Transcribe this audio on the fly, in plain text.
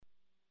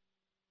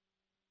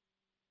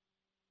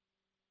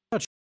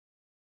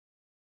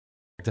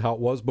to how it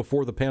was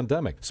before the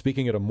pandemic.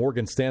 Speaking at a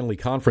Morgan Stanley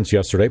conference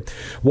yesterday,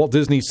 Walt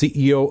Disney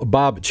CEO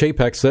Bob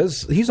Chapek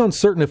says he's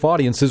uncertain if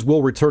audiences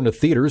will return to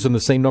theaters in the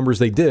same numbers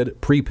they did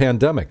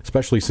pre-pandemic,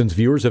 especially since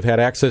viewers have had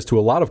access to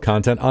a lot of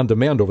content on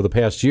demand over the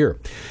past year.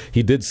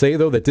 He did say,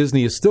 though, that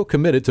Disney is still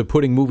committed to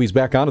putting movies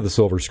back onto the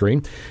silver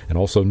screen, and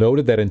also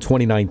noted that in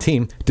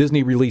 2019,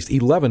 Disney released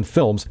 11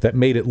 films that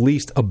made at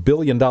least $1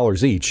 billion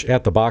each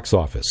at the box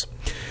office.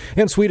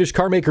 And Swedish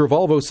carmaker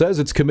Volvo says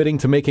it's committing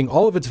to making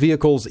all of its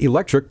vehicles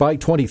electric by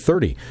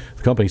 2030.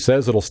 The company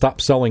says it'll stop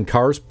selling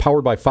cars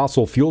powered by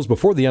fossil fuels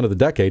before the end of the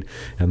decade,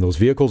 and those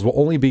vehicles will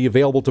only be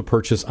available to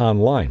purchase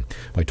online.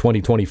 By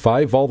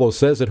 2025, Volvo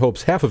says it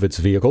hopes half of its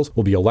vehicles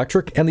will be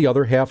electric and the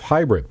other half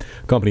hybrid.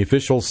 Company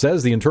officials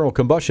says the internal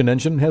combustion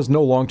engine has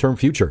no long-term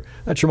future.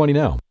 That's your money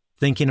now.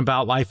 Thinking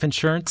about life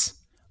insurance?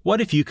 What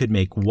if you could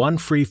make one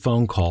free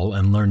phone call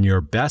and learn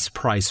your best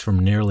price from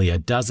nearly a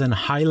dozen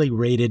highly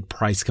rated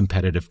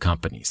price-competitive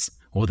companies?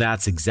 Well,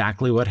 that's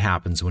exactly what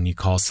happens when you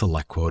call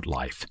SelectQuote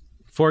Life.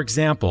 For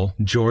example,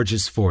 George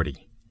is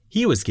 40.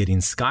 He was getting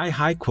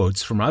sky-high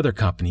quotes from other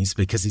companies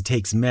because he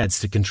takes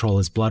meds to control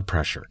his blood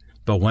pressure.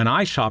 But when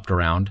I shopped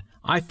around,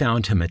 I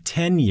found him a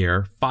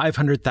 10-year,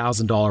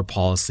 $500,000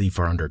 policy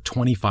for under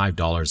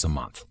 $25 a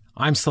month.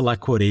 I'm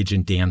SelectQuote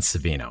agent Dan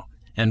Savino.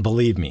 And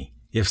believe me,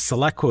 if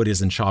SelectQuote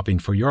isn't shopping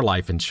for your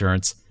life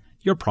insurance,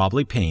 you're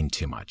probably paying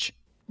too much.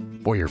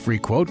 For your free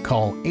quote,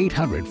 call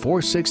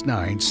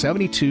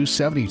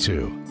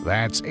 800-469-7272.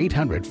 That's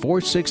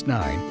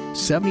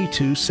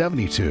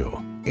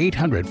 800-469-7272.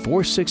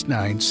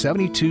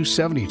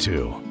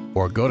 800-469-7272.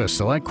 Or go to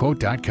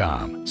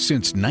SelectQuote.com.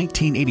 Since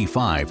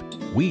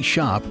 1985, we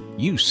shop,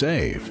 you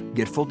save.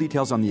 Get full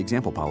details on the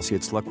example policy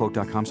at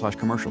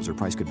SelectQuote.com/commercials. Or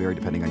price could vary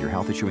depending on your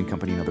health, issuing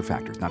company, and other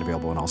factors. Not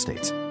available in all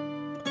states.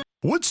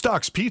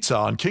 Woodstock's Pizza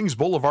on Kings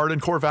Boulevard in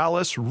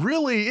Corvallis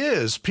really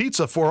is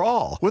pizza for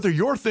all. Whether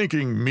you're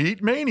thinking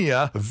meat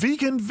mania,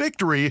 vegan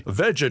victory,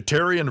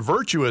 vegetarian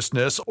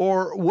virtuousness,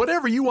 or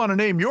whatever you want to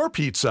name your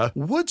pizza,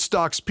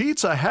 Woodstock's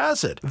Pizza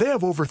has it. They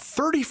have over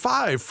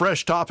 35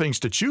 fresh toppings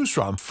to choose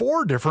from,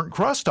 4 different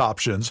crust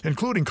options,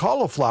 including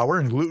cauliflower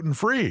and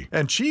gluten-free,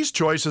 and cheese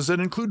choices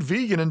that include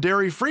vegan and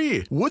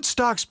dairy-free.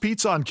 Woodstock's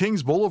Pizza on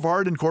Kings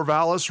Boulevard in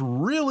Corvallis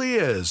really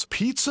is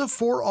pizza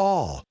for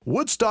all.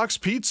 Woodstock's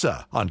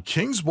Pizza on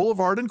Kings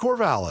Boulevard in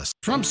Corvallis.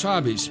 Trump's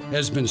Hobbies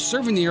has been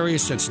serving the area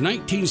since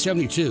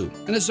 1972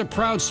 and is a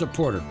proud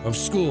supporter of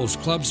schools,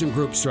 clubs, and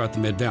groups throughout the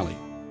Mid-Valley.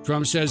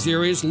 Trump's has the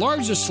area's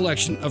largest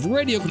selection of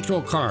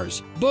radio-controlled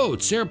cars,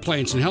 boats,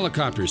 airplanes, and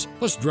helicopters,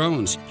 plus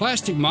drones,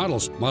 plastic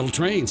models, model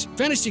trains,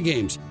 fantasy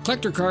games,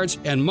 collector cards,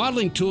 and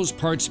modeling tools,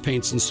 parts,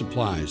 paints, and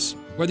supplies.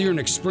 Whether you're an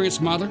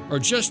experienced modeler or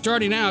just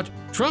starting out,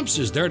 Trump's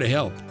is there to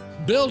help.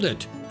 Build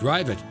it,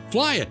 drive it,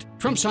 fly it.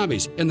 Trump's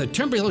Hobbies in the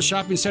Timber Hill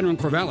Shopping Center in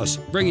Corvallis,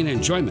 bringing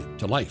enjoyment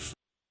to life.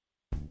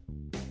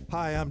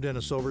 Hi, I'm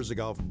Dennis Silvers, the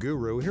Golf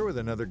Guru, here with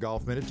another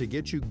Golf Minute to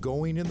get you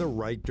going in the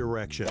right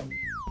direction.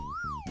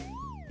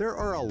 There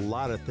are a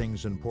lot of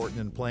things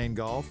important in playing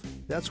golf.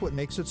 That's what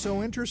makes it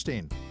so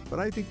interesting. But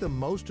I think the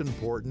most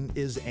important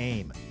is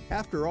aim.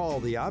 After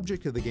all, the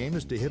object of the game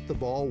is to hit the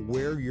ball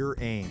where you're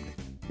aimed.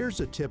 Here's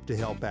a tip to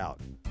help out.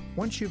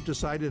 Once you've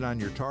decided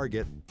on your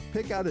target,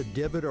 pick out a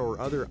divot or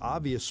other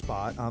obvious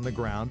spot on the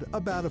ground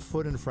about a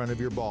foot in front of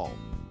your ball.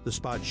 The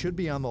spot should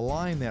be on the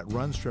line that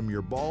runs from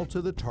your ball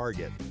to the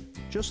target.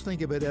 Just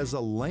think of it as a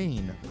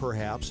lane,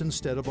 perhaps,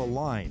 instead of a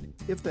line,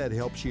 if that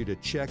helps you to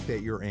check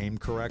that you're aimed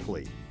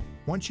correctly.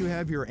 Once you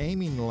have your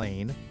aiming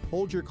lane,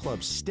 hold your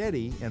club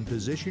steady and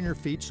position your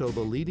feet so the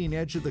leading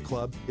edge of the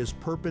club is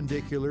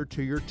perpendicular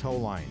to your toe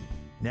line.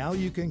 Now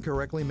you can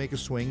correctly make a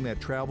swing that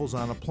travels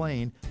on a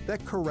plane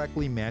that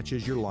correctly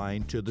matches your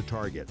line to the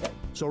target.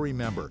 So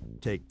remember,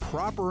 take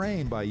proper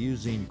aim by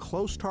using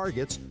close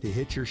targets to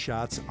hit your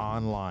shots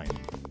on line.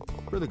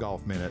 For the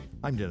Golf Minute,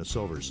 I'm Dennis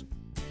Silvers.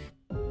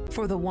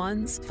 For the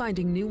ones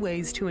finding new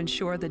ways to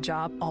ensure the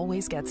job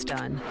always gets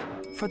done.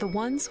 For the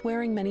ones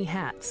wearing many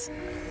hats.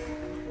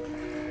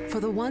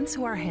 For the ones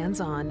who are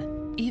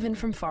hands-on, even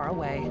from far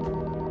away.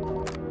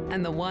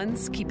 And the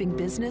ones keeping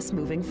business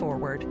moving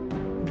forward.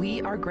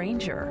 We are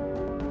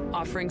Grainger,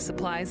 offering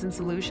supplies and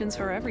solutions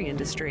for every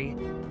industry,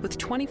 with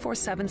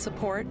 24/7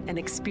 support and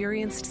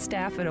experienced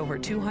staff at over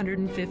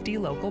 250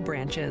 local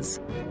branches.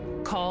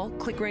 Call,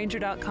 click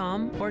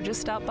Grainger.com, or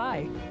just stop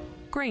by.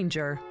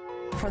 Grainger,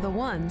 for the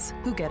ones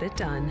who get it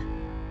done.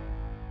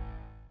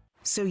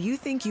 So you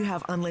think you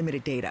have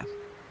unlimited data?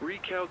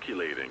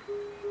 Recalculating.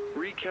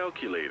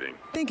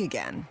 Think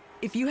again.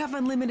 If you have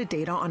unlimited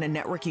data on a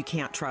network you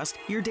can't trust,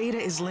 your data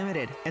is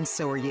limited, and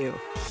so are you.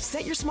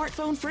 Set your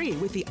smartphone free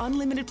with the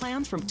unlimited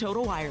plans from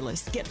Total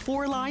Wireless. Get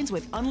 4 lines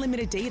with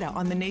unlimited data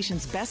on the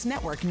nation's best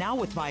network now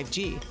with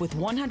 5G, with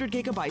 100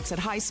 gigabytes at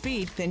high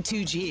speed, then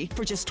 2G,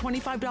 for just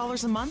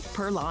 $25 a month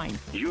per line.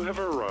 You have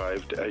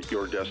arrived at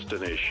your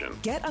destination.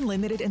 Get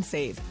unlimited and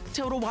save.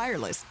 Total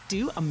Wireless.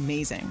 Do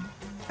amazing.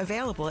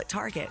 Available at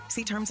Target.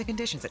 See terms and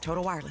conditions at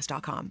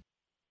TotalWireless.com.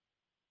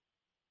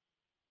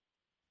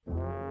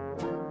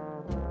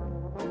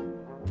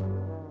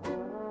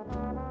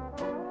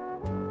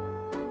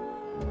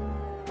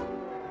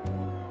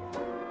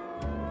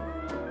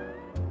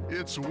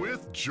 It's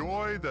with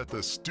joy that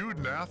the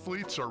student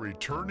athletes are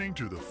returning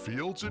to the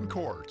fields and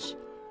courts.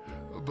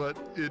 But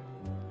it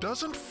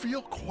doesn't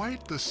feel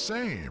quite the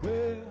same.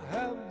 Where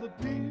have the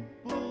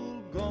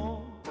people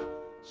gone?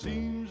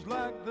 Seems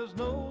like there's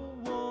no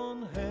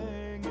one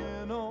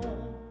hanging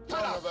on.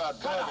 Cut out.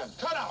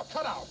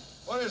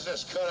 What is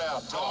this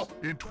cutout talk?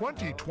 In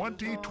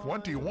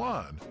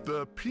 2020-21,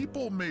 the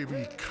people may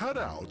be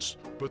cutouts,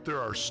 but there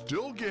are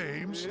still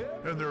games,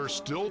 and there are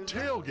still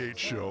tailgate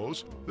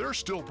shows, there's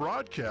still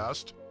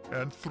broadcast,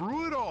 and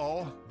through it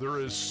all, there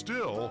is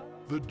still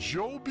the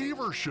Joe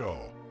Beaver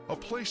Show, a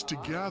place to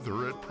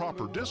gather at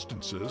proper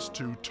distances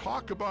to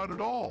talk about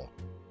it all,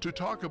 to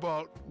talk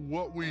about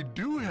what we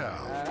do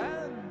have.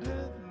 And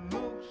it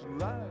looks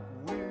like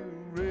we're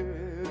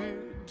ready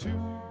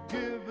to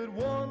give it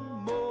one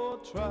more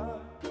try.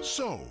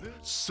 So,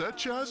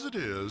 such as it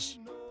is,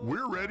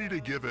 we're ready to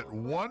give it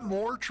one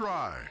more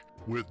try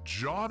with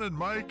John and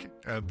Mike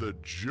and the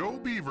Joe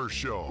Beaver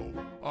Show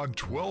on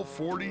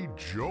 1240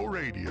 Joe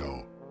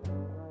Radio.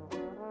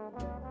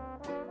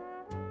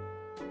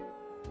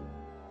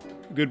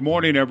 Good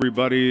morning,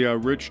 everybody.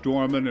 Rich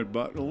Dorman at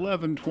about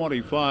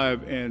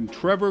 11:25, and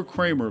Trevor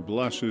Kramer,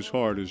 bless his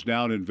heart, is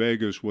down in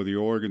Vegas with the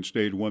Oregon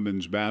State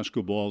women's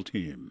basketball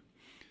team.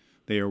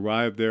 They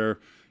arrived there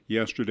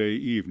yesterday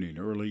evening,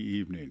 early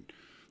evening.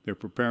 They're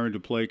preparing to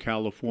play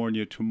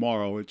California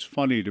tomorrow. It's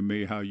funny to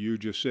me how you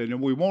just said, and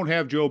we won't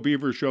have Joe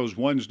Beaver shows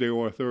Wednesday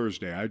or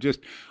Thursday.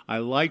 I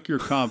like your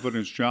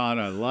confidence, John.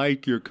 I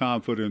like your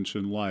confidence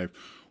in life.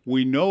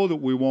 We know that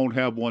we won't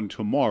have one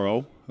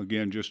tomorrow.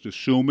 Again, just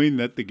assuming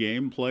that the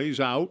game plays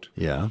out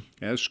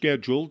as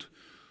scheduled,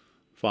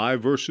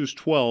 5 versus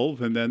 12,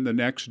 and then the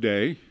next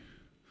day,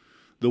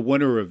 the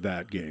winner of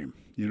that game.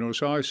 You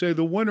notice how I say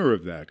the winner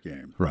of that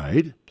game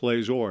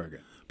plays Oregon.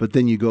 But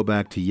then you go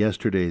back to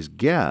yesterday's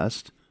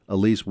guest,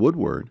 Elise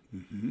Woodward,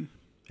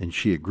 and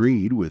she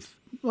agreed with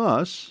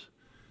us,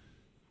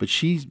 but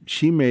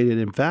she made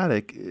it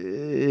emphatic.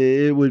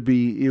 It would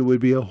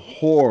be a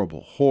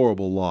horrible,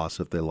 horrible loss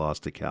if they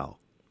lost to Cal.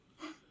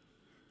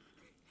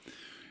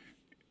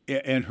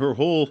 And her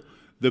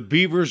the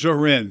Beavers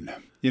are in,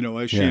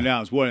 as she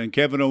announced. And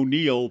Kevin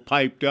O'Neill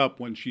piped up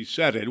when she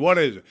said it. What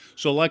is it?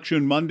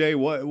 Selection Monday?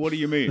 What do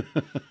you mean?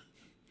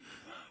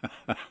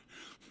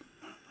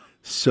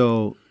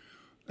 So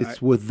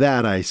it's with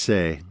that I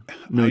say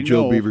no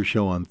Joe Beaver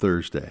show on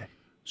Thursday.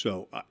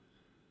 So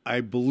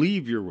I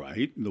believe you're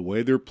right. The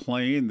way they're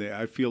playing,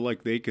 I feel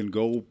like they can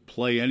go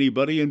play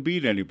anybody and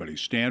beat anybody,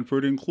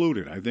 Stanford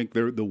included. I think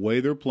the way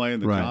they're playing,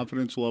 the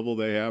confidence level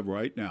they have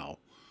right now,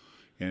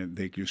 and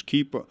they just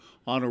keep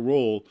on a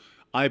roll.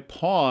 I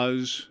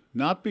pause,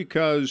 not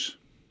because,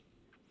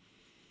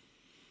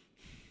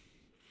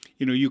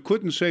 you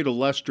couldn't say to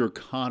Lester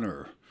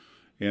Connor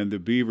and the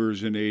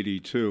Beavers in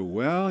 82,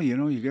 well,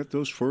 you get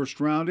those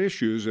first-round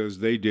issues as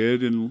they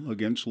did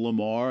against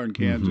Lamar and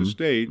Kansas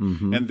State,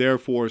 and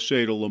therefore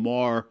say to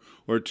Lamar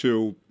or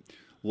to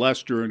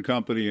Lester and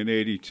company in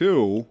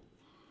 82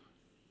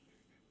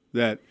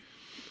 that,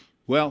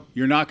 well,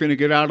 you're not going to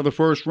get out of the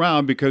first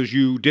round because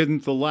you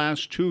didn't the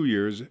last 2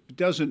 years. It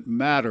doesn't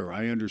matter,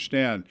 I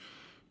understand.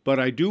 But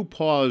I do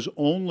pause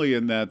only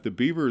in that the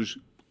Beavers'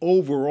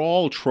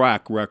 overall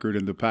track record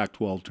in the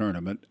Pac-12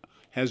 tournament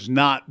has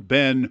not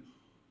been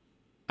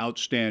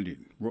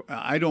outstanding.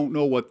 I don't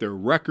know what their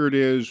record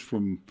is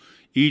from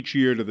each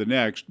year to the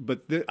next,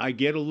 but I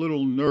get a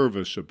little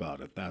nervous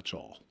about it, that's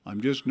all. I'm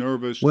just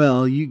nervous.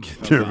 Well, you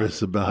get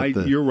nervous about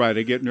that. You're right.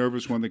 I get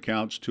nervous when the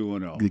count's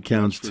 2-0. The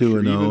count's 2-0.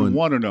 Even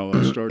 1-0,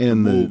 I start to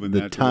move in that direction. And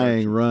the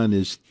tying run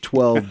is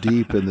 12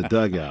 deep in the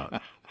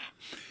dugout.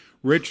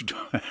 Rich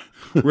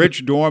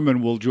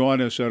Dorman will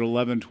join us at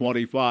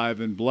 11:25,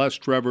 and bless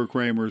Trevor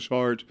Kramer's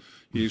heart.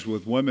 He's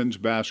with women's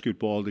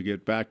basketball to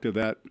get back to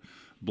that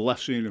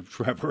blessing of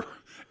Trevor,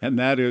 and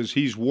that is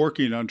he's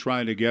working on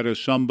trying to get us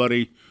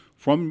somebody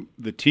from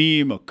the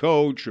team, a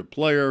coach, a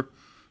player,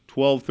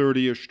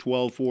 12:30-ish,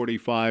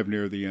 12:45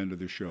 near the end of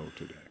the show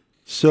today.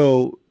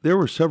 So there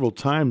were several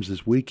times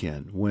this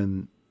weekend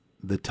when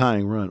the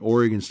tying run,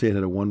 Oregon State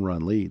had a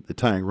 1-run lead. The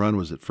tying run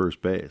was at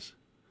first base,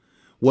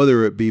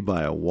 whether it be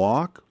by a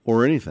walk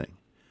or anything.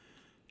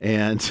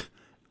 And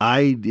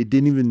it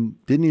didn't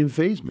even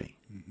faze me.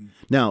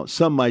 Now,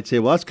 some might say,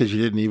 well, that's because you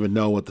didn't even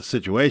know what the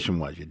situation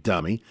was, you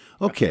dummy.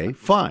 Okay,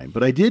 fine.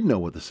 But I did know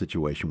what the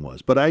situation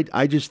was. But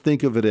I just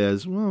think of it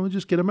as, well,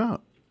 just get them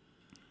out.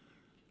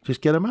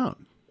 Just get them out.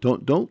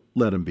 Don't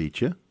let them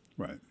beat you.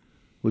 Right.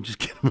 We'll just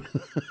get them.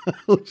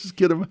 We'll just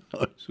get them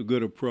out. It's a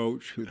good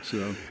approach.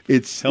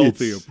 It's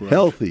healthy approach.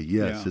 Healthy,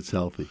 yes, it's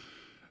healthy.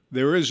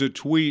 There is a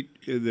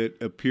tweet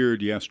that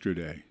appeared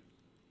yesterday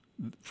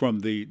from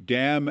the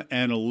Dam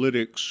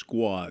Analytics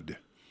Squad,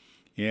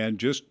 and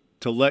just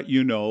to let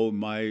you know,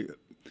 my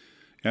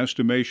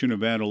estimation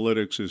of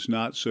analytics is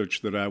not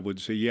such that I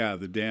would say, yeah,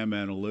 the Dam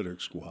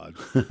Analytics Squad.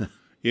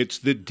 It's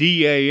the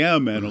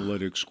DAM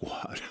Analytics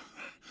Squad.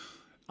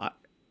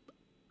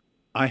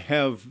 I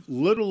have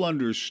little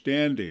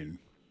understanding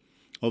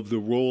of the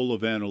role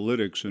of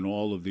analytics in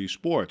all of these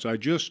sports. I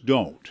just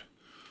don't.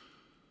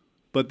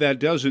 But that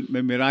doesn't,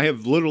 I mean, I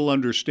have little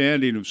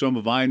understanding of some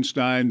of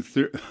Einstein's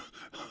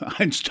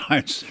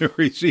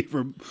theories,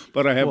 even,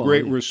 but I have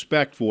great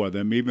respect for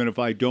them, even if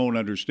I don't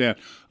understand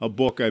a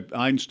book,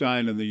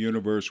 Einstein and the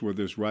Universe, where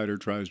this writer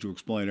tries to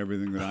explain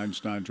everything that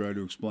Einstein tried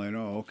to explain.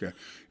 Oh, okay.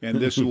 And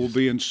this will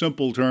be in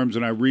simple terms,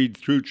 and I read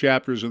through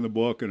chapters in the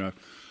book, and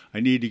I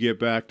need to get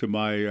back to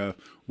my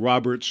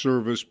Robert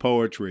Service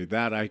poetry.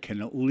 That I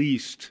can at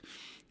least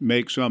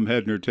make some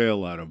head nor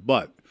tail out of.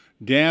 But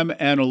Damn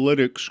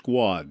Analytics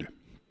Squad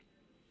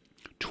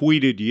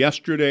tweeted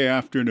yesterday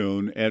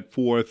afternoon at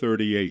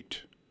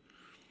 4:38.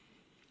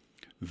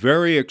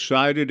 Very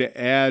excited to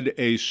add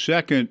a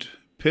second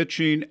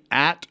pitching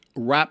at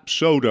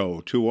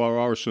Rapsodo to our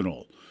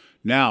arsenal.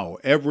 Now,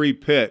 every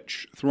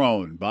pitch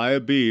thrown by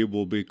a bee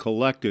will be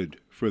collected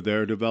for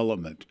their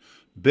development.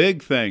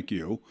 Big thank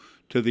you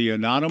to the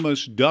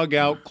anonymous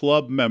Dugout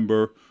Club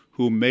member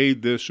who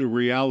made this a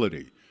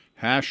reality.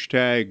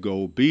 Hashtag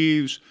Go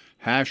Beavs,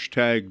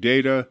 hashtag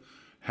data,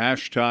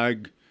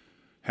 hashtag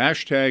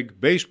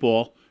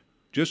baseball,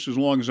 just as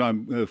long as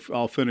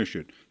I'll finish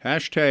it.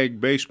 Hashtag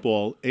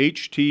baseball,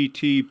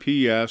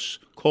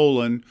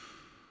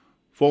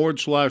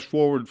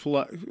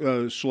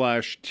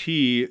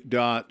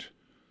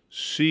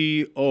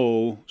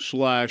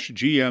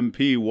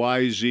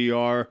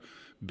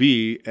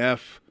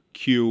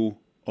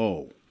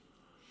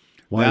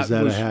 Why is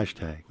that a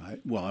hashtag?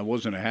 Well, it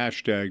wasn't a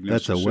hashtag.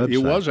 That's a website. It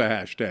was a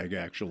hashtag,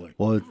 actually.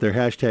 Well, they're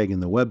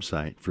hashtagging the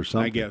website for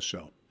something. I guess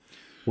so.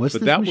 What's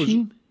but this that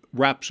machine? Was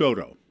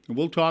Rapsodo. And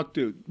we'll talk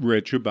to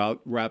Rich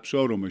about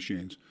Rapsodo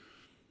machines.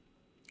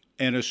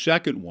 And a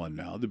second one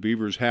now. The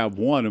Beavers have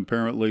one,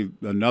 apparently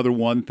another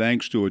one,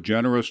 thanks to a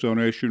generous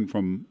donation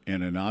from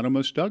an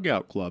anonymous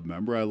Dugout Club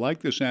member. I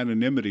like this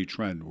anonymity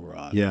trend we're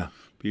on. Yeah.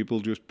 People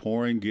just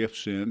pouring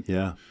gifts in.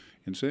 Yeah.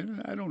 And saying,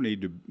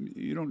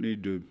 we don't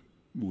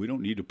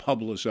need to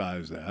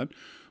publicize that.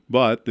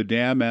 But the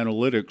Damn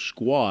Analytics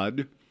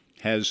Squad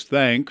has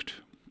thanked,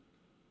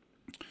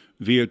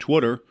 via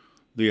Twitter,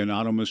 the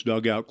anonymous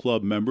Dugout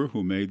Club member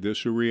who made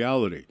this a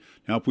reality.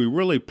 Now, if we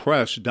really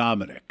press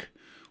Dominic,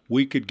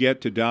 we could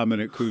get to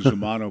Dominic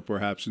Cusimano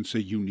perhaps and say,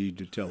 you need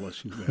to tell us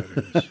who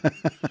that is.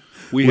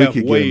 We have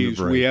ways,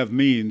 we have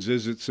means.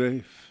 Is it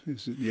safe?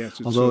 Is it? Yes,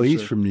 it's Although so he's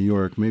safe. from New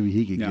York, maybe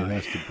he could get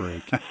us to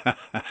break.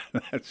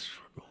 That's true.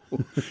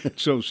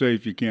 It's so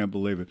safe you can't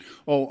believe it.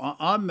 Oh,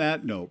 on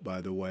that note,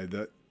 by the way,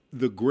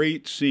 the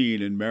great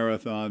scene in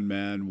Marathon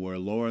Man where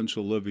Laurence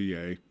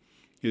Olivier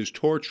is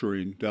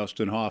torturing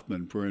Dustin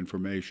Hoffman for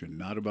information,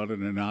 not about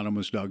an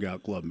anonymous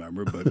Dugout Club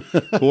member, but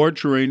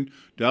torturing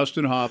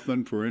Dustin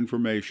Hoffman for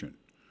information.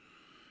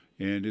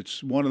 And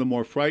it's one of the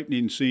more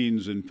frightening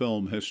scenes in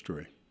film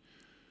history.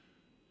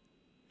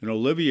 And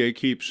Olivier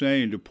keeps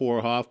saying to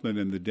poor Hoffman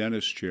in the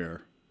dentist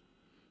chair,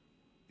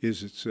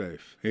 is it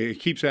safe? He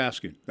keeps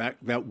asking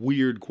that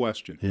weird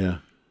question. Yeah.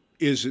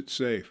 Is it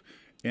safe?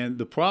 And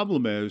the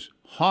problem is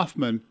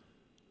Hoffman,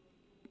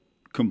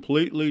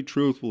 completely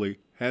truthfully,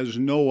 has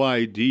no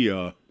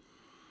idea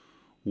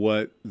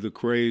what the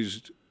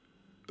crazed,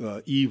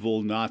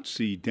 evil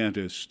Nazi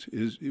dentist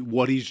is,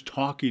 what he's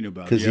talking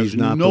about. Because he's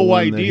not no the one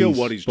idea that he's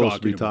what he's supposed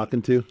talking to be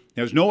talking to. He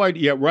has no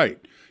idea.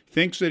 Right.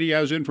 Thinks that he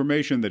has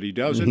information that he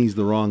doesn't. And he's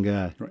the wrong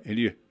guy.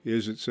 And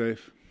is it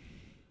safe?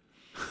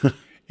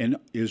 And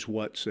is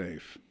what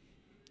safe?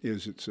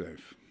 Is it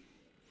safe?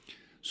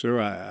 Sir,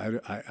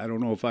 I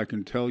don't know if I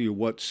can tell you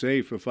what's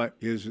safe.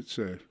 Is it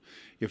safe?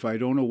 If I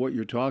don't know what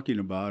you're talking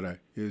about,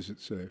 is it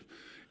safe?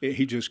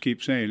 He just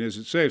keeps saying, is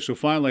it safe? So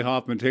finally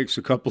Hoffman takes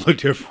a couple of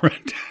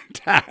different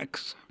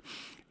tacks.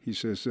 He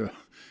says,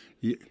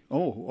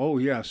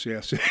 yes,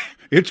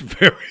 it's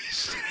very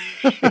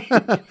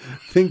safe.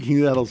 Thinking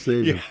that'll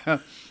save him. Yeah.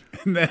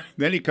 And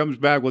then he comes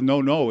back with,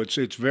 no,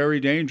 it's very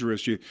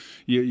dangerous.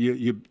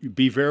 You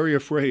be very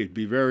afraid.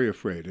 Be very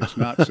afraid. It's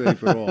not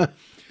safe at all.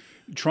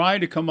 Trying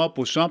to come up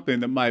with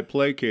something that might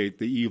placate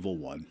the evil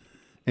one.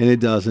 And it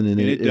doesn't. And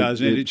it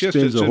doesn't. It's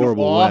spins a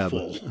horrible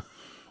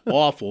an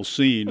awful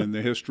scene in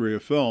the history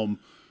of film.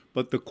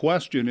 But the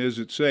question, is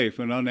it safe?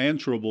 An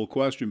unanswerable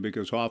question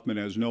because Hoffman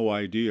has no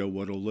idea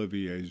what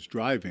Olivier's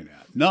driving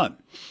at. None.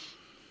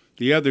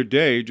 The other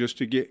day,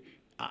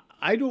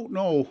 I don't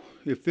know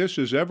if this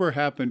has ever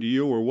happened to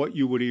you or what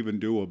you would even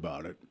do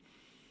about it.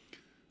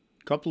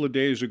 A couple of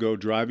days ago,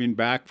 driving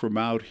back from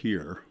out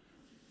here,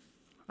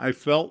 I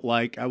felt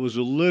like I was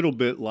a little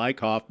bit like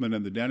Hoffman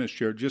in the dentist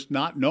chair, just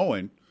not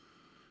knowing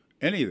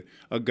anything.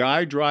 A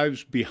guy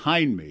drives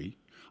behind me.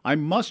 I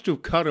must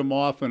have cut him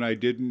off and I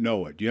didn't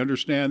know it. Do you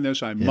understand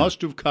this? I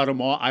must have cut him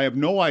off. I have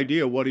no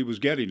idea what he was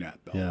getting at,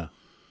 though. Yeah.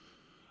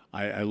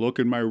 I look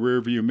in my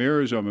rearview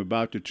mirrors. I'm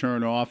about to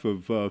turn off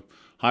of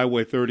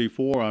Highway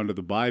 34 onto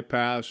the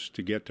bypass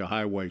to get to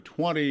Highway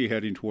 20,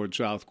 heading towards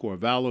South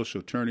Corvallis.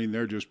 So turning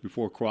there just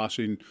before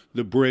crossing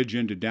the bridge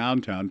into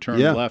downtown. Turn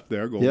left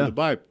there, go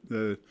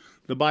to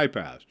the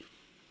bypass.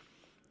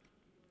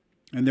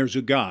 And there's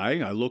a guy.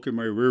 I look in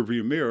my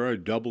rearview mirror, I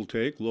double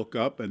take, look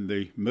up, and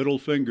the middle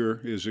finger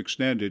is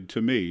extended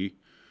to me.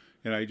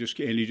 And he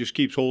just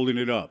keeps holding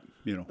it up,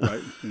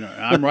 right?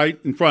 I'm right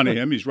in front of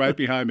him. He's right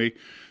behind me.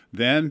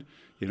 Then,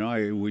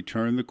 we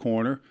turn the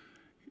corner,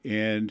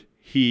 and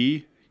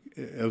he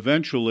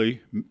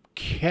eventually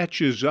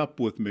catches up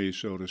with me,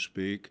 so to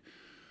speak,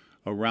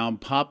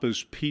 around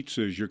Papa's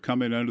Pizzas. You're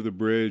coming under the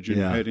bridge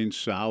and heading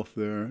south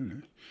there.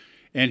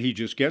 And he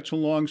just gets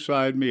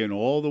alongside me, and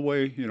all the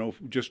way,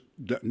 just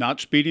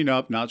not speeding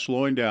up, not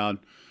slowing down,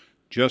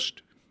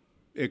 just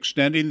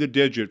extending the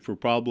digit for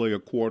probably a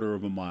quarter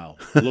of a mile,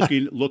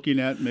 looking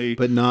at me,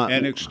 but not,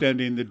 and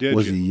extending the digit.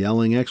 Was he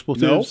yelling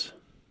expletives?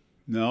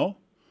 No.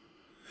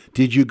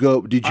 Did you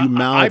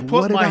mouth?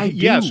 What did I do?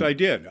 Yes, I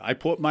did. I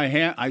put my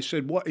hand. I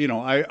said, "What?"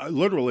 I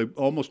literally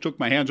almost took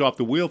my hands off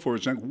the wheel for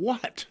a second.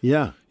 What?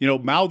 Yeah.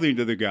 Mouthing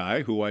to the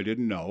guy who I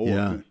didn't know.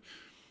 Yeah.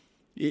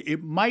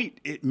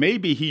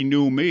 Maybe he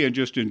knew me and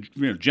just in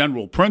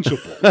general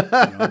principle.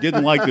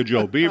 Didn't like the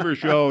Joe Beaver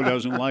show,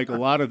 doesn't like a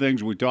lot of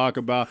things we talk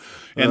about,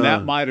 and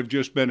that might have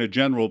just been a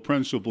general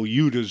principle.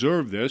 You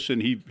deserve this,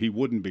 and he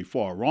wouldn't be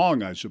far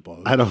wrong, I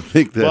suppose. I don't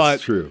think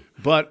that's true.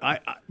 But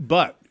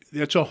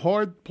it's a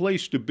hard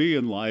place to be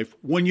in life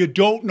when you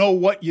don't know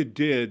what you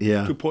did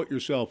to put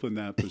yourself in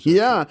that position.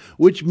 Yeah,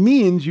 which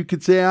means you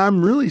could say,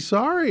 "I'm really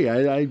sorry.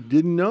 I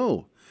didn't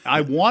know."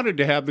 I wanted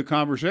to have the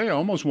conversation. I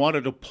almost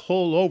wanted to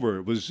pull over.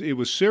 It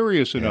was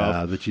serious enough.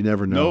 Yeah, but you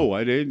never know. No,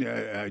 I didn't.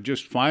 I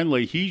just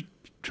finally, he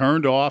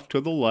turned off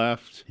to the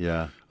left.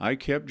 Yeah. I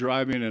kept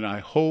driving, and I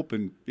hope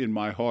in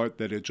my heart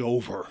that it's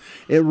over.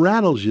 It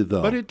rattles you,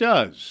 though. But it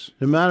does.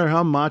 No matter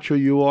how macho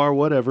you are,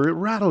 whatever, it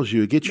rattles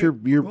you. It gets your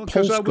pulse going.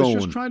 Because I was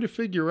just trying to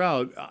figure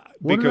out,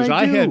 because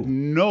I had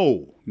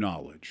no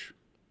knowledge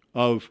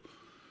of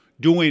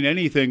doing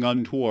anything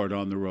untoward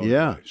on the roadway.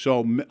 Yeah.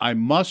 So I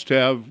must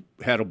have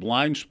had a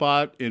blind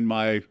spot in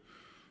my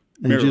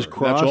mirror. And just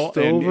crossed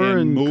over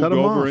and moved cut him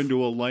over off.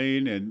 into a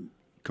lane and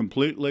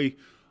completely,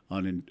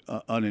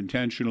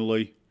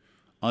 unintentionally,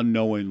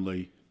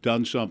 unknowingly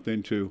done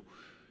something to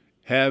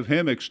have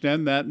him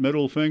extend that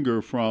middle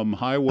finger from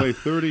Highway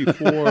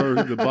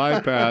 34, the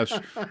bypass,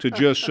 to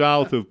just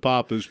south of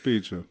Papa's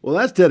Pizza. Well,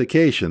 that's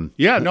dedication.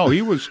 Yeah, no,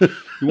 he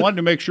wanted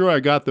to make sure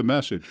I got the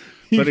message.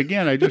 But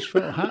again, I just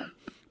felt,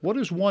 what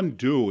does one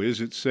do?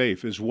 Is it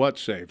safe? Is what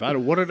safe?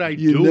 What did I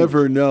do? You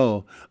never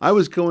know. I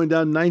was going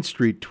down 9th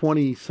Street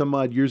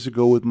 20-some-odd years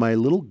ago with my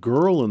little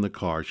girl in the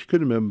car. She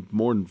couldn't have been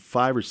more than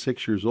 5 or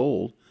 6 years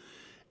old.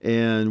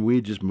 And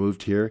we just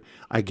moved here.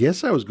 I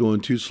guess I was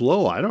going too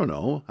slow. I don't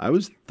know.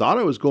 Thought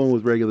I was going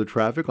with regular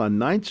traffic on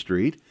 9th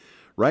Street,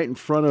 right in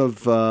front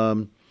of,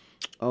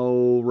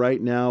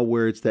 right now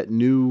where it's that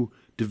new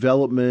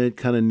development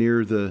kind of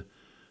near the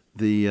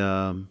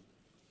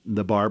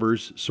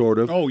barbers, sort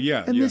of. Oh,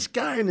 yeah. And this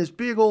guy in this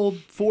big old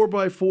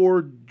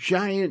 4x4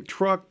 giant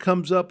truck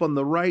comes up on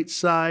the right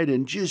side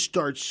and just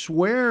starts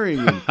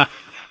swearing and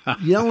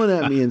yelling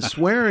at me and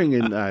swearing.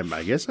 And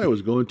I guess I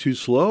was going too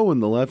slow in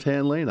the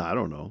left-hand lane. I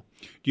don't know.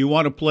 Do you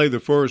want to play the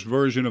first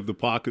version of the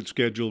pocket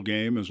schedule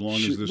game as long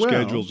as the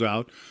schedule's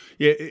out?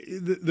 Yeah,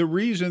 the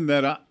reason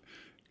that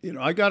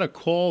I got a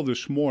call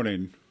this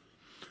morning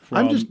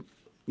from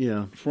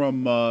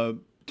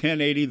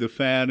 1080 The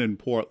Fan in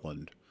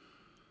Portland.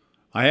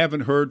 I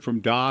haven't heard from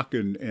Doc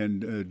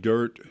and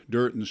Dirt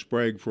and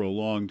Sprague for a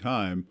long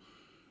time,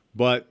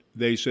 but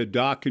they said,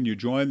 "Doc, can you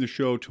join the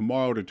show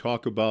tomorrow to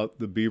talk about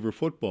the Beaver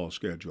football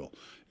schedule?"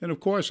 And of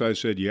course I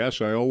said,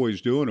 yes, I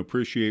always do and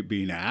appreciate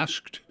being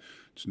asked.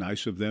 It's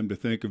nice of them to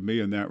think of me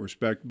in that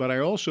respect. But I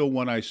also,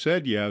 when I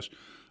said yes,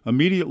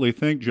 immediately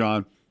think,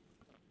 John,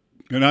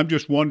 and I'm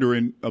just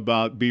wondering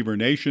about Beaver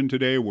Nation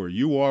today, where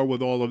you are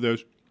with all of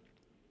this.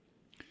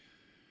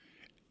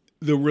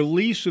 The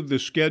release of the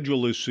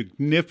schedule is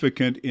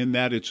significant in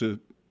that it's a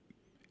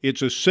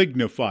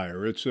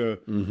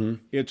signifier.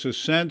 It's a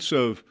sense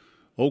of,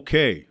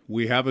 okay,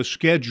 we have a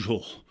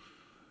schedule.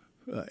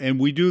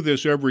 And we do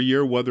this every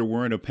year, whether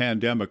we're in a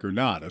pandemic or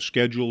not. A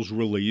schedule's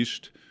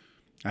released.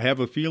 I have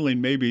a feeling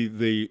maybe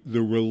the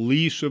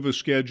release of a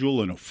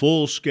schedule and a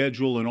full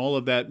schedule and all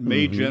of that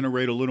may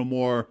generate a little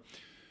more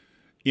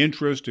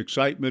interest,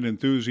 excitement,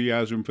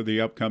 enthusiasm for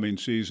the upcoming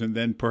season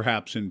than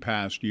perhaps in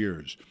past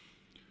years.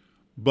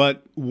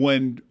 But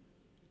when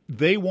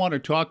they want to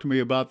talk to me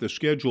about the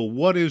schedule,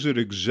 what is it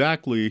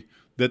exactly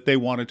that they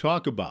want to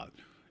talk about?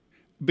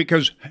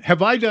 Because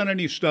have I done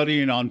any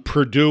studying on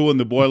Purdue and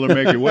the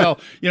Boilermaker? Well,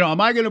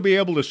 am I going to be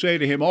able to say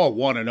to him,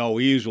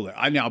 1-0 easily?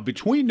 Now,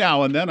 between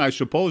now and then, I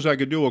suppose I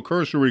could do a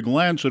cursory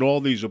glance at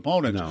all these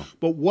opponents. No.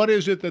 But what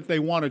is it that they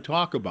want to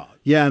talk about?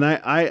 Yeah, and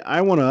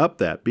I want to up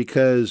that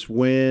because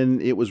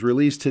when it was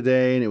released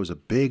today and it was a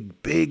big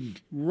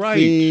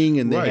thing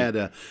and they had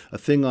a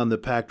thing on the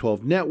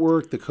Pac-12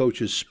 network, the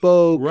coaches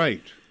spoke.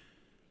 Right.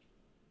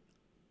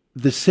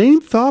 The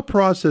same thought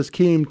process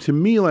came to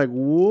me like,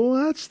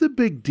 what's the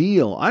big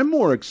deal? I'm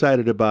more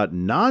excited about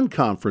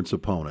non-conference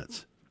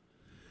opponents.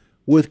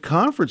 With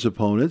conference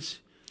opponents,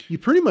 you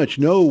pretty much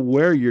know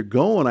where you're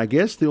going. I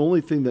guess the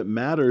only thing that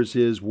matters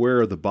is where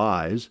are the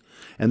buys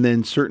and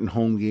then certain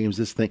home games,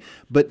 this thing.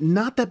 But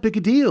not that big a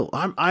deal.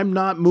 I'm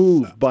not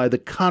moved by the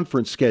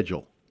conference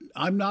schedule.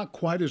 I'm not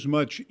quite as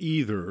much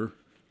either.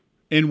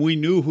 And we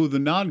knew who the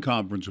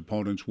non-conference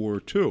opponents were,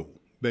 too,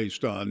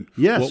 based on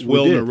what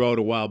Wilner wrote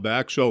a while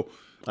back. So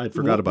I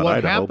forgot about what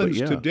Idaho, happens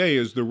but today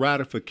is the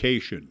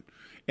ratification.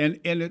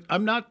 And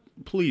I'm not,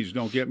 please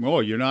don't get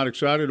me, you're not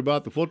excited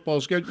about the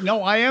football schedule?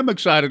 No, I am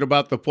excited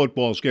about the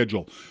football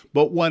schedule.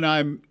 But when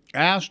I'm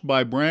asked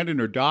by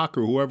Brandon or Doc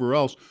or whoever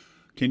else,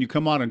 can you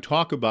come on and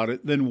talk about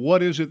it, then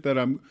what is it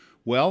that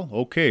well,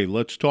 okay,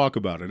 let's talk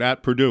about it.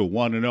 At Purdue,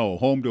 1-0.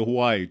 Home to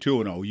Hawaii,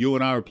 2-0. You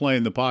and I are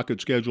playing the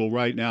pocket schedule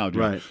right now,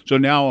 John. Right. So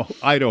now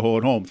Idaho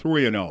at home,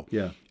 3-0.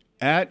 Yeah.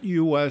 At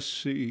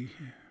USC,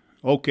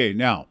 okay,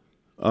 now.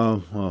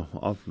 Well,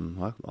 I'll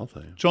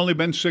tell you. It's only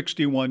been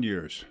 61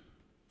 years.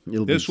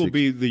 This will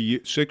be the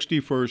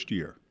 61st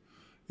year.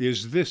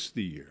 Is this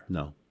the year?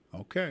 No.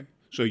 Okay.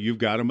 So you've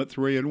got them at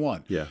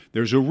 3-1. Yeah.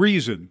 There's a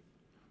reason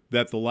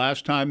that the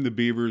last time the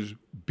Beavers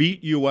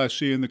beat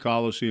USC in the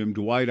Coliseum,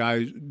 Dwight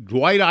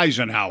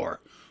Eisenhower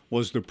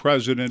was the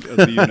president of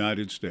the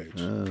United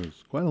States.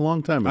 It's quite a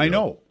long time ago. I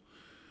know.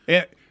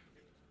 And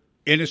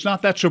it's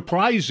not that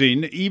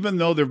surprising, even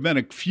though there have been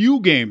a few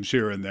games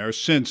here and there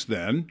since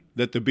then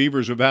that the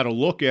Beavers have had a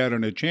look at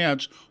and a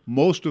chance.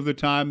 Most of the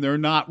time, they're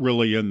not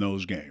really in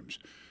those games.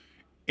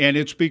 And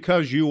it's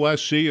because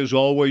USC is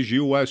always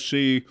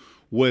USC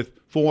with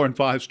 4- and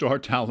 5-star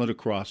talent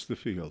across the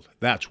field.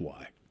 That's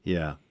why.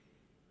 Yeah.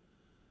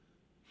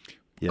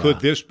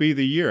 Could this be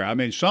the year? I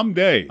mean,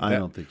 someday. I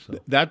don't think so.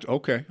 That's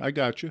okay. I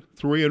got you.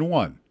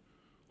 3-1.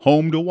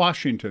 Home to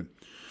Washington.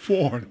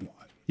 4-1.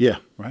 Yeah.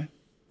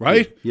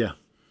 Right? Yeah.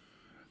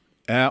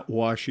 At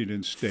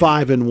Washington State.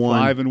 5-1.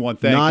 5-1.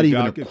 Thank Not you,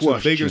 even Doc. a It's question.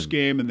 the biggest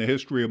game in the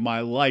history of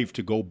my life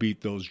to go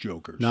beat those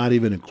jokers. Not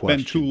even a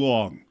question. It's been too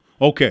long.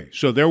 Okay,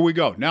 so there we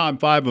go. Now I'm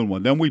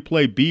 5-1. Then we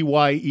play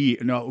BYE.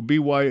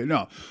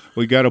 No,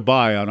 we got a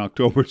bye on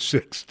October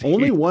 16th.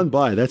 Only one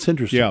bye. That's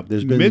interesting. Yeah,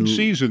 There's been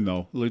mid-season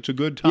though. It's a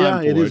good time. Yeah,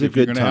 for it is a if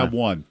you're good gonna have time.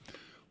 one.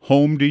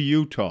 Home to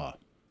Utah.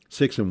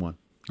 6-1.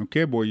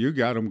 Okay, boy, you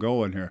got them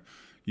going here.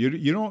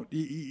 You don't.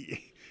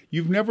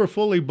 You've never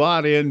fully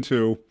bought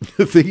into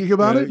thinking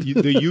about it.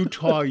 The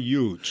Utah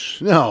Utes.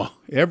 No.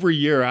 Every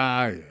year,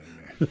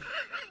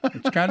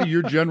 it's kind of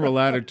your general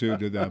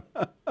attitude to them.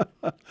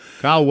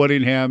 Kyle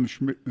Whittingham,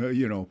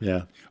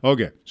 Yeah.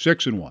 Okay,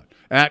 6-1.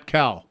 At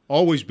Cal,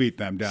 always beat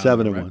them down.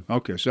 7-1. Right?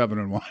 Okay,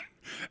 7-1.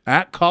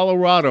 At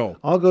Colorado.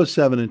 I'll go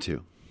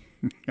 7-2.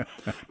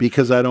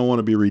 Because I don't want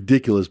to be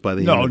ridiculous by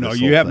the end of this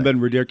No, you haven't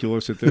been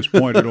ridiculous at this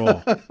point at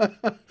all.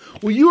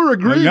 Well, you were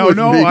agreeing with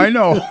me. No, I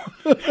know.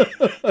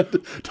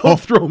 Don't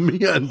throw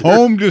me under.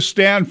 Home to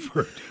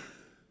Stanford.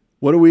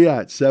 What are we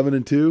at?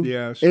 7-2?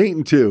 Yes.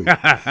 8-2.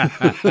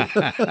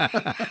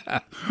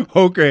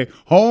 Okay.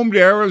 Home to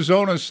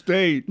Arizona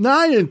State.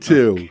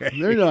 9-2. Okay.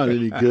 They're not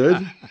any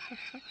good.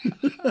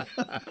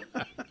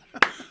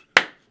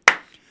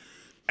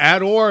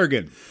 At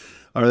Oregon.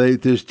 Are they?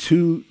 There's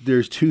two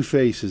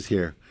faces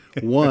here.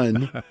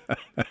 One,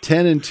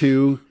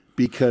 10-2,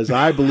 because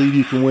I believe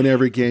you can win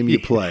every game you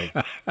play.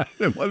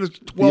 Well, it's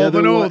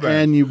 12-0 then.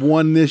 And you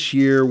won this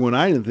year when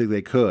I didn't think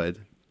they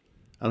could.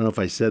 I don't know if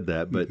I said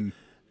that, but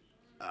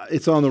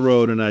it's on the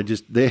road, and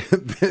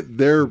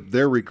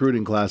their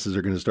recruiting classes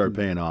are going to start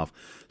paying off.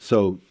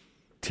 So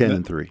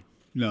 10-3.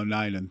 No,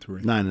 9-3.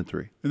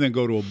 9-3. And then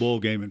go to a bowl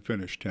game and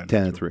finish 10-3.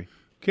 10-3.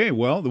 Okay,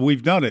 well,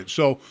 we've done it.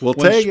 So we'll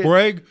when take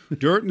Sprague,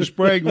 Dirt and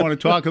Sprague want to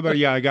talk about it,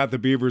 yeah, I got the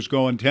Beavers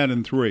going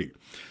 10-3.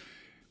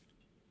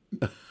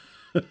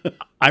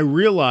 I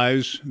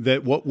realize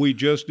that what we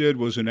just did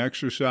was an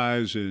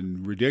exercise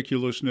in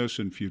ridiculousness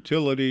and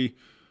futility,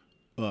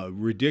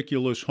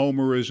 ridiculous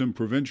homerism,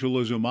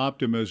 provincialism,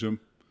 optimism.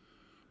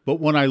 But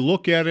when I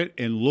look at it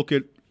and look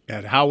at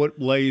how it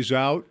lays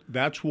out,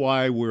 that's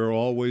why we're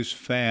always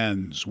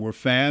fans. We're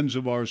fans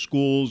of our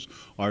schools,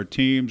 our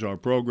teams, our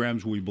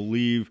programs. We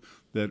believe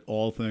that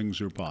all things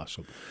are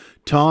possible.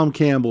 Tom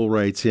Campbell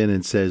writes in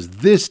and says,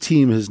 this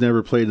team has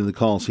never played in the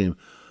Coliseum.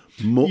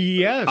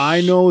 Yes.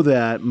 I know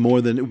that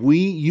more than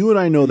you and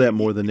I know that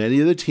more than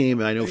any other team.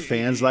 And I know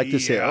fans like to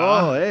say,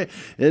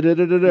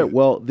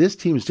 well, this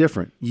team's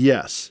different.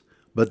 Yes.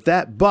 But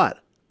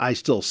I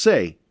still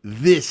say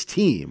this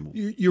team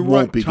you're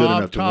won't right, be good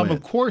enough to Tom, win.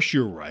 Of course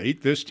you're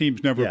right. This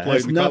team's never played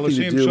has in the nothing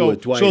to Coliseum. do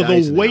with Dwight so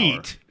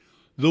Eisenhower.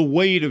 the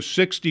weight of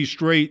 60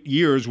 straight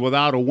years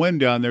without a win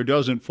down there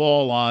doesn't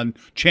fall on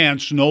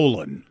Chance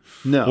Nolan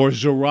or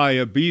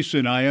Zariah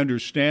Beeson. I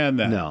understand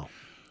that. No.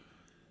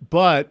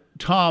 But,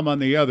 Tom, on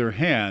the other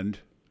hand,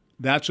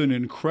 that's an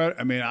incredible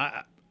 – I mean,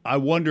 I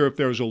wonder if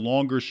there's a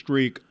longer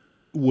streak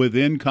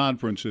within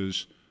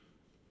conferences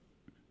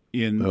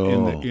in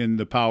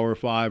the Power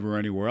Five or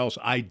anywhere else.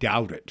 I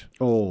doubt it.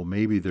 Oh,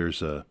 maybe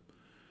there's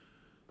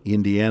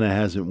Indiana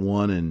hasn't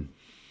won in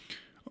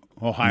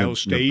Ohio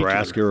State,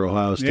 Nebraska or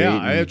Ohio State.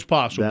 Yeah, it's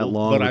possible. That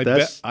long, but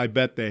I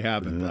bet they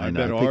haven't. I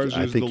bet ours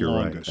is the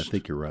longest. Right. I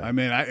think you're right. I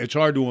mean, it's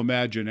hard to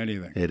imagine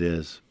anything. It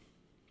is.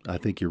 I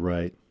think you're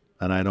right,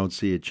 and I don't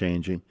see it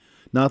changing.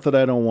 Not that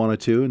I don't want it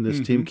to, and this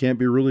team can't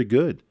be really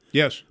good.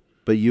 Yes.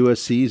 But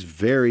USC is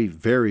very,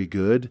 very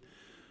good.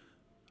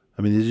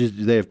 I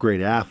mean, they have great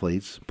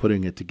athletes.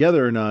 Putting it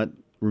together or not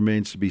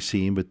remains to be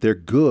seen, but they're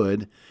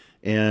good.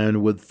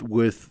 And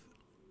with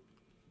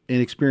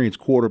inexperienced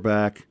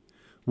quarterback,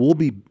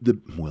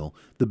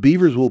 the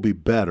Beavers will be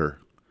better,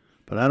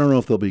 but I don't know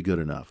if they'll be good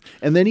enough.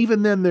 And then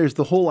even then, there's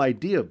the whole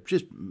idea of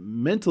just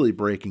mentally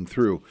breaking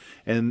through,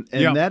 and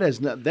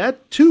that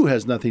too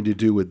has nothing to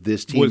do with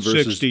this team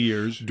versus 60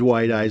 years.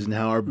 Dwight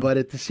Eisenhower. But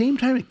at the same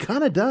time, it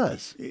kind of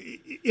does.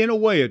 In a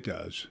way, it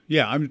does.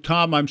 Yeah,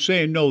 I'm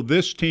saying no,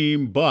 this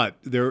team, but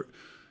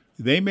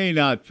they may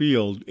not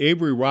field.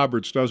 Avery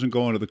Roberts doesn't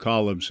go into the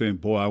column saying,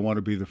 "Boy, I want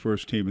to be the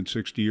first team in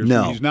 60 years."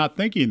 No. He's not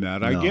thinking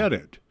that. No. I get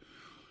it.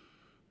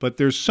 But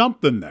there's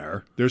something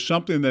there. There's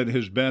something that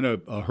has been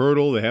a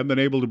hurdle. They haven't been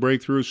able to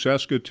break through.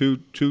 Seska,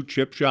 two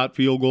chip shot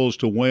field goals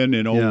to win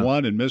in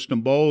 0-1 and missed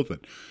them both.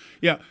 And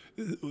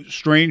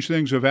strange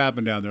things have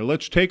happened down there.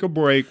 Let's take a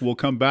break. We'll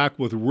come back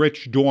with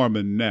Rich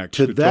Dorman next.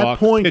 To that talk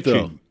point, pitching.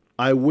 though,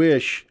 I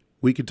wish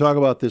we could talk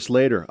about this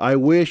later. I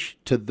wish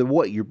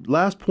what your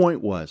last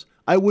point was.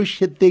 I wish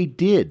that they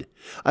did.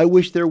 I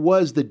wish there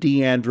was the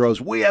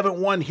DeAndros. We haven't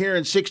won here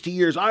in 60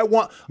 years. We're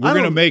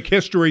going to make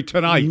history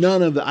tonight.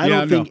 None of that. I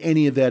don't think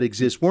any of that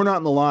exists. We're not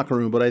in the locker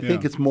room, but I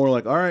think it's more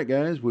like, all right,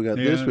 guys, we got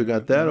this, we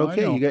got that.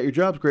 Okay, you got your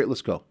jobs. Great,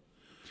 let's go.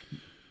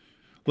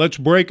 Let's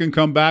break and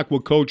come back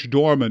with Coach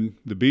Dorman.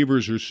 The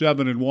Beavers are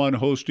 7-1,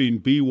 hosting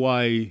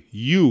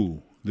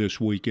BYU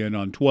this weekend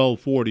on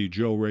 1240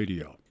 Joe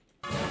Radio.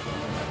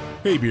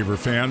 Hey, Beaver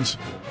fans.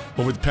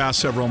 Over the past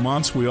several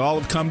months, we all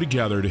have come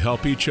together to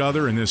help each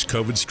other in this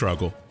COVID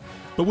struggle.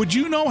 But would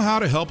you know how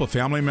to help a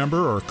family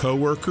member or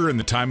coworker in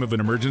the time of an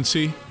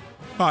emergency?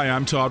 Hi,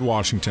 I'm Todd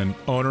Washington,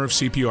 owner of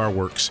CPR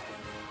Works,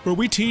 where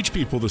we teach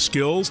people the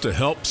skills to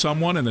help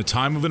someone in the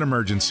time of an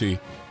emergency.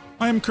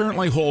 I am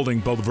currently holding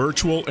both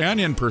virtual and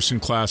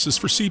in-person classes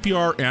for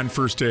CPR and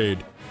first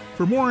aid.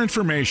 For more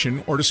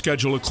information or to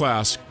schedule a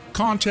class,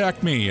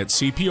 contact me at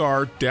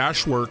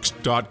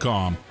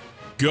cpr-works.com.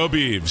 Go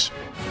Beavs!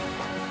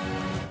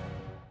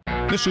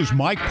 This is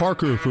Mike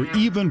Parker for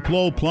Even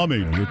Flow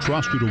Plumbing, your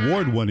trusted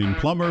award-winning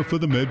plumber for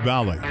the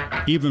Mid-Valley.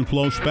 Even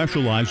Flow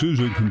specializes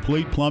in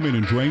complete plumbing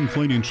and drain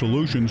cleaning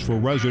solutions for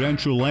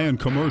residential and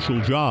commercial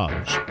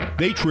jobs.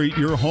 They treat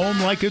your home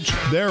like it's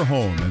their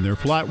home, and their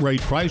flat-rate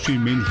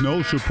pricing means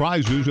no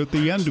surprises at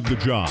the end of the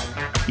job.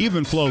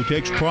 Even Flow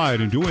takes pride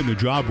in doing the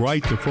job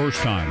right the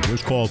first time.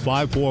 Just call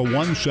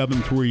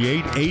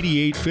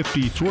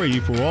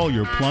 541-738-8853 for all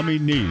your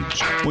plumbing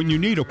needs. When you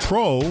need a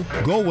pro,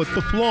 go with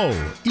the flow.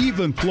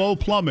 Even Flow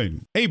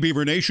Plumbing. Hey,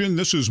 Beaver Nation,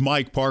 this is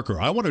Mike Parker.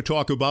 I want to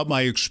talk about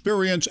my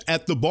experience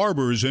at the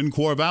Barbers in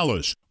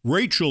Corvallis.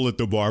 Rachel at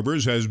the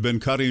Barbers has been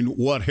cutting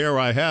what hair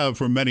I have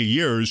for many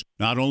years.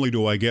 Not only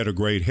do I get a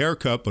great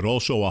haircut, but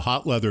also a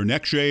hot leather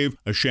neck shave,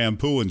 a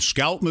shampoo and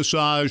scalp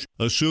massage,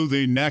 a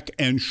soothing neck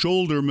and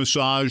shoulder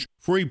massage,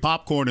 free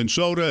popcorn and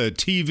soda, a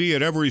TV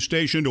at every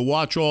station to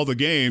watch all the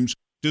games.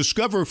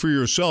 Discover for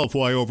yourself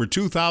why over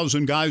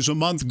 2,000 guys a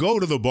month go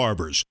to the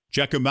Barbers.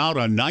 Check them out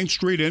on 9th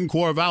Street in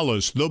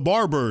Corvallis, the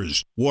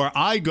Barbers, where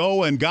I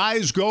go and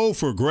guys go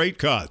for great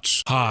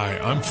cuts. Hi,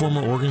 I'm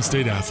former Oregon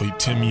State athlete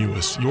Tim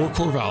Ewis, your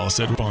Corvallis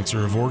Ed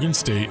sponsor of Oregon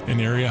State and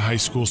area high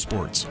school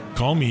sports.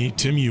 Call me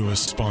Tim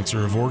Ewis,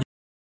 sponsor of Oregon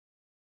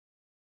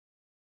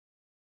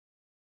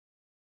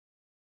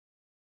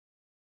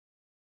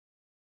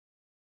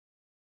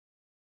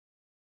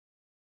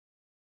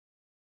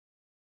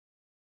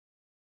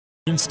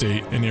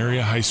State and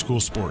area high school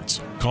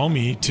sports. Call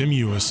me, Tim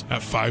Ewis,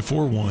 at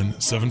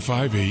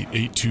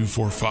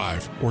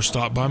 541-758-8245 or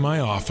stop by my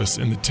office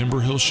in the Timber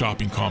Hill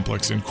Shopping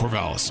Complex in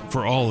Corvallis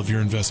for all of your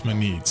investment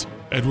needs.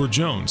 Edward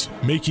Jones,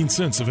 making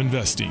sense of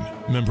investing.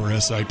 Member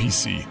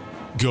SIPC.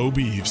 Go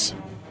Beavs.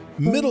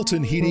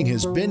 Middleton Heating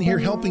has been here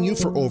helping you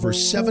for over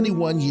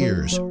 71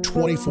 years,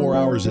 24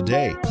 hours a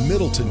day.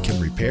 Middleton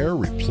can repair,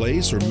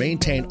 replace, or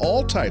maintain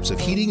all types of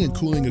heating and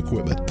cooling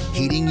equipment.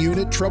 Heating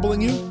unit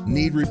troubling you?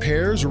 Need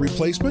repairs or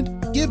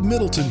replacement? Give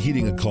Middleton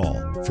Heating a call.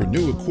 For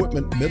new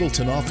equipment,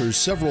 Middleton offers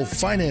several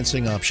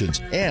financing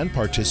options and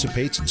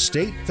participates in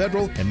state,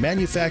 federal, and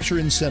manufacturer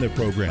incentive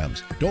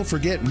programs. Don't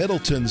forget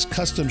Middleton's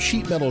custom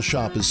sheet metal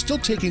shop is still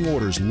taking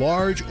orders,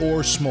 large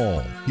or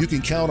small. You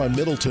can count on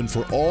Middleton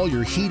for all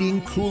your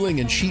heating, cooling,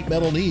 and sheet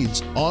metal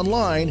needs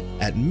online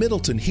at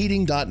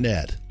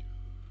middletonheating.net.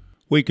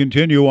 We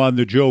continue on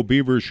the Joe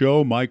Beaver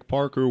Show. Mike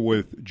Parker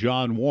with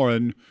John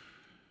Warren.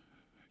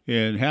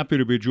 And happy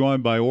to be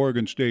joined by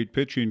Oregon State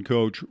pitching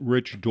coach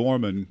Rich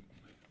Dorman.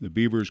 The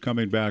Beavers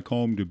coming back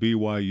home to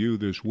BYU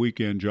this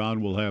weekend.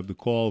 John will have the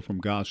call from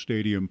Goss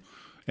Stadium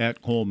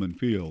at Coleman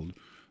Field.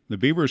 The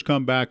Beavers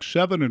come back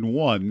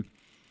 7-1,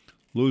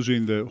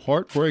 losing the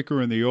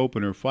heartbreaker in the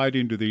opener,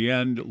 fighting to the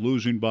end,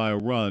 losing by a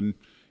run,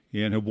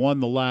 and have won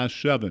the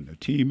last 7. A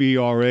team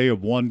ERA of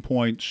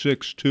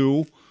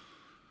 1.62.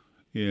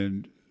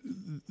 And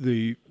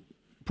the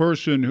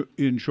person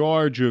in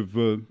charge of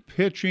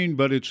pitching,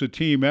 but it's a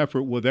team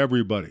effort with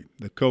everybody.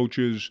 The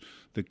coaches,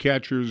 the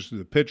catchers,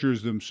 the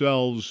pitchers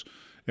themselves,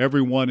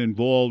 everyone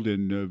involved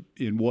in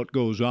what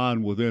goes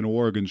on within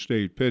Oregon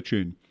State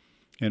pitching.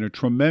 and a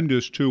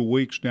tremendous 2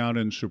 weeks down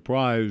in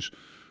Surprise.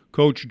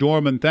 Coach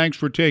Dorman, thanks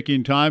for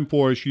taking time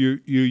for us. You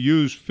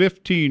used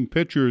 15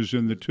 pitchers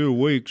in the 2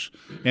 weeks,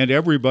 and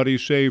everybody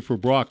save for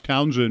Brock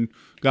Townsend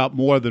got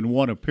more than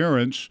one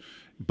appearance.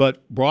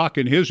 But Brock,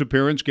 in his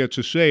appearance, gets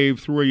a save,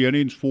 3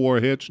 innings, 4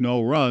 hits,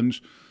 no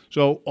runs.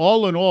 So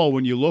all in all,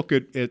 when you look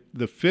at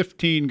the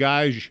 15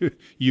 guys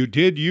you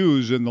did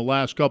use in the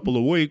last couple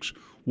of weeks,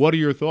 what are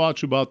your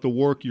thoughts about the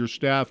work your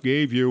staff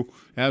gave you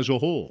as a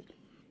whole?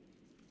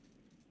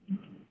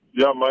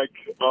 Yeah, Mike,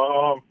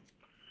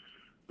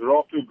 they're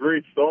off to a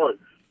great start.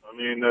 I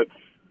mean, they've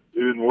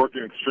been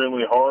working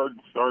extremely hard,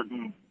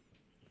 starting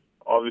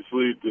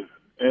obviously at the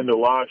end of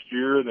last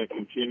year, and then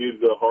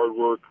continued the hard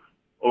work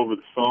over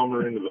the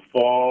summer into the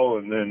fall,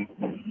 and then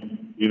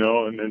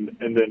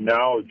and then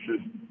now it's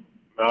just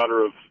a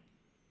matter of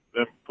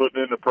them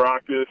putting into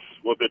practice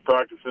what they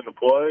practice into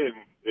play, and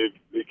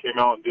they came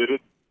out and did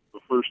it the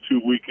first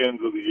 2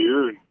 weekends of the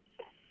year, and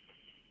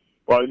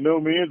by no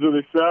means are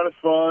they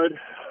satisfied.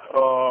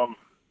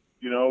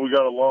 We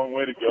got a long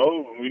way to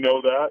go, and we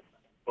know that,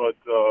 but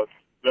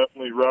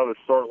definitely rather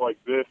start like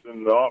this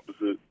than the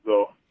opposite.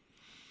 So,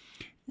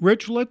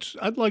 Rich,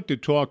 I'd like to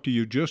talk to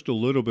you just a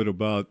little bit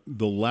about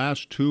the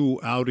last 2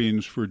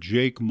 outings for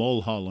Jake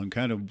Mulholland,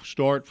 kind of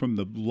start from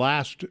the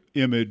last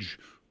image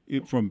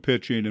from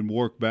pitching and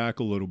work back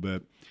a little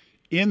bit.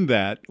 In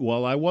that,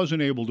 while I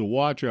wasn't able to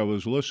watch, I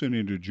was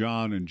listening to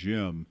John and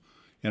Jim,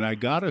 and I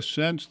got a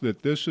sense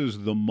that this is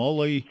the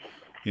Mully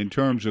in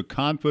terms of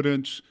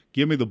confidence.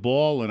 Give me the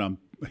ball, and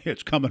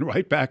it's coming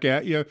right back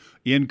at you.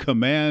 In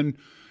command,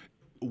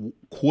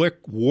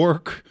 quick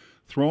work,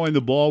 throwing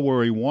the ball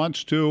where he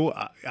wants to.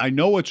 I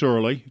know it's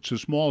early. It's a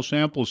small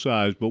sample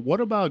size. But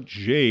what about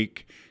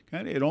Jake?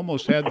 It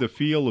almost had the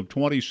feel of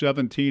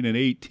 2017 and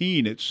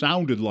 18. It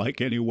sounded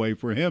like anyway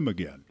for him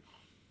again.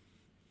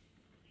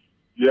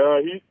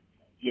 Yeah,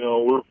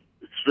 we're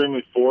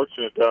extremely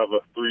fortunate to have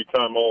a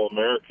 3-time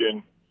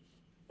All-American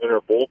in our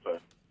bullpen.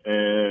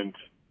 And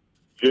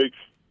Jake's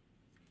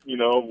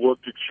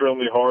worked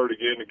extremely hard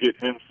again to get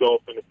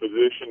himself in a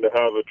position to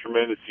have a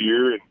tremendous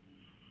year, and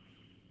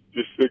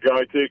just the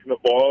guy taking the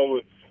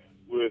ball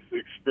with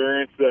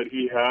experience that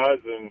he has,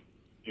 and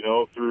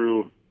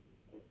through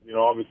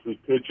obviously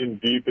pitching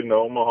deep into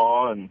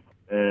Omaha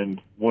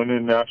and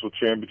winning national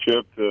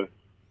championship to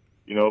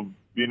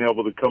being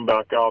able to come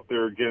back out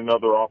there, get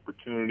another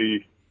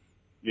opportunity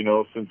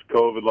since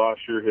COVID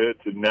last year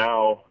hit, to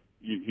now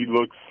he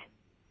looks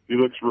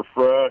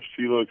refreshed.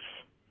 He looks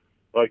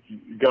like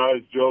you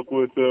guys joke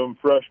with him,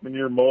 freshman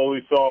year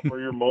Moley, sophomore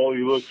year Moley.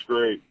 He looks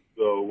great,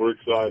 so we're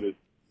excited.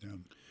 Yeah.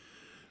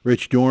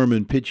 Rich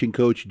Dorman, pitching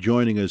coach,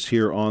 joining us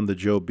here on the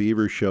Joe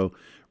Beaver Show.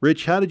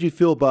 Rich, how did you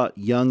feel about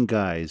young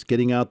guys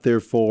getting out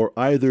there for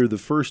either the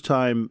first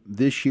time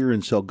this year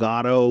in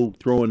Salgado,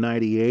 throwing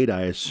 98,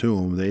 I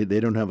assume. They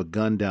don't have a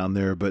gun down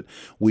there, but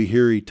we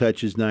hear he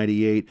touches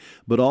 98.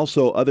 But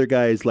also other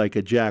guys like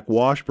a Jack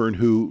Washburn,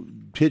 who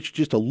pitched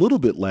just a little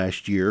bit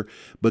last year,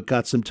 but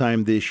got some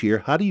time this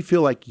year. How do you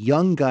feel like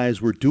young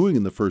guys were doing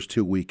in the first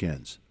 2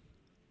 weekends?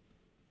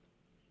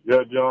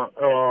 Yeah, John,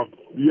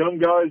 young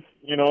guys,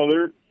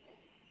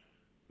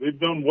 they've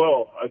done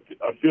well.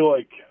 I feel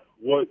like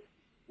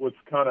what's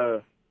kind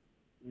of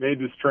made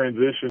this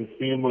transition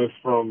seamless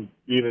from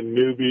being a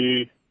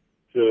newbie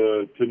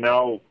to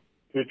now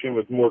pitching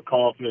with more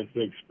confidence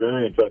and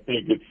experience. I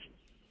think it's,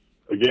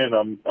 again,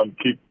 I'm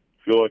keep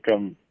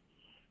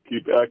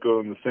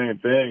echoing the same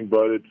thing,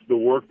 but it's the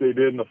work they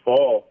did in the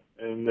fall,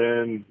 and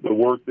then the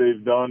work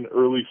they've done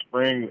early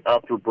spring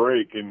after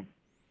break, and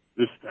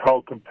just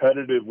how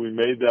competitive we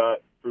made that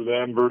for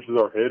them versus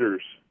our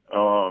hitters.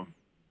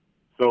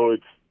 So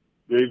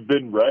they've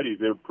been ready.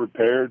 They're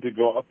prepared to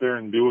go out there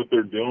and do what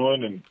they're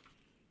doing, and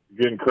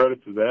giving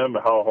credit to them,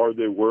 how hard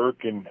they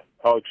work and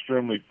how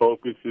extremely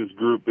focused this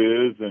group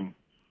is, and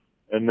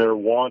their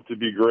want to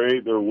be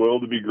great, their will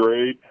to be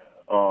great.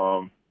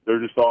 They're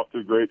just off to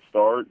a great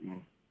start,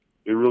 and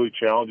they really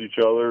challenge each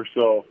other.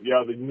 So,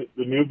 yeah, the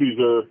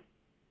newbies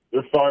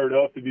they're fired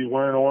up to be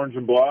wearing orange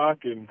and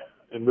black and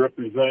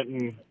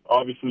representing,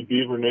 obviously,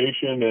 Beaver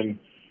Nation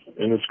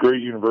and this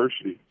great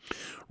university.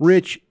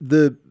 Rich,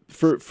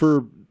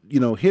 for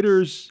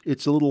hitters,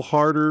 it's a little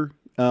harder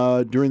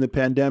during the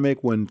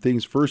pandemic when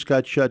things first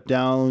got shut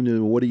down.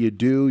 And what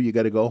do? You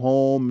got to go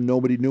home.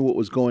 Nobody knew what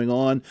was going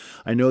on.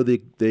 I know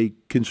they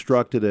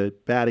constructed a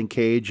batting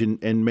cage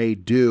and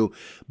made do.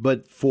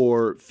 But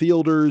for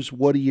fielders,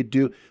 what do you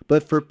do?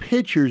 But for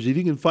pitchers, if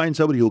you can find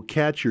somebody who'll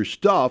catch your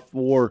stuff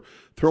or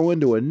throw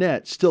into a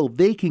net, still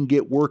they can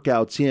get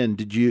workouts in.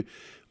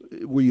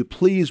 Were you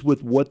pleased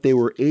with what they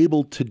were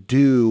able to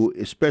do,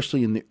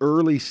 especially in the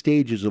early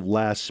stages of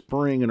last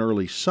spring and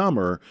early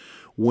summer,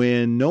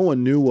 when no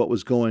one knew what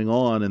was going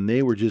on and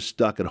they were just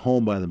stuck at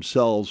home by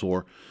themselves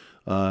or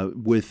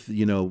with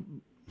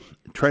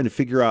trying to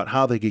figure out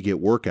how they could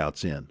get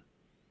workouts in?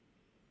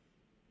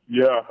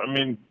 Yeah, I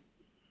mean,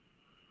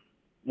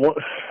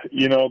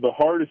 the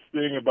hardest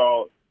thing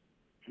about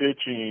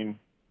pitching,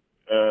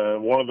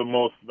 one of the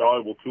most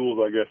valuable tools,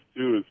 I guess,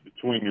 too, is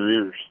between your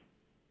ears.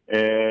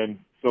 And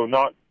So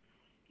not,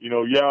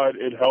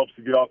 it helps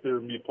to get out there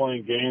and be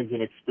playing games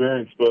and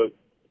experience, but,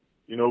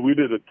 we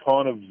did a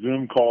ton of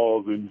Zoom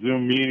calls and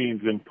Zoom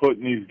meetings and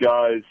putting these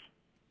guys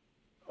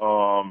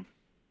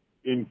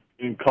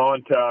in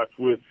contact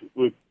with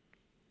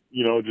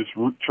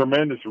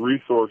tremendous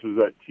resources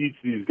that teach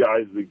these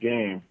guys the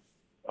game.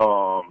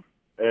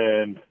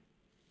 And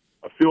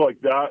I feel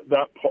like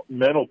that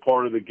mental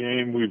part of the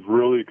game we've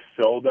really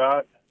excelled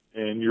at,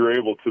 and you're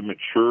able to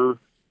mature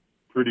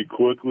pretty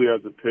quickly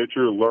as a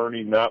pitcher,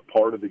 learning that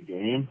part of the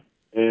game.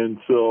 And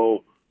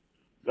so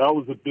that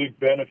was a big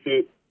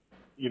benefit,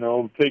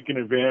 taking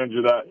advantage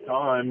of that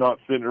time, not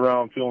sitting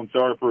around feeling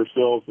sorry for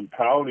ourselves and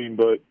pouting,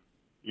 but,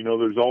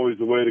 there's always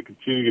a way to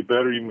continue to get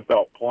better even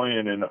without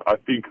playing. And I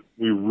think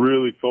we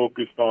really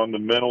focused on the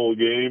mental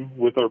game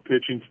with our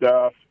pitching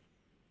staff.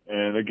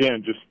 And,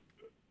 again, just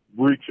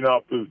reaching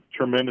out to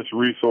tremendous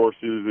resources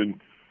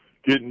and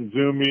getting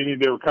Zoom meetings.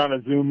 They were kind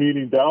of Zoom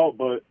meetings out,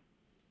 but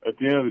at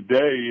the end of the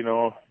day,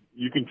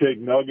 you can take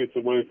nuggets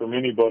away from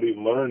anybody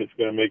and learn. It's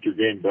going to make your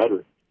game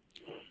better.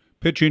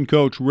 Pitching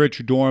coach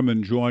Rich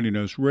Dorman joining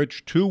us.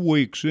 Rich, 2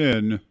 weeks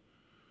in,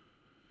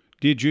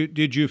 did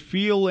you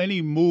feel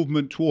any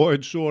movement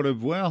towards sort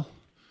of,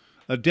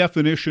 a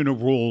definition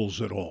of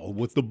roles at all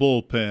with the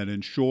bullpen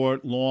and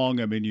short, long?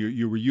 I mean,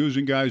 you were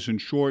using guys in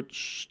short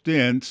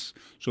stints,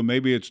 so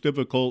maybe it's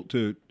difficult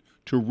to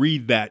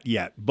read that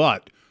yet.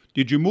 But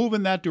did you move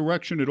in that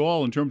direction at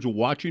all in terms of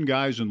watching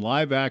guys in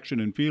live action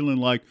and feeling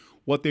like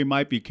what they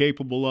might be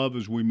capable of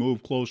as we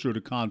move closer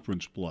to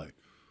conference play?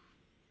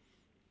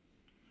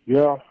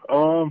 Yeah.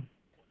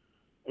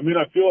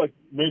 I feel like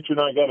Mitch and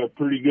I got a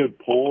pretty good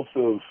pulse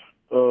of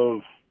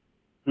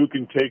who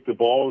can take the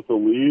ball with the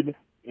lead.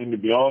 And to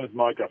be honest,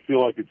 Mike, I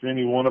feel like it's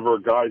any one of our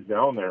guys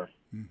down there.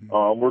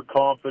 Mm-hmm. We're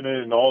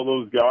confident in all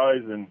those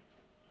guys, and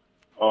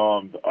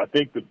I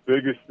think the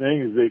biggest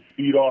thing is they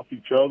feed off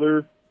each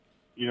other.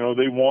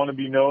 They want to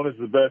be known as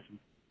the best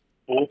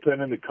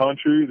bullpen in the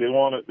country.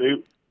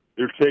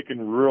 They're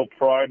taking real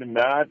pride in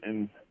that,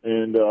 and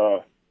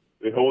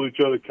they hold each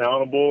other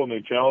accountable, and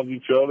they challenge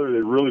each other. They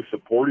really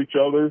support each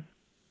other.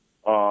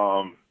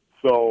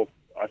 So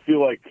I feel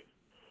like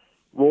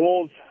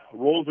roles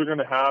are going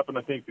to happen.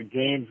 I think the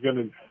game's going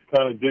to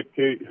kind of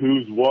dictate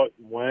who's what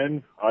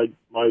when.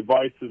 My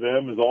advice to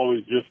them is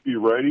always just be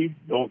ready.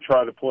 Don't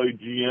try to play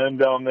GM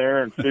down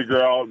there and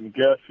figure out and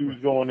guess who's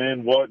going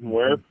in, what, and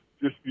where.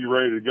 Just be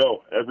ready to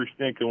go. Every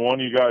stinking one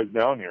of you guys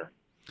down here.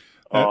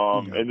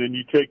 And then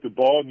you take the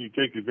ball and you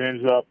take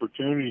advantage of the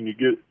opportunity and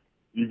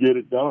you get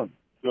it done.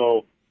 So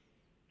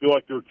I feel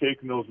like they're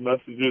taking those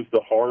messages to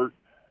heart,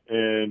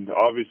 and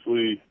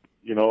obviously,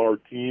 our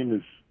team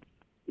is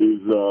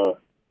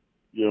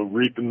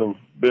reaping the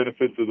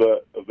benefits of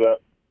that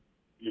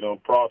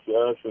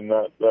process and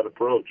that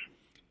approach.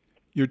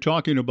 You're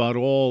talking about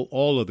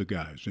all of the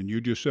guys, and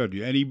you just said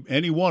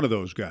any one of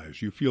those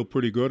guys you feel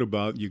pretty good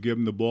about. You give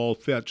them the ball.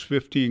 That's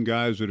 15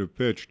 guys that have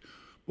pitched.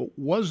 But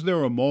was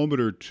there a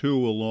moment or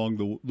two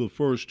along the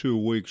first 2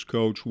 weeks,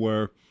 Coach,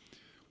 where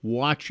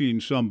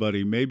watching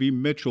somebody, maybe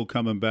Mitchell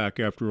coming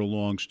back after a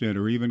long stint,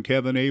 or even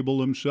Kevin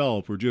Abel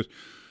himself, or just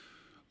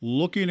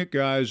looking at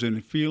guys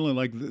and feeling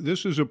like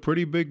this is a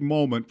pretty big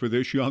moment for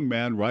this young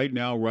man right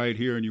now, right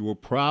here, and you were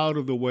proud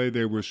of the way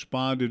they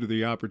responded to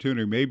the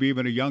opportunity, maybe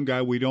even a young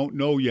guy we don't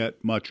know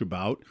yet much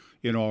about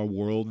in our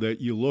world,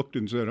 that you looked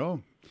and said,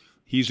 oh,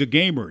 he's a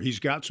gamer, he's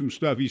got some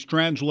stuff, he's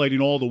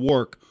translating all the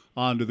work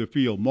onto the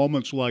field.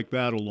 Moments like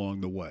that along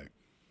the way.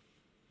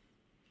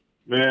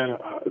 Man,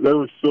 there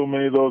were so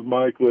many of those,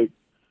 Mike, like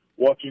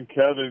watching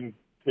Kevin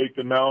take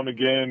the mound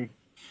again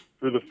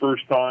for the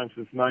first time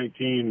since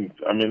 19.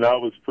 I mean, that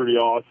was pretty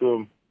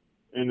awesome.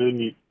 And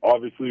then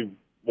obviously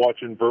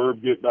watching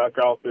Verb get back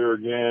out there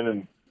again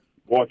and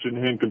watching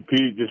him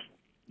compete, just,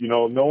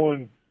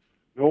 knowing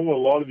what a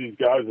lot of these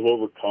guys have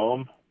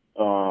overcome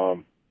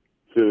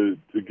to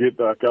get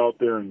back out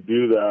there and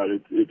do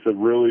that, it's a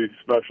really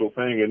special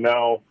thing. And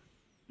now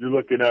you're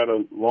looking at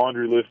a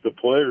laundry list of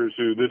players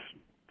who this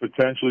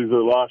potentially is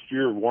their last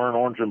year of wearing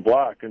orange and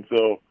black. And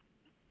so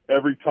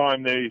every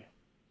time they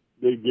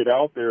get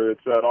out there,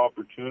 it's that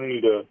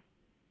opportunity to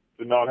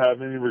not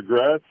have any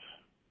regrets.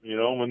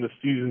 When the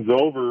season's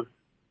over,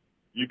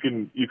 you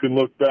can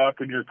look back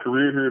on your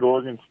career here at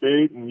Oregon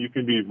State, and you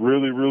can be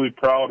really, really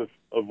proud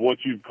of what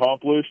you've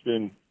accomplished,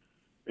 and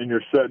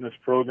you're setting this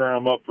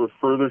program up for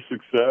further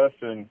success.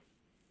 And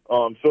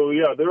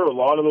there are a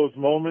lot of those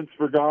moments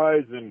for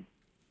guys, and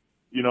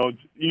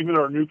even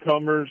our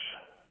newcomers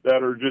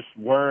that are just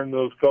wearing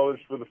those colors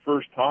for the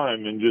first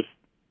time, and just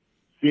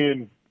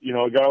seeing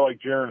a guy like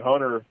Jaron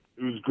Hunter,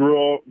 who's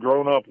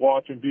grown up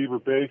watching Beaver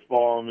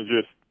baseball, and was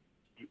just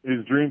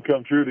his dream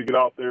come true to get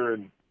out there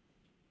and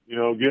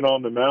get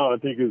on the mound.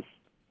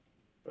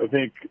 I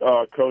think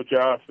Coach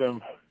asked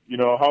him,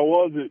 how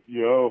was it,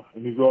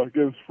 and he's like,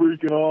 it was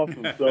freaking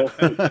awesome. So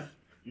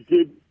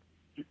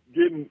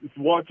you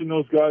watching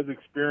those guys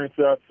experience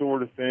that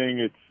sort of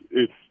thing.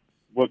 It's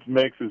what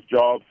makes his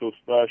job so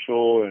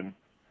special, and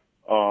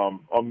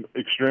I'm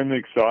extremely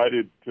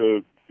excited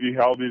to see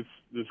how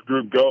this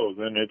group goes.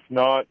 And it's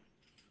not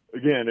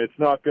again, it's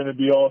not going to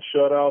be all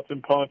shutouts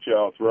and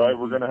punch-outs, right?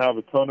 We're going to have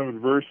a ton of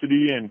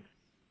adversity, and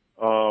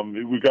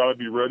we got to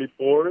be ready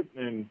for it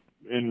and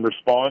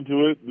respond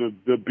to it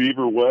the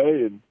Beaver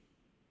way,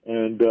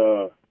 and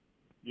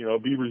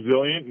be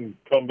resilient and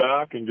come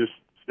back and just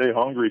stay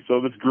hungry.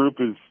 So this group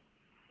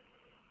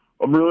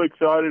I'm really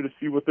excited to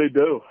see what they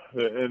do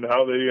and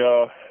how they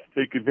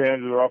take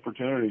advantage of their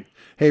opportunity.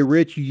 Hey,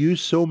 Rich, you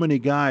used so many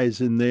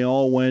guys, and they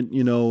all went,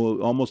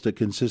 almost a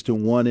consistent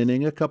 1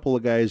 inning. A couple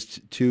of guys,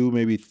 2,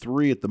 maybe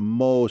 3 at the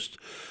most.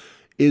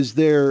 Is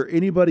there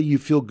anybody you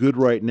feel good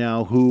right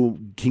now who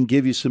can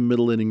give you some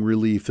middle inning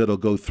relief that'll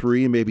go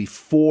 3, maybe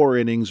 4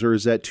 innings, or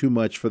is that too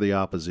much for the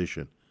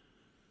opposition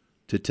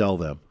to tell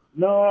them?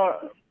 No,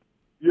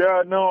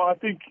 I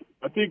think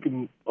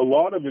a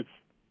lot of it's,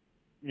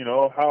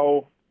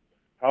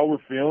 how we're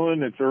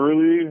feeling. It's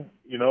early.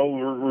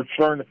 We're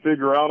starting to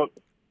figure out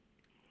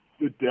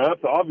the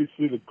depth.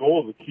 Obviously, the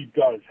goal is to keep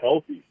guys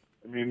healthy.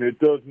 I mean, it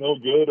does no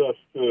good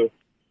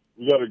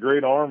we got a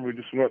great arm. We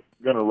just weren't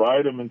going to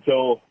ride him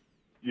until,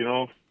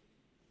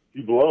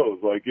 he blows.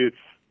 Like, it's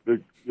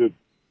the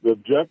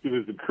objective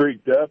is to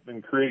create depth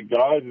and create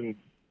guys. And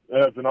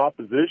as an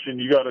opposition,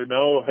 you got to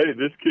know, hey,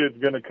 this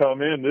kid's going to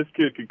come in. This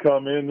kid could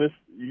come in.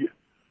 You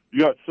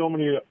got so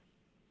many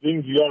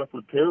things you got to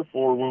prepare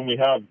for when we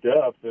have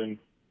depth. And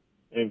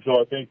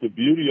so I think the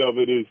beauty of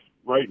it is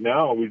right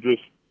now we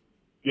just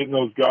getting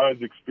those guys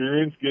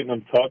experience, getting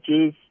them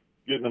touches,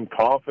 getting them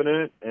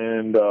confident,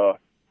 and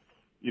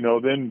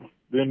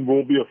then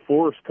we'll be a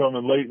force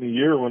coming late in the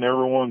year when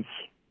everyone's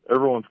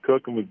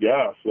cooking with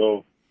gas.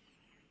 So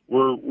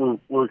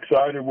we're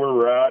excited where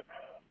we're at.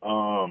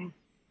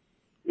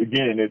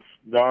 Again, it's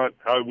not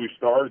how we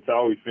start; it's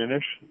how we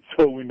finish.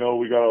 So we know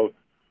we got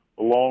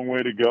a long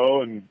way to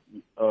go, and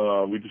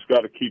we just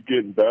got to keep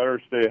getting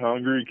better, stay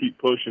hungry, keep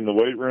pushing the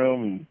weight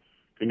room and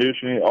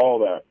conditioning, all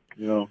that.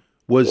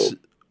 Was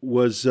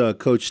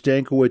Coach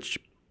Stankiewicz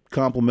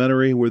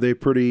complimentary? Were they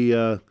pretty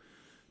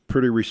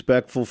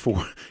respectful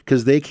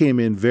because they came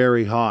in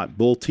very hot?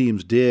 Both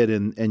teams did,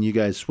 and you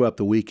guys swept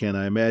the weekend.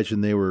 I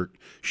imagine they were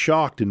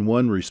shocked in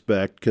one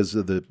respect because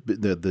of the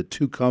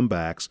 2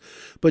 comebacks,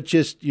 but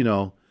just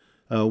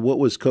what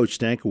was Coach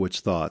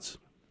Stankiewicz's thoughts?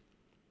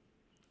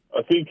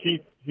 I think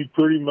he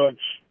pretty much,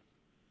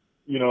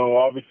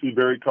 obviously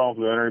very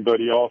complimentary, but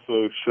he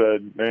also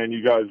said, man,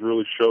 you guys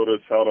really showed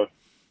us how to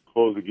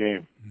close a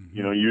game.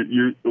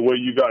 Mm-hmm. The way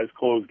you guys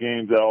close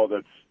games out,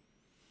 that's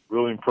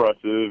really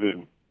impressive.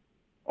 And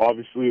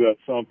obviously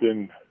that's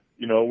something,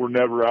 we're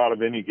never out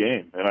of any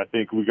game. And I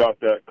think we got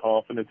that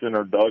confidence in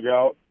our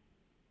dugout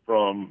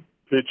from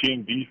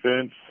pitching,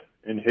 defense,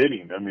 and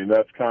hitting. I mean,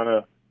 that's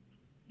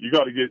you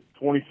got to get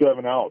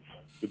 27 outs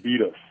to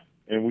beat us.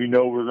 And we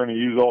know we're going to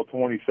use all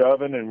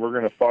 27, and we're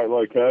going to fight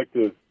like heck.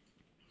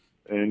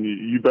 And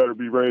you better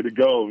be ready to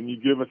go. And you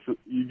give us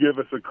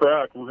a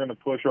crack, we're going to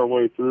push our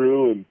way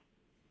through.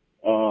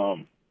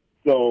 And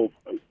so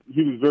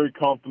he was very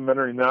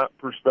complimentary in that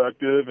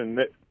perspective. And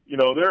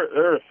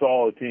they're a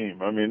solid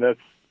team. I mean,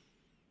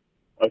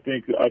 I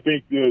think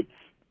that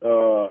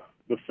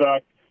the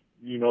fact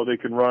they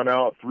can run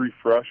out 3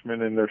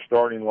 freshmen in their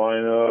starting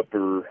lineup,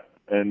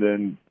 and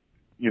then.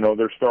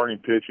 Their starting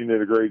pitching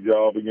did a great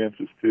job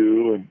against us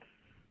too, and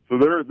so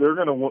they're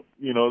going to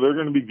they're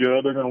going to be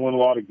good. They're going to win a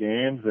lot of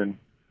games, and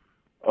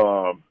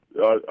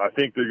I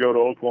think they go to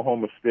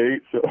Oklahoma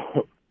State.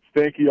 So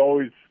Stanky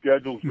always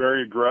schedules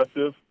very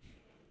aggressive.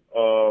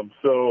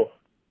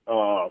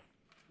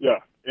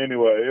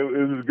 Anyway,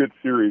 it was a good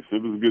series.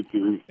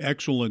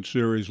 Excellent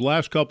series.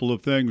 Last couple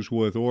of things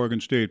with Oregon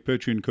State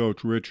pitching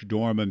coach Rich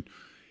Dorman.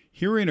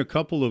 Hearing a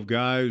couple of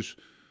guys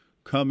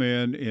come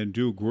in and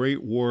do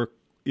great work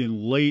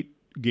in late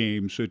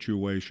game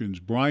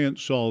situations, Bryant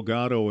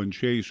Salgado and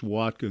Chase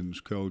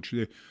Watkins, Coach.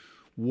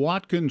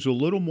 Watkins a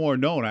little more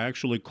known. I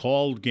actually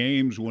called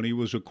games when he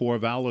was a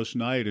Corvallis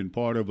Knight and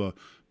part of a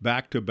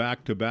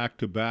back-to-back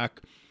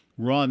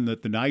run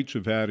that the Knights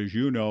have had, as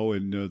you know,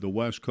 in the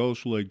West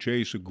Coast League.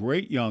 Chase, a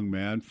great young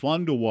man,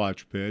 fun to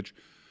watch pitch.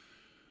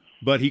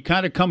 But he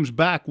kind of comes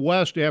back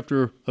west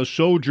after a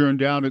sojourn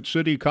down at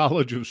City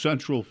College of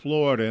Central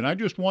Florida. And I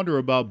just wonder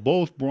about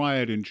both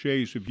Bryant and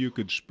Chase, if you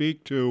could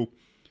speak to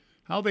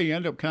how they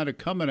end up kind of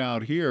coming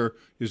out here.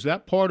 Is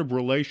that part of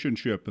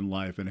relationship in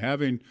life and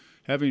having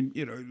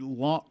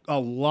a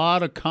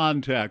lot of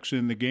contacts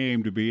in the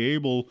game to be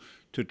able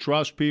to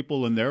trust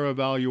people in their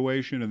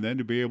evaluation and then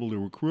to be able to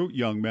recruit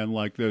young men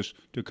like this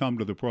to come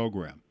to the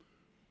program?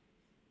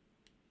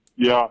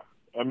 Yeah,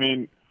 I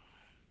mean,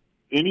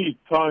 any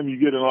time you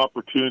get an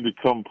opportunity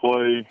to come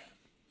play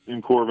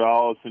in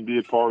Corvallis and be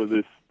a part of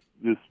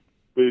this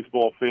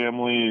baseball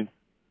family,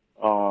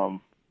 I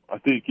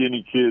think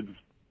any kid's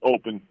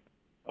open.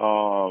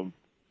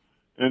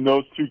 In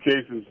those 2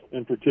 cases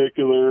in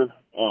particular,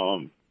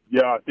 I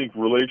think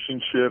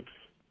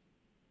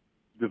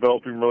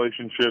developing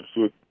relationships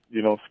with,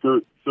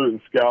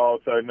 certain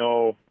scouts. I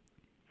know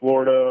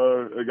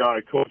Florida, a guy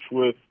I coach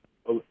with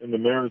in the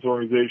Mariners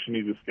organization,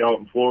 he's a scout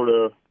in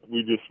Florida.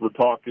 We just were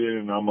talking,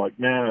 and I'm like,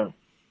 man,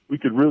 we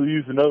could really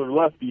use another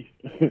lefty.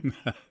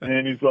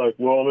 And he's like,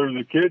 well, there's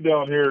a kid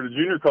down here at a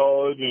junior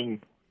college,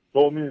 and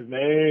told me his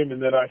name.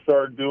 And then I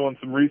started doing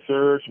some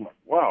research. I'm like,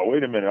 wow,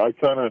 wait a minute. I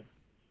kind of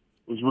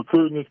was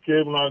recruiting this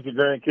kid when I was at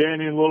Grand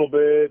Canyon a little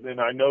bit, and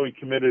I know he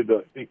committed to,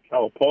 I think,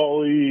 Cal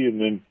Poly, and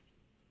then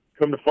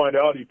come to find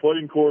out he played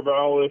in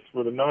Corvallis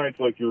for the Knights,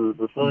 like you're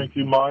referring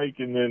to, Mike,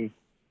 and then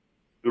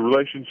the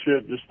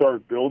relationship just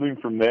started building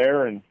from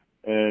there, and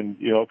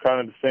you know,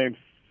 kind of the same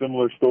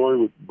similar story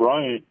with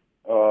Bryant.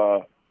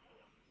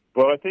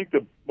 But I think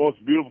the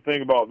most beautiful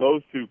thing about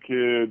those two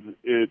kids,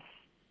 it's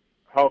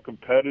how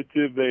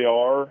competitive they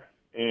are,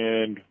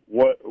 and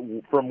what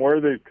from where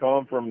they've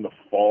come from the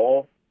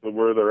fall to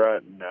where they're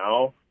at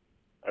now.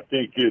 I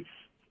think it's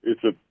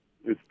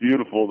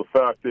beautiful. The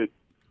fact that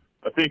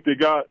I think they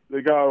got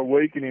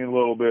awakening a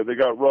little bit. They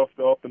got roughed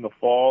up in the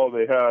fall.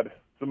 They had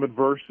some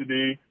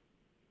adversity,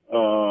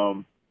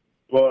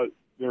 but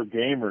they're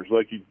gamers,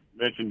 like you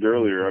mentioned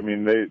earlier. I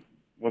mean,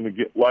 when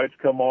the lights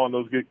come on,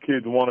 those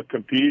kids want to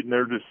compete, and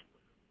they're just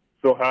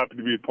so happy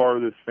to be a part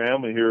of this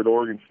family here at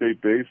Oregon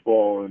State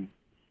baseball, and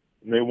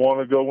they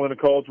want to go win a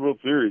College World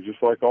Series,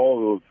 just like all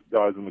of those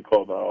guys in the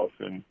clubhouse.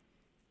 And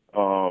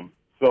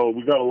so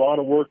we got a lot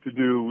of work to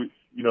do,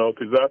 you know,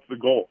 because that's the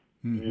goal.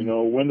 Mm-hmm. You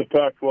know, win the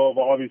Pac-12,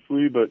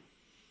 obviously, but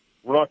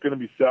we're not going to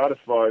be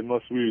satisfied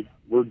unless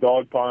we're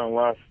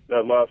dogpiling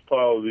that last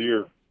pile of the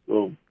year.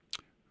 So.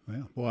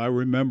 Well, I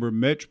remember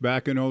Mitch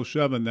back in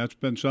 2007. That's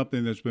been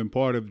something that's been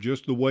part of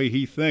just the way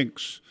he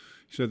thinks.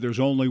 He said there's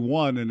only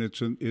one, and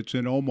it's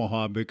in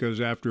Omaha,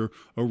 because after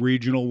a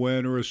regional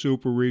win or a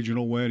super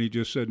regional win, he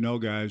just said, no,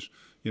 guys,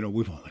 you know,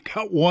 we've only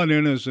got one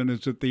in us, and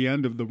it's at the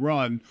end of the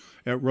run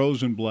at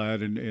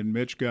Rosenblatt, and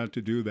Mitch got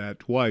to do that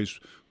twice.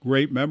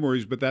 Great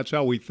memories, but that's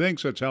how he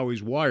thinks. That's how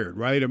he's wired,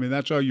 right? I mean,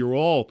 that's how you're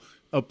all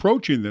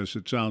approaching this,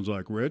 it sounds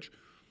like, Rich.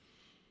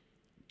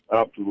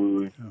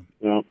 Absolutely.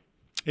 Yeah.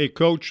 Hey,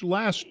 Coach,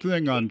 last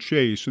thing on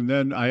Chase, and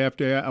then I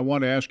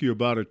want to ask you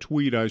about a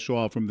tweet I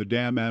saw from the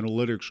Dam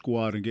Analytics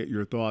Squad and get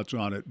your thoughts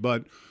on it.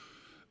 But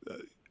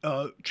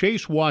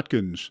Chase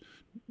Watkins,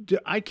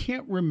 I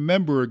can't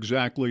remember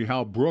exactly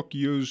how Brooke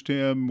used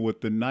him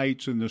with the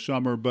Knights in the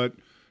summer, but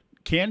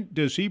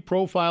does he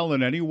profile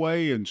in any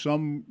way? In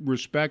some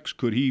respects,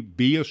 could he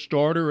be a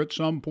starter at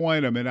some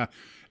point? I mean,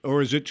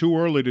 or is it too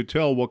early to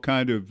tell what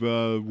kind of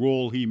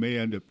role he may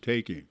end up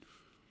taking?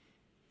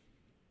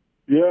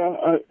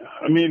 Yeah,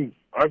 I mean,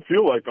 I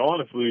feel like,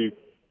 honestly,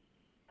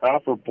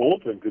 half our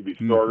bullpen could be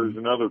starters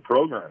in other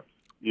programs.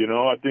 You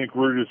know, I think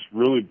we're just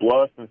really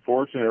blessed and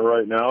fortunate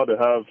right now to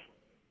have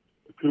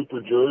a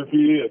Cooper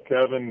Jersey, a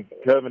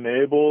Kevin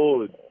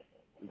Abel, a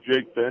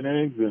Jake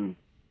Fennings, and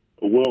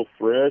a Will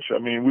Frisch. I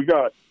mean, we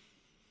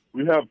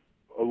have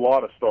a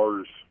lot of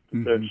starters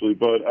potentially,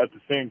 but at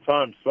the same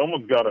time,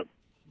 someone's got to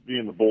be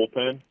in the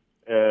bullpen,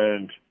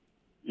 and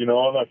you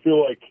know, and I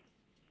feel like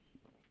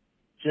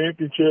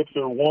championships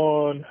are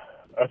won.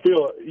 I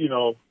feel, you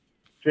know,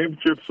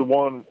 championships are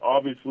won.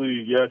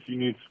 Obviously, yes, you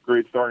need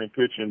great starting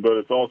pitching, but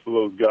it's also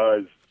those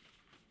guys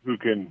who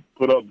can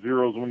put up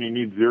zeros when you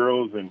need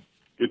zeros and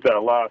get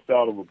that last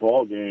out of a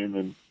ball game.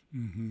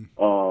 And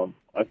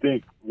I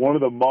think one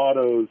of the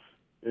mottos,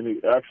 and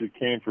it actually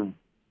came from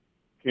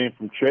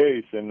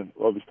Chase, and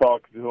I was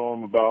talking to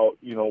him about,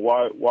 you know,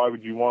 why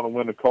would you want to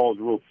win a College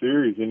World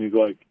Series? And he's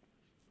like,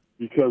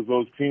 because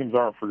those teams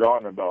aren't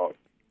forgotten about.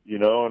 You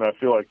know, and I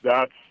feel like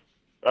that's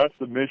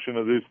the mission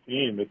of this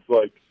team. It's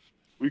like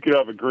we could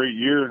have a great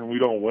year and we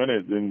don't win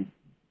it, and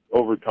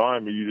over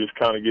time you just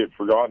kind of get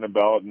forgotten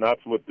about, and that's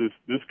what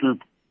this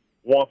group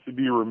wants to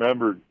be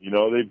remembered. You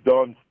know,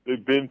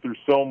 they've been through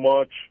so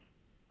much,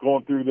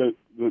 going through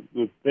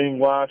the thing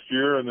last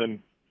year, and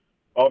then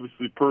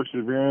obviously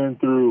persevering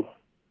through,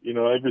 you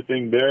know,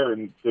 everything there,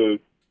 and to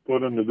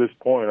put them to this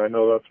point. I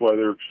know that's why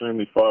they're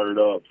extremely fired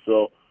up.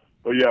 So,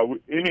 but yeah,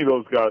 any of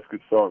those guys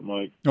could start,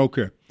 Mike.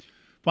 Okay.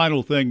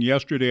 Final thing,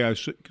 yesterday I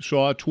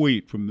saw a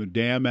tweet from the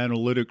DAM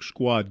Analytics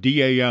Squad,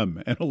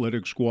 DAM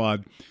Analytics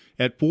Squad,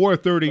 at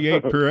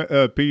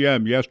 4:38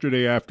 p.m.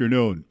 yesterday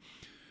afternoon.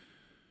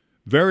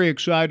 Very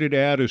excited to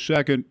add a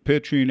second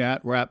pitching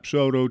at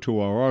Rapsodo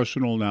to our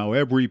arsenal. Now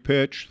every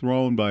pitch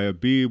thrown by a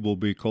Beaver will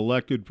be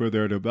collected for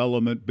their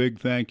development. Big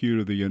thank you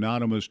to the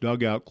anonymous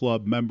Dugout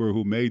Club member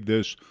who made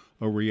this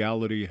a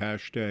reality.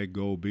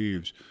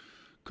 #GoBeavs.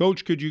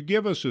 Coach, could you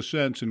give us a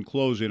sense in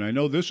closing? I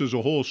know this is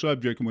a whole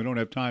subject and we don't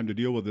have time to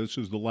deal with this.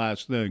 This is the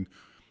last thing.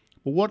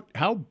 But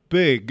how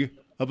big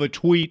of a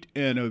tweet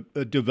and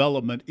a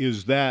development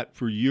is that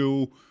for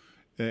you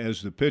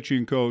as the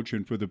pitching coach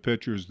and for the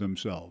pitchers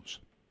themselves?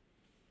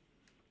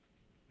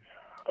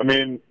 I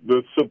mean,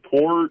 the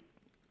support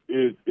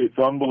it's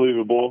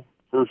unbelievable.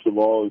 First of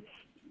all, it's,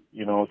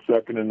 you know,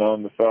 second to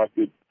none. The fact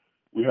that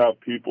we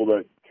have people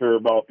that care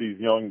about these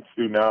young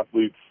student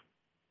athletes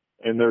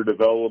and their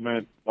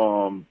development.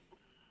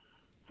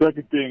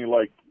 Second thing,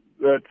 like,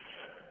 that's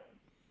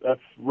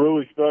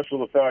really special,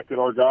 the fact that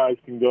our guys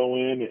can go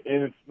in,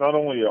 and it's not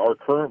only our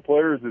current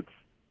players, it's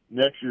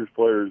next year's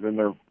players and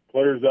their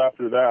players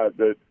after that,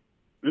 that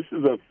this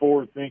is a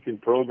forward-thinking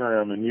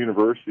program in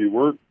university.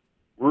 We're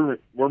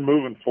we're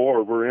moving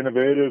forward. We're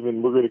innovative,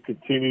 and we're going to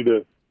continue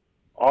to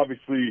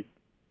obviously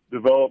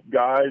develop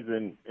guys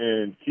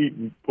and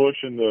keep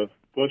pushing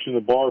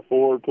the bar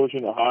forward,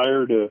 pushing it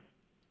higher to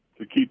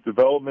keep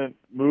development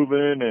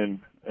moving.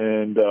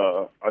 And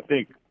I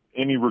think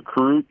any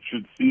recruit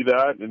should see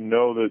that and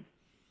know that,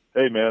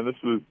 hey, man, this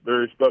is a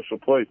very special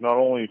place, not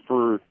only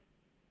for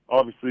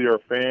obviously our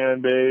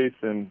fan base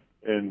and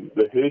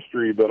the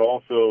history, but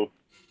also,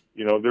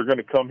 you know, they're going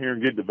to come here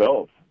and get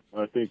developed.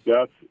 And I think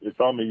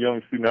if I'm a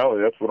young student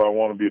athlete, that's what I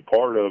want to be a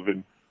part of.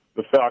 And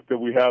the fact that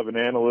we have an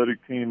analytic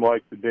team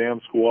like the Dam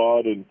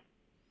Squad and,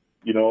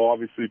 you know,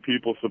 obviously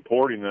people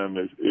supporting them,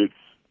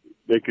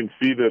 they can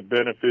see the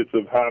benefits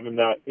of having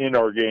that in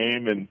our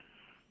game. And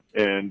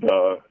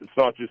it's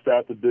not just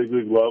at the big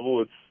league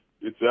level,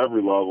 it's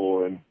every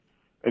level.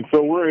 And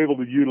so we're able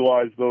to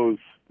utilize those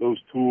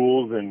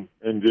tools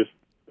and just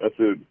that's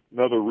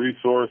another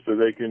resource that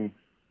they can,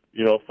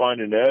 you know,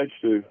 find an edge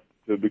to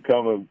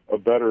become a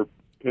better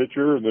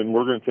pitcher, and then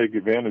we're going to take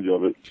advantage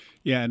of it.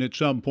 Yeah, and at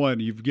some point,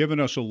 you've given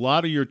us a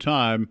lot of your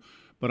time,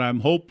 but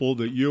I'm hopeful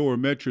that you or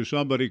Mitch or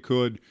somebody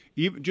could,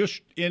 even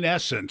just in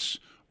essence,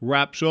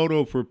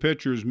 Rapsodo for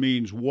pitchers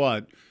means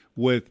what?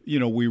 With, you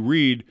know, we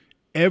read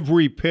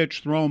every pitch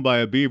thrown by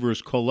a Beaver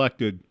is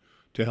collected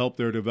to help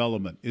their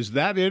development. Is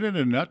that it in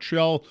a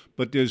nutshell?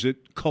 But is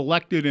it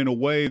collected in a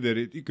way that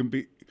it can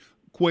be,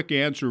 quick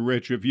answer,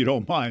 Rich, if you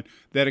don't mind,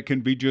 that it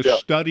can be just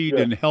studied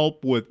and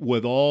help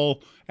with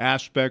all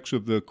aspects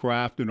of the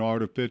craft and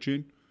art of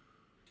pitching?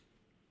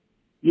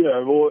 Yeah,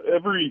 well,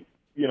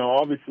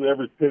 obviously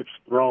every pitch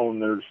thrown,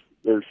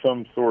 there's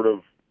some sort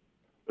of,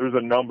 there's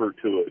a number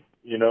to it,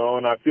 you know,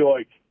 and I feel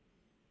like,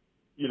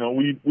 you know,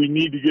 we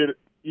need to get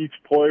each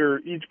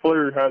player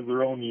has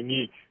their own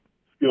unique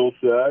skill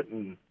set,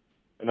 and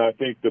I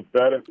think the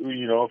better,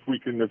 you know, if we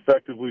can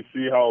effectively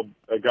see how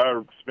a guy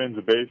spins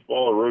a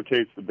baseball or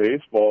rotates the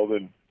baseball,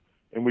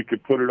 and we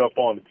could put it up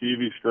on the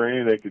TV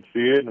screen, they could see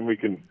it,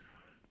 and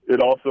it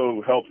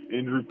also helps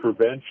injury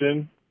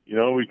prevention. You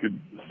know, we could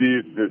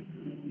see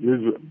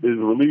his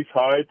release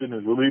height and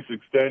his release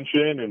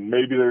extension, and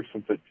maybe there's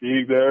some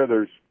fatigue there.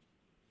 It's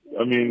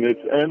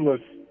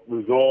endless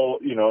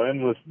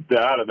endless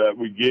data that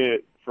we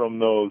get from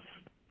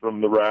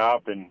the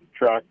Rap and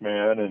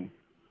TrackMan and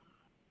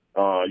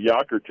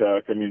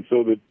Yakertech.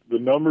 So the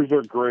numbers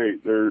are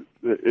great.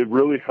 It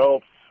really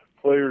helps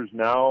players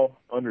now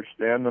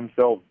understand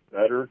themselves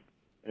better,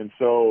 and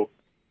so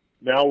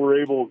now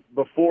we're able.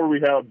 Before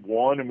we had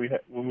one, and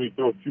when we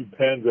throw 2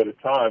 pens at a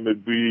time,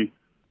 it'd be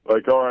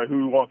like, all right,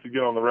 who wants to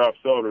get on the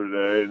Rapsodo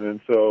today? And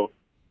then so,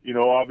 you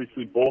know,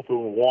 obviously both of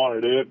them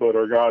wanted it, but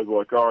our guys were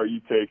like, all right, you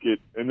take it.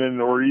 And then,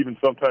 or even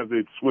sometimes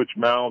they'd switch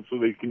mounts so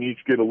they can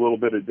each get a little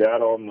bit of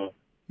data on the.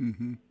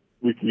 Mm-hmm.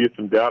 We can get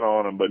some data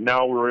on them, but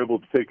now we're able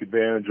to take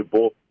advantage of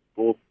both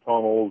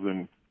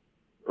tunnels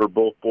or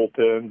both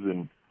bullpens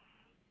and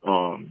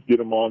get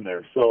them on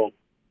there. So,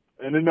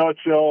 in a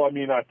nutshell,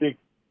 I think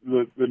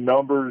the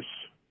numbers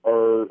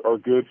are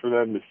good for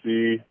them to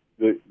see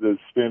the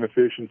spin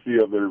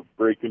efficiency of their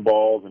breaking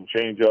balls and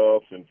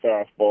change-ups and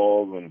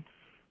fastballs, and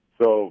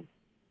so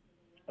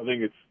I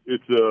think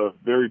it's a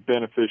very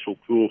beneficial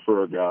tool for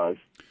our guys.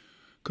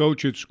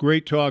 Coach, it's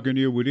great talking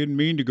to you. We didn't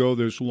mean to go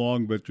this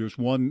long, but just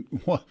one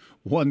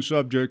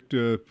subject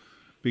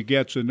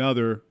begets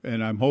another,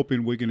 and I'm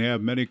hoping we can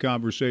have many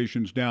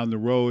conversations down the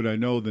road. I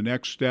know the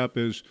next step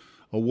is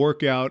a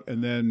workout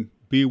and then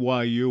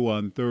BYU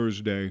on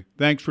Thursday.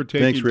 Thanks for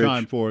taking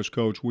time for us,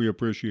 Coach. We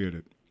appreciate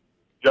it.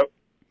 Yep.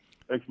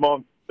 Thanks,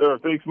 Mom.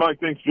 Thanks, Mike.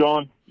 Thanks,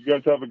 John. You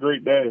guys have a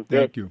great day. Okay?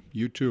 Thank you.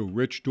 You too.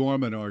 Rich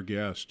Dorman, our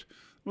guest.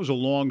 It was a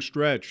long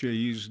stretch.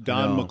 He's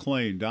Don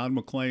McLean. Don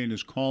McLean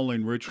is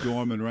calling Rich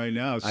Dorman right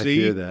now. See? I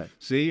fear that.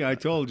 See, I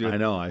told you. I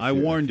know. I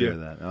warned you.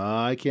 That.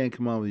 I can't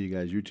come on with you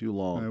guys. You're too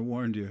long. I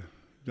warned you,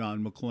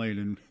 Don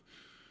McLean,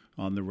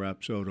 on the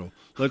Rapsodo.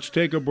 Let's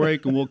take a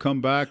break and we'll come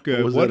back.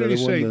 What did he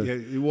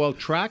say? Well,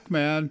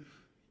 TrackMan.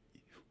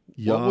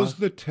 What was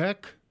the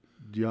tech?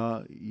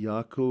 Yower?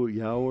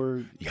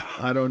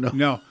 I don't know.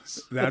 No,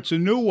 that's a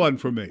new one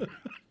for me.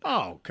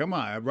 Oh, come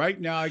on.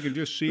 Right now I can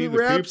just see the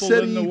people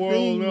in the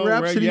world.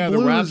 Rhapsody the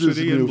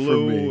Rhapsody in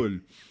Blue.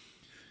 And,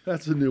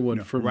 that's a new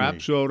one for me.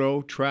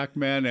 Rapsodo,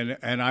 TrackMan,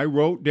 and I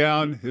wrote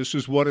down, this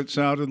is what it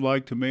sounded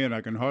like to me, and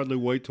I can hardly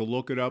wait to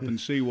look it up and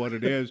see what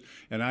it is.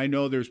 And I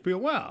know there's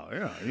people,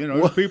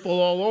 there's people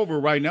all over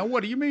right now.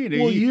 What do you mean?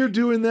 Well, you're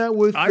doing that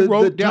with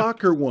the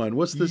Docker one.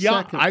 What's the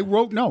second?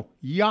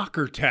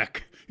 Yakertech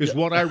is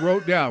what I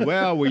wrote down.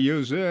 Well, we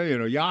use,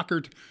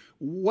 Yaker.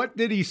 What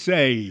did he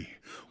say?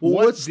 Well,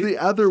 what's the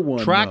other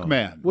one?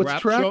 TrackMan. What's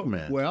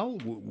TrackMan? Well,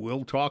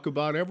 we'll talk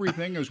about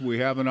everything as we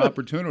have an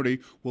opportunity.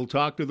 We'll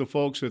talk to the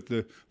folks at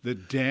the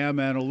Dam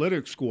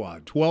Analytics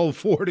Squad,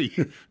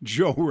 1240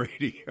 Joe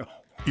Radio.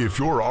 If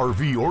your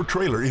RV or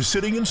trailer is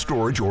sitting in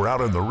storage or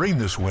out in the rain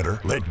this winter,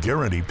 let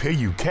Guarantee pay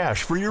you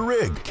cash for your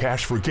rig.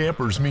 Cash for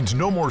Campers means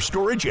no more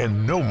storage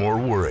and no more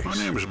worries. My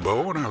name is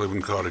Bo, and I live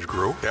in Cottage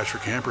Grove. Cash for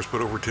Campers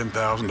put over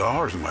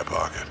 $10,000 in my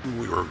pocket.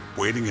 We were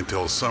waiting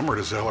until summer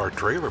to sell our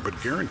trailer, but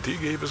Guarantee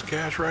gave us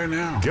cash right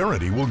now.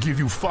 Guarantee will give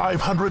you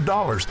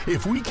 $500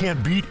 if we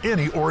can't beat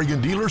any Oregon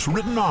dealer's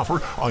written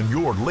offer on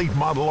your late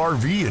model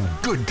RV in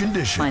good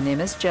condition. My name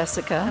is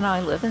Jessica, and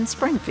I live in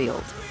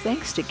Springfield.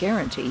 Thanks to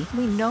Guarantee,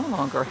 we no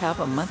longer have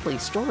a monthly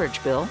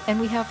storage bill, and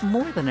we have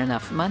more than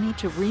enough money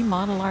to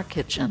remodel our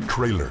kitchen.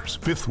 Trailers,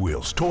 fifth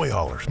wheels, toy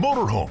haulers,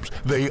 motorhomes,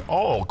 they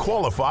all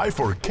qualify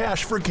for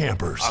Cash for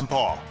Campers. I'm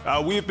Paul.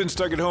 We have been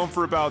stuck at home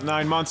for about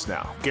 9 months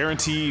now.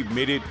 Guarantee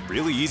made it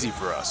really easy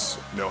for us.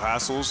 No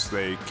hassles.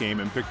 They came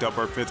and picked up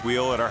our fifth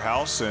wheel at our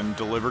house and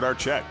delivered our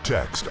check.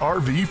 Text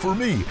RV for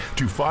me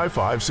to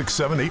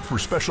 55678 for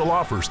special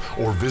offers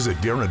or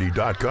visit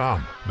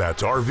Guarantee.com.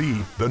 That's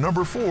RV, the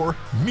number 4,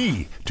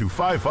 me to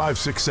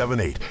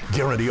 55678.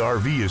 Guarantee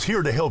RV is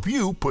here to help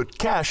you put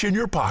cash in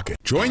your pocket.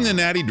 Join the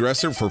Natty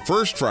Dresser for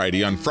First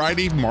Friday on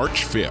Friday,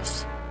 March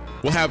 5th.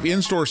 We'll have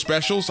in-store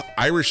specials,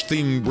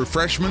 Irish-themed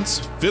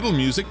refreshments, fiddle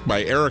music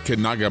by Erica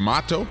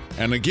Nagamato,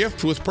 and a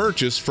gift with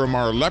purchase from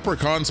our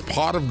Leprechaun's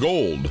Pot of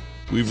Gold.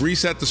 We've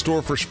reset the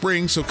store for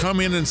spring, so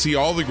come in and see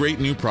all the great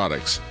new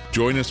products.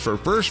 Join us for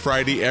First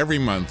Friday every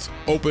month,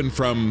 open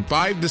from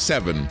 5 to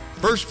 7.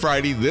 First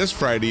Friday, this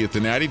Friday at the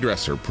Natty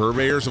Dresser,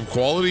 purveyors of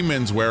quality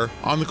menswear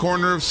on the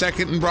corner of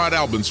 2nd and Broad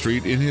Albin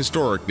Street in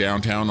historic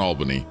downtown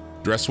Albany.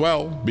 Dress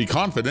well, be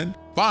confident,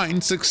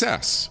 find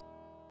success.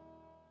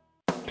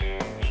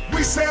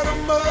 We set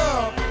them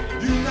up,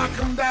 you knock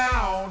them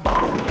down.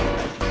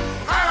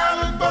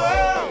 Highland Bowl!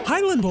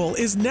 Highland Bowl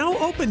is now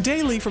open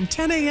daily from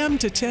 10 a.m.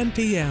 to 10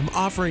 p.m.,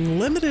 offering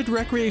limited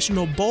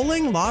recreational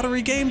bowling,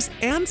 lottery games,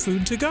 and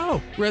food to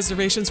go.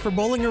 Reservations for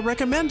bowling are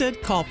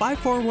recommended. Call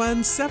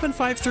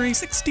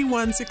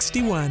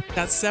 541-753-6161.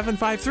 That's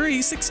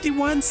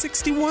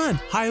 753-6161.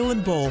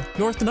 Highland Bowl,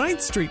 North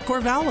 9th Street,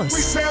 Corvallis.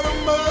 We set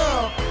them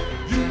up,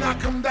 you knock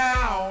them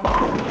down.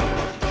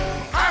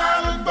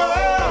 Highland Bowl!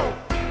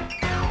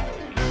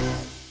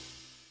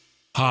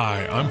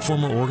 Hi, I'm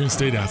former Oregon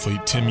State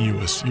athlete Tim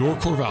Ewis, your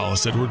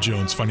Corvallis Edward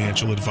Jones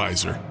financial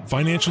advisor.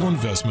 Financial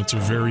investments are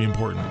very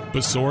important,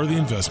 but so are the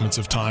investments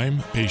of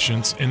time,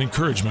 patience, and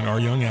encouragement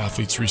our young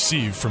athletes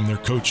receive from their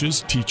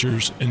coaches,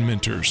 teachers, and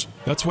mentors.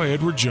 That's why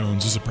Edward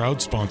Jones is a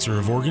proud sponsor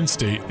of Oregon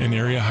State and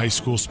area high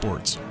school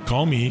sports.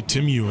 Call me,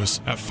 Tim Ewis,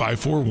 at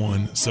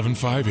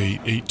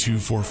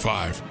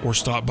 541-758-8245 or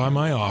stop by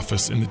my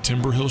office in the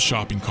Timber Hill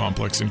Shopping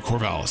Complex in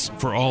Corvallis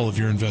for all of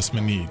your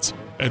investment needs.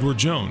 Edward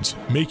Jones,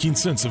 making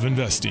sense of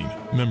investing.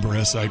 Member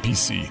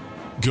SIPC.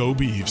 Go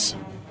Beavs.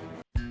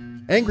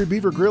 Angry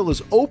Beaver Grill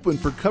is open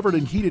for covered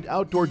and heated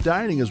outdoor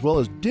dining as well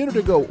as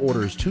dinner-to-go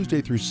orders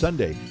Tuesday through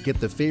Sunday. Get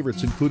the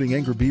favorites including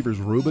Angry Beaver's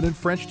Reuben and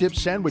French dip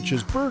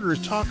sandwiches, burgers,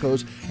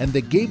 tacos, and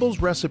the Gables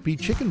recipe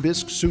chicken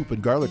bisque soup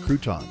and garlic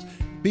croutons.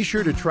 Be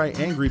sure to try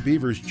Angry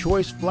Beaver's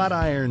choice flat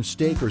iron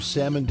steak or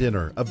salmon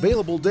dinner,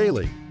 available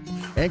daily.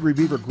 Angry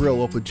Beaver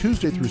Grill open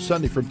Tuesday through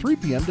Sunday from 3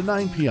 p.m. to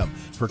 9 p.m.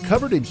 for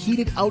covered and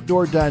heated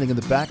outdoor dining in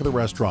the back of the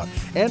restaurant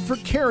and for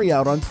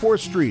carry-out on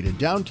 4th Street in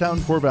downtown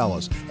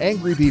Corvallis.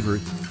 Angry Beaver,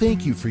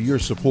 thank you for your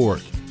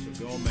support.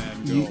 Go,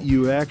 man, go.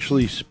 You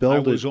actually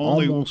spelled it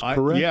almost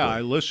correctly. Yeah,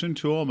 I listened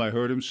to him. I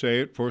heard him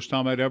say it. First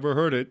time I'd ever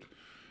heard it.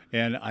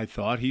 And I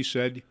thought he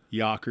said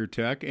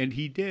Yakertech, and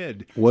he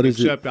did. What is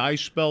it? Except I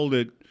spelled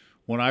it,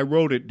 when I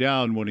wrote it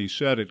down when he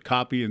said it,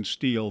 copy and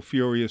steal,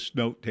 furious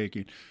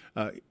note-taking.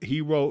 He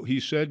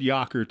said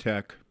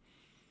Yakertech,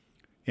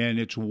 and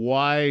it's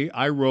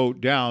I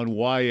wrote down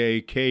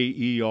Yakertech.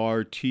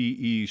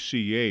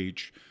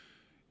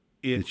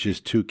 It's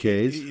just 2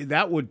 Ks?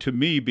 That would, to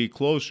me, be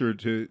closer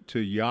to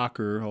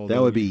Yaker.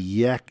 That would be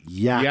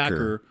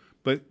Yaker.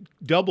 But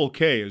double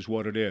K is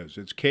what it is.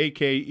 It's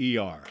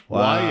Kker.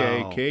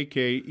 Wow.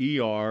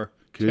 Yaker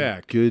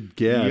Tech. Good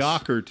guess.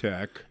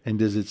 Yakertech. And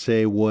does it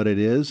say what it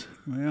is?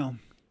 Well,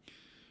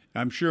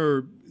 I'm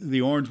sure the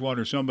Orange One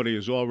or somebody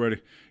is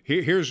already.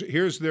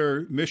 Here's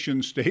their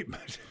mission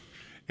statement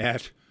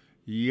at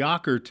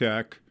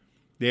Yakertech.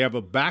 They have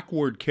a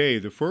backward K.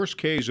 The first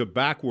K is a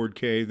backward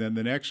K. Then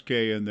the next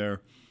K in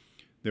their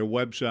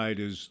website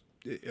is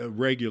a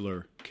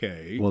regular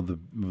K. Well,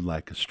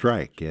 like a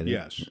strike, get it?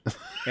 Yes.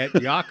 At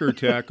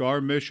Yakertech,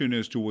 our mission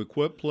is to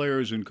equip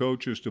players and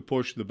coaches to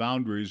push the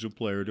boundaries of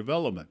player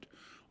development.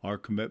 Our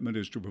commitment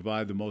is to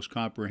provide the most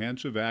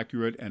comprehensive,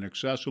 accurate, and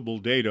accessible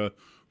data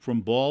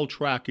from ball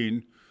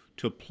tracking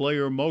to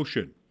player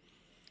motion.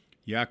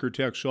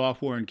 Yakertech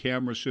software and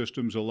camera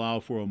systems allow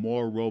for a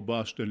more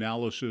robust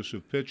analysis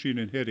of pitching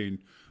and hitting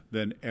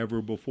than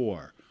ever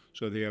before.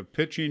 So they have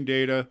pitching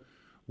data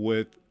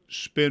with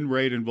spin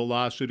rate and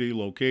velocity,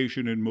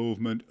 location and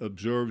movement,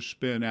 observed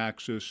spin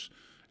axis,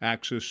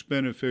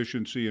 spin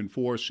efficiency, and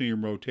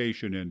four-seam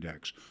rotation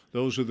index.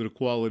 Those are the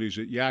qualities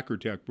that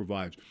Yakertech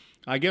provides.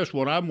 I guess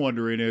what I'm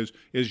wondering is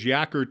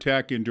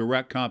Yakertech in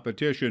direct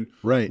competition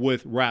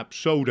with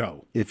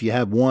Rapsodo? If you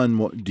have one,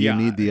 do you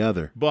need the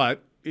other?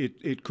 But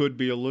it could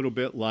be a little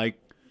bit like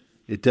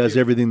it does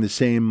everything the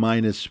same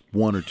minus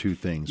one or two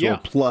things, or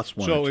plus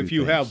one or two things. So if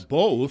you have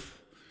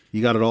both,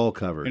 you got it all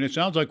covered. And it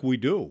sounds like we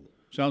do.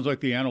 Sounds like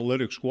the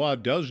analytics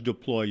squad does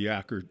deploy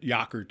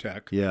Yacker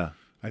Tech. Yeah.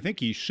 I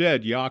think he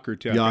said Yacker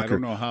Tech. I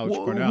don't know how it's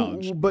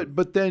pronounced.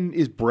 But then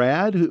is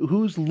Brad,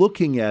 who's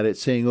looking at it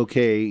saying,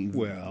 okay,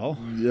 well,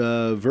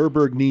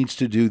 Verberg needs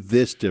to do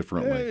this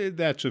differently?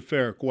 That's a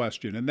fair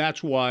question. And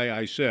that's why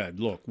I said,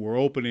 look, we're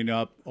opening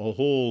up a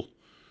whole –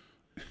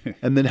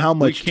 and then how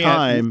much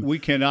time – we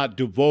cannot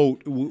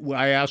devote –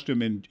 I asked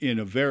him in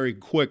a very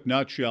quick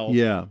nutshell,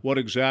 what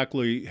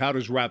exactly – how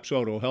does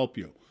Rapsodo help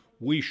you?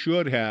 We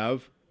should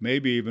have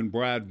maybe even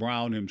Brad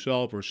Brown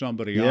himself or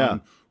somebody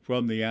on –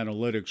 from the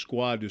analytics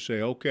squad to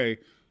say, okay,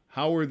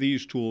 how are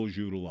these tools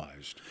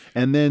utilized?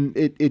 And then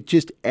it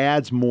just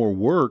adds more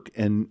work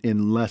and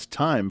in less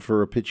time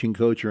for a pitching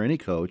coach or any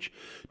coach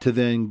to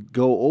then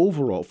go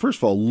overall. First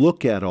of all,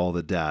 look at all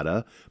the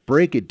data,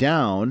 break it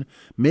down,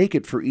 make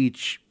it for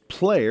each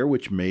player,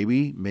 which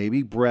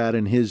maybe Brad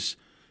and his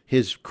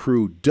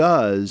crew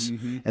does,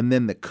 and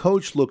then the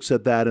coach looks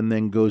at that and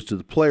then goes to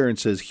the player and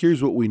says,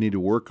 here's what we need to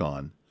work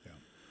on. Yeah.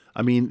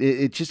 I mean,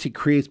 it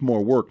creates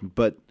more work,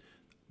 but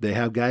they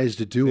have guys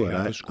to do it.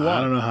 I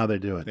don't know how they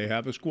do it. They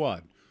have a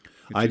squad.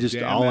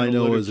 All I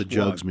know is a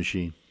jugs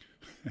machine.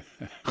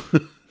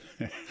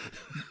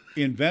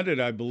 Invented,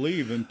 I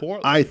believe, in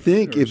Portland. I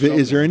think,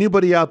 is there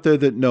anybody out there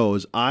that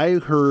knows? I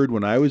heard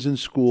when I was in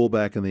school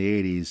back in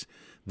the 80s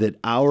that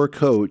our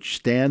coach,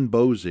 Stan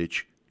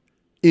Bozich,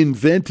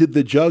 invented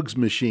the jugs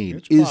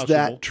machine. Is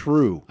that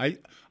true?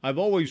 I've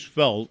always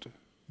felt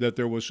that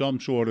there was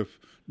some sort of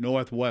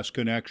Northwest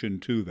connection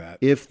to that.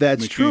 If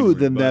that's true,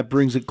 then that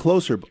brings it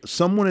closer.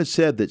 Someone has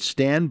said that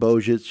Stan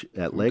Bozich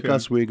at Lake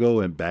Oswego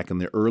and back in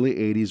the early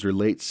 80s or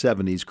late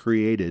 70s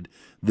created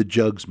the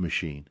jugs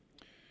machine.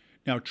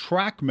 Now,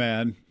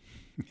 TrackMan,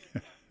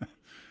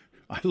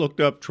 I looked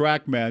up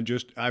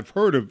TrackMan.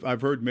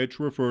 I've heard Mitch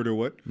refer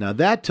to it. Now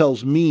that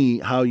tells me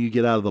how you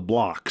get out of the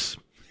blocks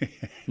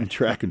in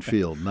track and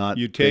field, not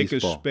you take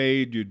baseball. A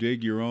spade, you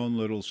dig your own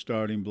little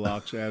starting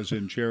blocks, as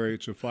in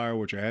Chariots of Fire,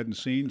 which I hadn't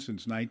seen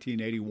since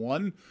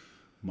 1981.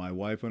 My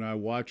wife and I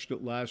watched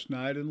it last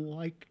night and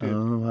liked it.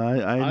 Oh,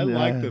 I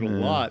liked it a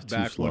lot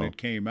back when it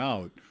came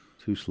out.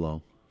 Too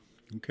slow.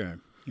 Okay.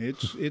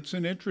 It's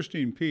an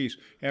interesting piece.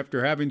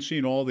 After having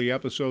seen all the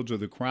episodes of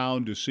The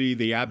Crown, to see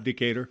The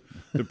Abdicator,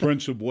 The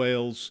Prince of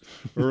Wales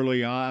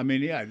early on, I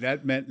mean,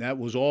 that meant that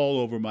was all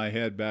over my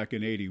head back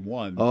in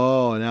 81.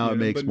 Oh, now it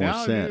makes more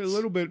sense. A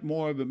little bit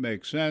more of it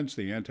makes sense.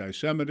 The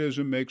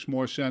anti-Semitism makes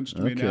more sense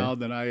to me now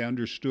than I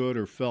understood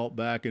or felt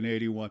back in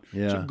 81.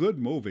 Yeah. It's a good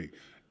movie.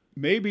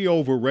 Maybe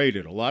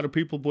overrated. A lot of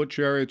people put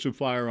Chariots of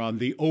Fire on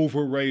the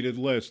overrated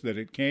list, that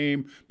it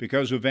came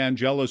because of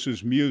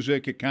Vangelis's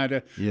music. It kind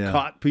of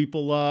caught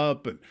people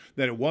up, and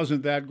that it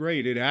wasn't that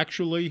great. It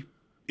actually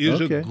is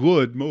a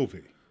good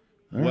movie.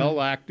 Well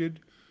acted,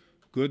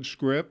 good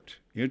script,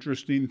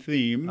 interesting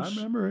themes. I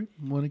remember it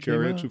when it came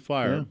Chariots out. of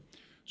Fire. Yeah.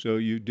 So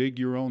you dig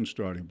your own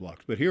starting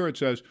blocks. But here it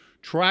says,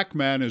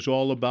 TrackMan is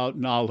all about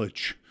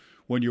knowledge.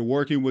 When you're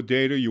working with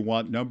data, you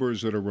want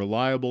numbers that are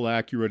reliable,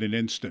 accurate, and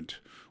instant.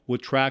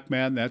 With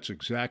TrackMan, that's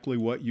exactly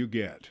what you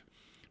get.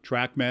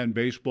 TrackMan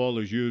Baseball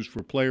is used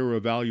for player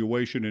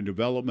evaluation and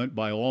development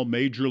by all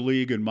major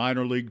league and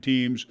minor league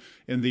teams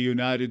in the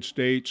United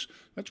States.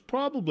 That's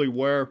probably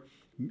where,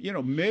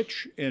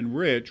 Mitch and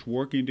Rich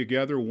working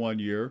together one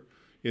year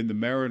in the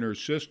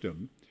Mariners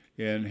system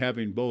and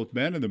having both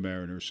been in the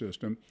Mariners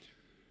system.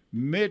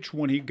 Mitch,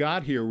 when he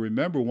got here,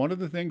 remember, one of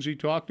the things he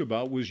talked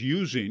about was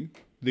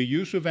the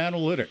use of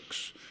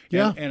analytics.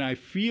 Yeah. And I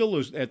feel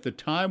as at the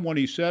time when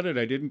he said it,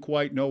 I didn't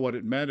quite know what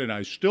it meant, and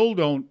I still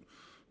don't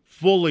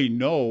fully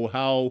know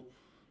how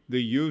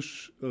the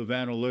use of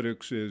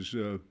analytics is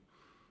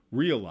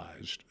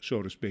realized,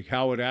 so to speak,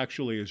 how it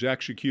actually is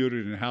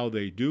executed and how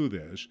they do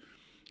this.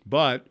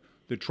 But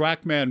the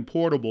TrackMan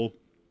Portable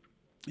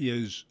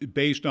is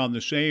based on the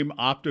same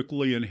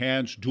optically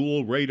enhanced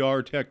dual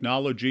radar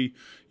technology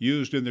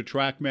used in the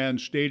TrackMan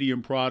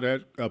Stadium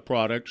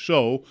product.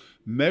 So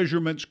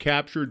measurements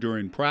captured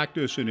during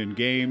practice and in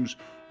games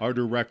are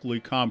directly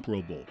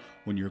comparable.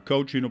 When you're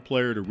coaching a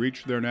player to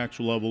reach their next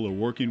level or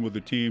working with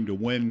a team to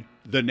win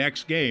the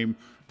next game,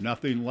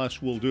 nothing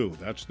less will do.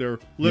 That's their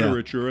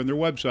literature and their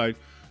website.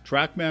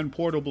 TrackMan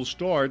Portable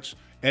starts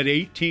at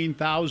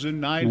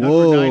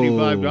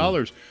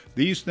 $18,995.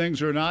 These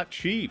things are not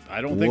cheap.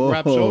 I don't think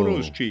Rapsodo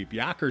is cheap.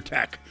 Yacker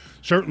Tech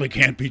certainly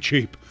can't be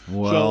cheap.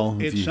 Well,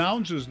 so it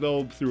sounds as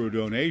though through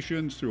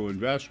donations, through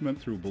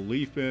investment, through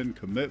belief in,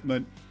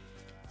 commitment,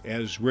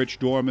 as Rich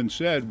Dorman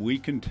said, we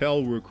can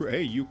tell,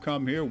 hey, you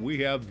come here, we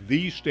have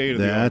the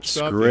state-of-the-art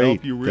stuff to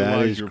help you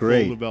realize your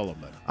full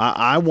development.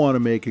 I want to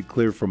make it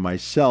clear for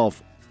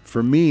myself.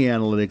 For me,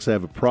 analytics, I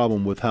have a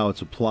problem with how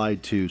it's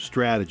applied to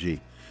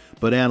strategy.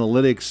 But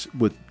analytics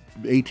with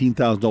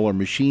 $18,000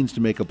 machines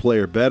to make a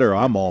player better,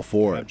 I'm all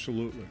for it.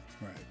 Absolutely.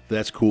 Right.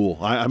 That's cool.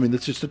 I mean,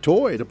 it's just a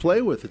toy to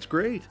play with. It's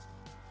great.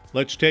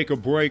 Let's take a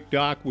break,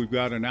 Doc. We've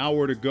got an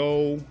hour to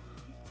go.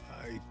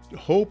 I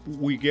hope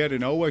we get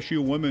an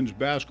OSU women's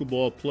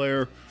basketball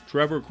player.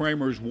 Trevor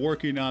Kramer's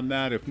working on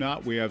that. If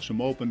not, we have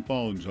some open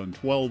phones on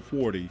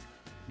 1240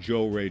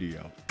 Joe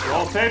Radio.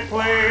 Roll tape,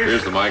 please.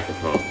 Here's the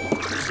microphone.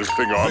 Is this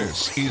thing on?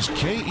 This is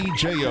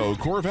KEJO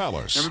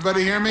Corvallis.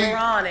 Everybody hear me? We're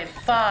on in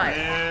 5.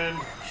 And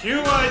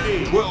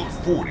QID.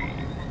 1240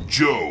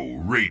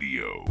 Joe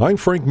Radio. I'm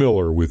Frank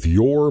Miller with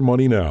Your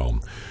Money Now.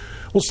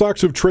 Well,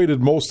 stocks have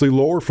traded mostly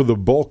lower for the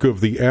bulk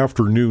of the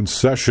afternoon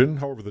session.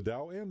 However, the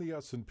Dow and the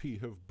S&P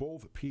have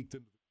both peaked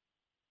during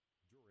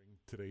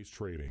today's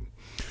trading.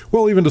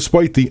 Well, even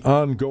despite the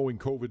ongoing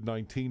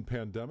COVID-19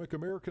 pandemic,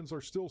 Americans are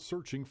still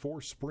searching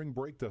for spring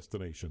break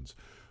destinations.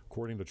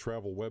 According to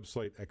travel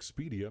website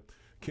Expedia,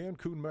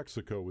 Cancun,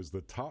 Mexico is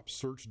the top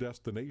search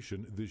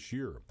destination this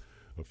year.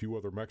 A few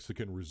other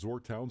Mexican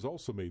resort towns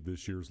also made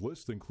this year's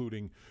list,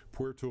 including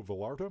Puerto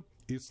Vallarta,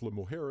 Isla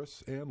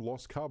Mujeres, and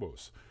Los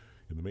Cabos.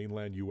 In the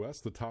mainland U.S.,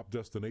 the top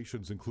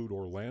destinations include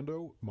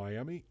Orlando,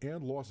 Miami,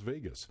 and Las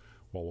Vegas,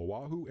 while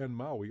Oahu and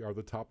Maui are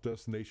the top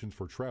destinations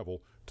for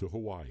travel to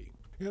Hawaii.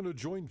 And a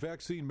joint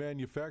vaccine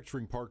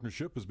manufacturing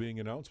partnership is being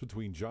announced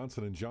between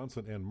Johnson &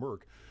 Johnson and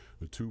Merck.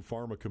 The two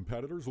pharma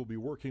competitors will be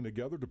working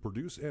together to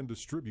produce and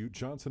distribute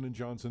Johnson &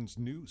 Johnson's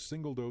new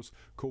single-dose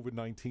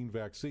COVID-19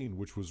 vaccine,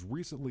 which was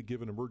recently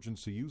given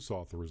emergency use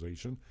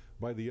authorization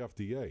by the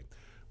FDA.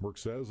 Merck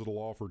says it'll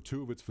offer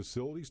two of its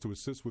facilities to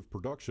assist with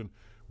production,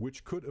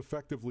 which could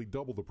effectively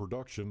double the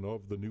production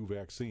of the new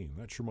vaccine.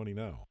 That's Your Money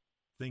Now.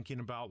 Thinking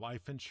about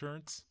life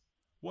insurance?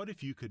 What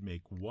if you could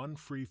make one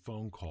free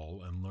phone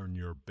call and learn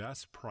your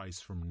best price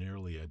from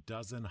nearly a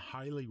dozen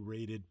highly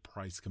rated,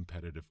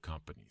 price-competitive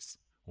companies?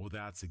 Well,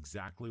 that's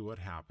exactly what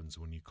happens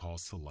when you call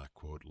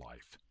SelectQuote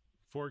Life.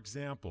 For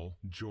example,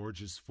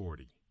 George is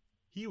 40.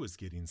 He was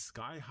getting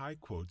sky-high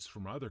quotes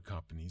from other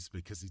companies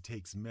because he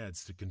takes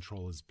meds to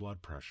control his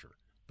blood pressure.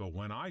 But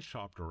when I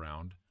shopped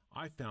around,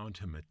 I found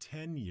him a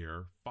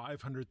 10-year,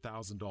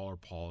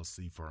 $500,000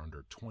 policy for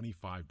under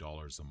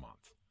 $25 a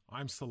month.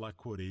 I'm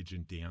SelectQuote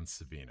agent Dan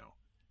Savino.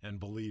 And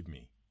believe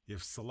me,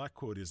 if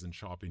SelectQuote isn't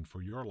shopping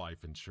for your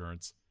life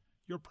insurance,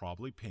 you're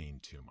probably paying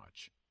too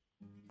much.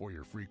 For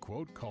your free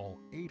quote, call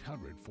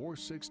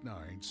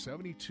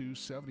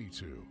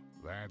 800-469-7272.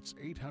 That's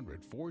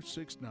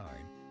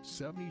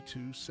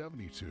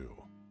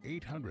 800-469-7272.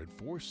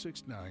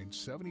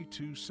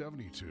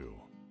 800-469-7272.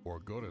 Or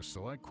go to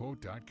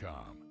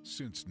SelectQuote.com.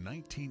 Since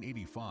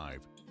 1985,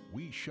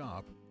 we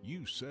shop,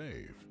 you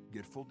save.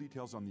 Get full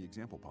details on the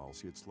example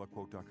policy at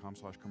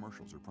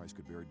SelectQuote.com/commercials. Or price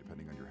could vary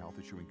depending on your health,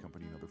 issuing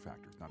company, and other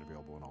factors. Not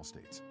available in all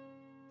states.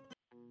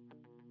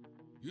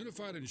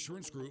 Unified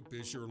Insurance Group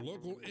is your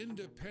local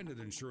independent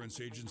insurance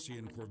agency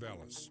in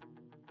Corvallis.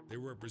 They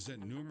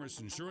represent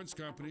numerous insurance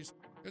companies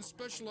and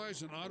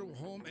specialize in auto,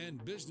 home,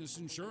 and business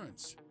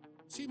insurance.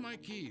 See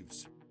Mike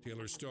Eves,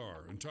 Taylor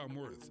Starr, and Tom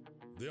Worth.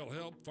 They'll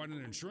help find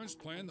an insurance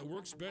plan that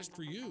works best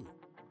for you.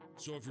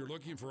 So if you're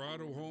looking for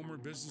auto, home, or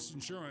business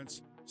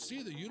insurance,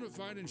 see the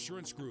Unified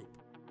Insurance Group,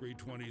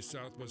 320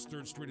 Southwest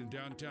 3rd Street in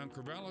downtown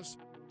Corvallis.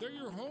 They're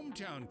your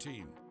hometown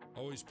team,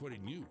 always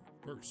putting you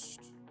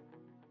first.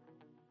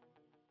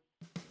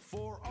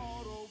 For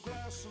auto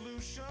glass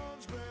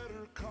solutions,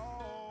 better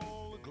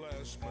call a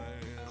glass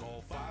man.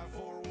 Call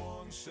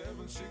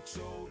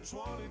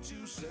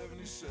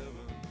 541-760-2277.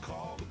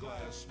 Call the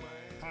glass man.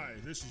 Hi,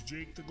 this is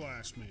Jake the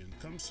Glass Man.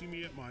 Come see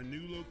me at my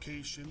new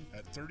location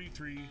at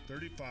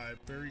 3335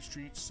 Ferry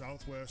Street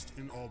Southwest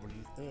in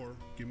Albany, or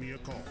give me a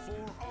call.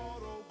 For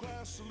auto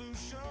glass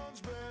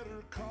solutions,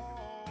 better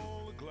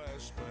call a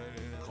glass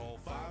man. Call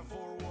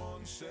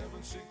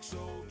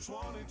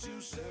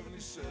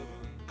 541-760-2277.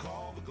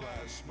 Call the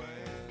glass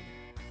man.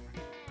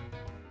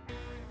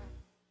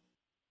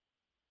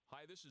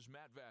 Hi, this is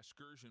Matt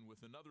Vasgersian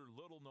with another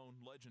little-known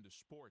legend of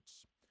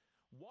sports.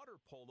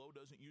 Water polo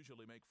doesn't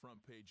usually make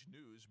front-page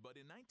news, but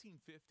in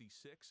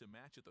 1956, a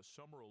match at the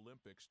Summer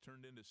Olympics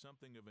turned into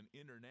something of an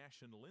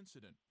international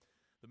incident.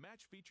 The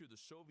match featured the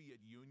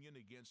Soviet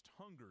Union against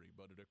Hungary,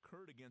 but it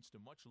occurred against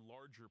a much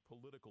larger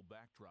political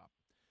backdrop.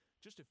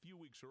 Just a few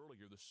weeks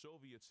earlier, the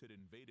Soviets had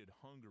invaded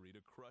Hungary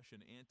to crush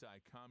an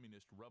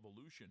anti-communist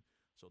revolution,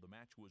 so the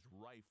match was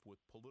rife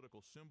with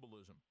political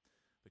symbolism.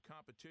 The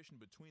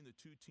competition between the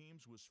two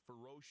teams was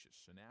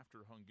ferocious, and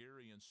after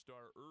Hungarian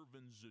star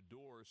Ervin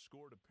Zador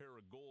scored a pair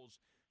of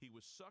goals, he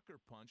was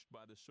sucker-punched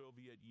by the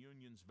Soviet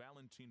Union's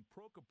Valentin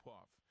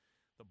Prokopov.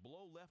 The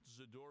blow left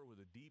Zador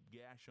with a deep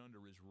gash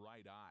under his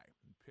right eye,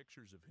 and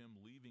pictures of him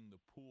leaving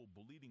the pool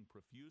bleeding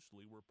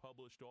profusely were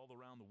published all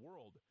around the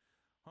world.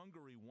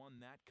 Hungary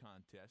won that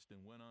contest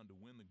and went on to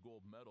win the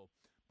gold medal,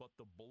 but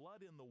the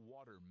blood in the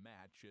water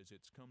match, as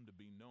it's come to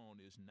be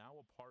known, is now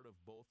a part of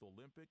both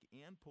Olympic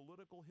and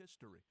political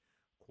history,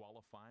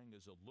 qualifying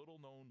as a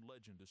little-known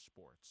legend of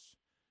sports.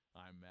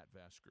 I'm Matt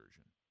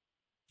Vasgersian.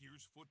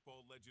 Here's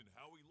football legend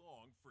Howie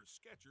Long for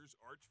Skechers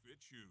Arch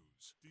Fit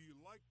shoes. Do you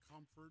like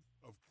comfort?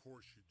 Of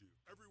course you do.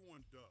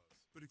 Everyone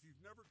does. But if you've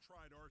never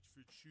tried Arch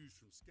Fit shoes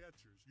from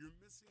Skechers, you're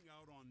missing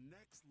out on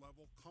next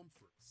level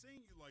comfort.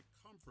 Saying you like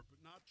comfort but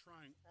not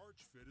trying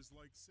Arch Fit is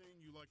like saying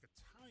you like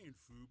Italian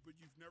food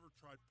but you've never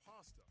tried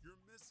pasta.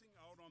 You're missing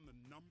out on the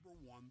number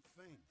one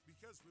thing.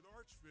 Because with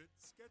Arch Fit,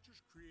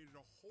 Skechers created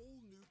a whole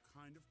new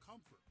kind of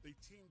comfort. They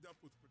teamed up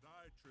with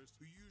podiatrists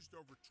who used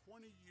over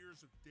 20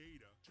 years of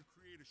data to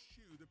create a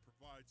shoe that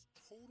provides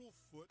total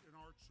foot and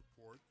arch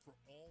support for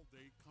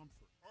all-day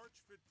comfort. Arch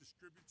Fit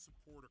distributes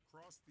support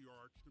across the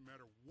arch no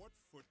matter what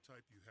foot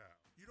type you have.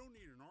 You don't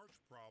need an arch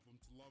problem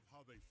to love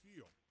how they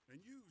feel. And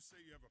you say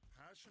you have a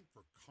passion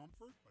for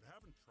comfort but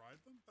haven't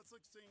tried them? That's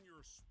like saying you're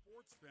a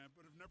sports fan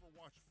but have never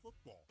watched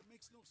football. It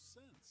makes no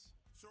sense.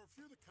 So if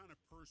you're the kind of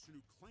person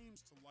who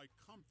claims to like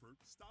comfort,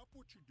 stop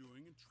what you're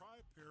doing and try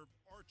a pair of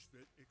Arch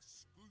Fit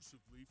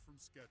exclusively from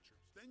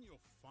Skechers. Then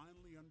you'll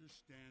finally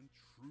understand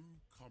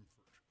true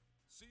comfort.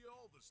 See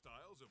all the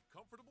styles of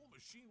comfortable,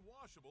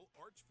 machine-washable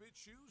Arch Fit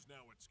shoes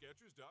now at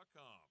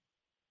Skechers.com.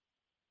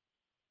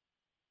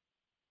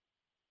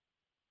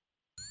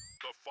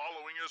 The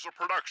following is a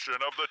production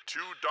of the Two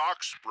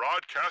Docs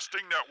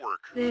Broadcasting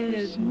Network.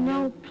 There's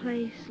no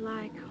place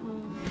like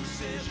home.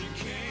 Says you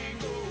can't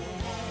go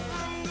home.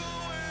 I'm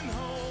going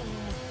home,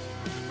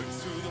 but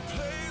to the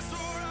place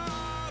where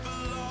I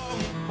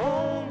belong.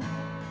 Home,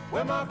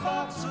 where my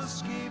thoughts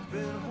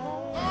escaping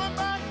home. I'm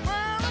back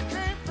where I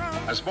came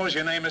from. I suppose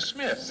your name is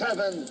Smith.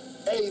 7,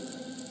 8,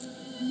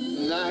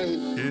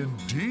 9.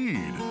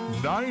 Indeed,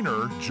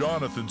 Niner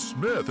Jonathan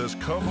Smith has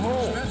come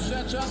home. Smith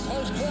sets up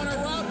post corner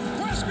route.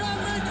 Prescott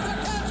makes the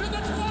catch at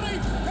the 20,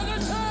 to the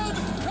 10,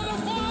 to the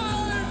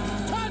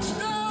 5.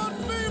 Touchdown,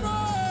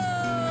 Beaver!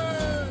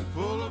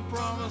 Full of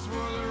promise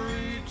for the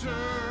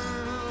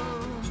return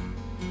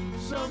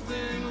of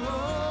something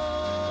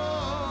long.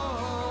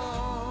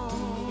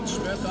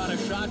 Smith on a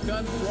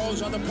shotgun,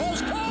 throws on the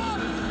post, caught,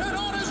 and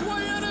on his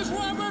way in is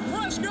Robert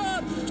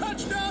Prescott.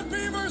 Touchdown,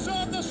 Beavers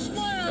on the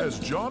slam. As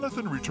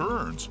Jonathan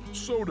returns,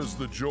 so does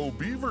the Joe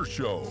Beaver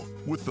Show,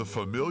 with the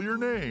familiar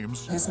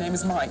names. His name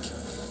is Mike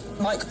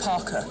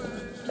Parker.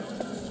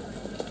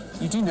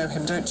 You do know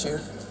him, don't you?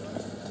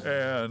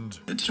 And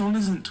John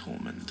isn't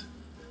Tormund.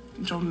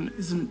 John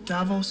isn't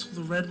Davos or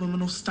the Red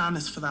Woman or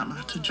Stannis for that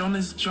matter. John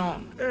is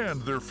John.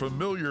 And their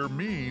familiar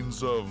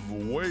means of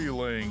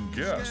waylaying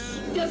guests.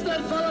 Get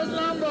that fellow's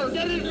number!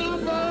 Get his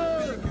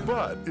number!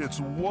 But it's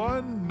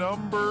one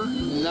number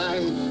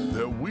 9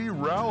 that we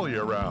rally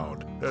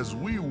around as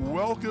we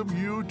welcome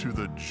you to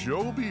the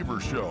Joe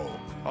Beaver Show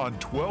on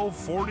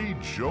 1240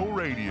 Joe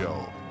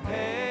Radio.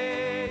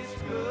 Hey,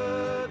 it's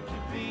good to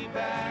be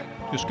back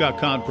home. Just got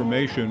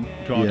confirmation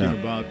talking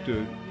about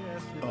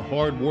a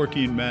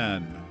hard-working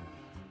man,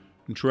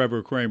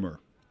 Trevor Kramer.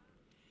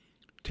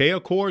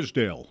 Taya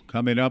Corsdale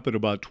coming up at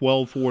about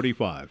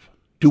 12:45.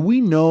 Do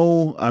we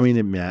know? I mean,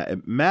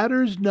 it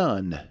matters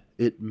none.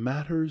 It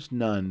matters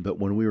none. But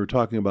when we were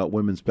talking about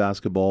women's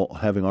basketball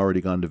having already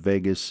gone to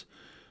Vegas,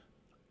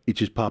 it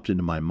just popped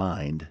into my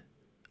mind.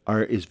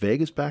 Is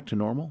Vegas back to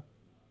normal?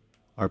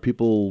 Are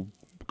people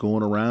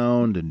going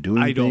around and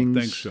doing things? I don't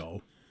think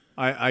so.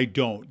 I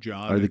don't,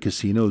 John. Are the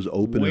casinos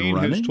open Wayne and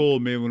running? has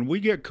told me when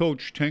we get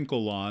Coach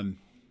Tinkle on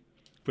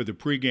for the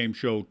pregame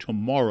show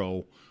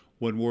tomorrow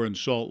when we're in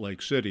Salt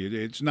Lake City,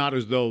 it's not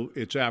as though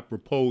it's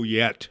apropos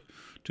yet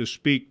to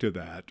speak to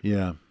that.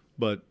 Yeah.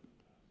 But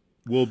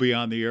we'll be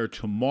on the air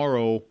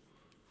tomorrow,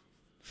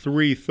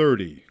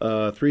 3:30.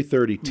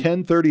 3:30.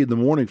 10:30 in the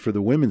morning for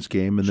the women's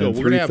game, and then 3:30. So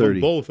we're going to have them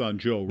both on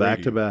Joe Radio.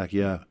 Back to back,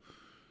 yeah.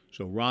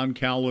 So Ron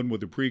Callan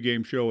with the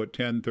pregame show at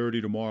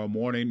 10:30 tomorrow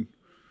morning.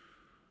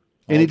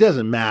 And it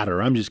doesn't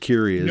matter. I'm just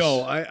curious.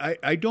 No,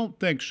 I don't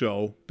think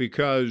so,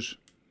 because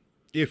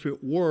if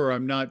it were,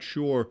 I'm not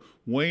sure.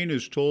 Wayne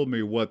has told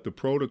me what the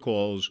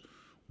protocols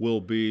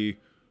will be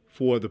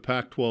for the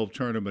Pac-12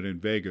 tournament in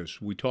Vegas.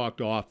 We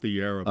talked off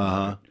the air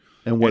about it.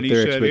 And what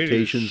their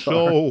expectations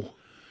are.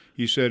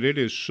 He said it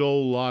is so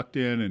locked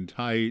in and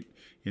tight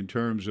in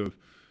terms of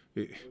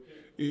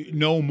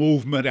no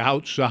movement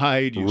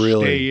outside. You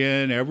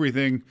stay in,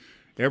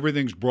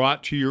 everything's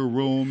brought to your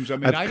rooms. I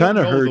mean, I don't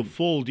know the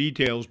full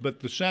details,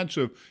 but the sense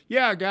of,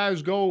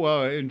 guys,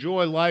 go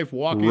enjoy life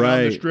walking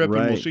on the strip,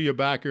 and we'll see you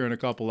back here in a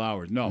couple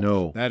hours.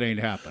 No, that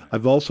ain't happening.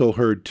 I've also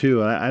heard,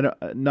 too,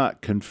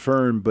 not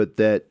confirmed, but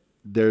that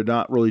they're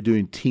not really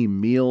doing team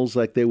meals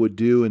like they would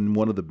do in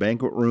one of the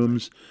banquet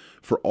rooms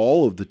for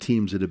all of the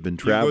teams that have been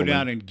traveling. You go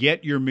down and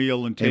get your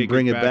meal and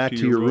bring it back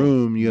to your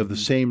room. You have the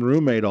same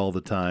roommate all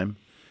the time.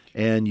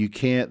 And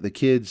the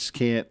kids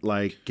can't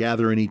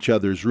gather in each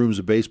other's rooms.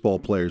 The baseball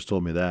players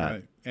told me that.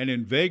 Right. And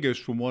in Vegas,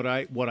 from what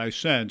I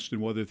sensed,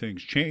 and whether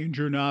things change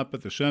or not,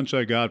 but the sense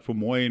I got from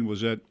Wayne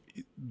was that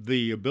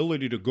the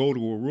ability to go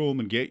to a room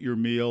and get your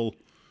meal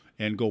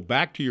and go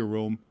back to your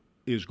room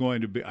is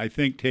going to be, I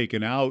think,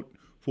 taken out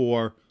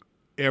for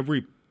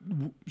every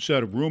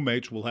set of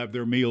roommates will have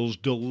their meals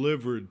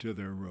delivered to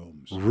their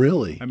rooms.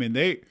 Really? I mean,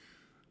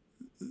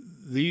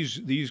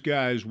 these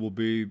guys will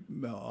be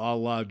a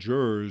la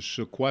jurors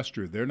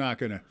sequestered. They're not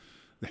going to.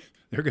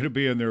 They're going to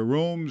be in their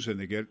rooms, and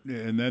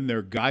then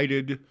they're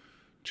guided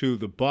to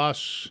the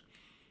bus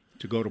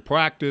to go to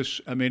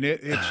practice. I mean,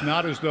 it's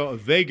not as though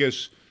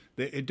Vegas.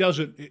 It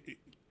doesn't.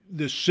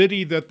 The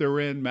city that they're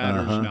in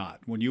matters not.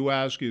 When you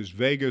ask, is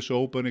Vegas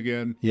open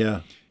again? Yeah,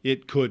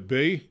 it could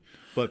be,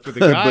 but for the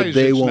guys, but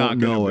they it's won't not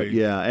know be. it.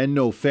 Yeah, and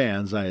no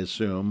fans, I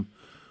assume.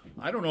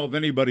 I don't know if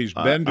anybody's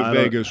been to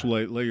Vegas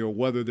lately, or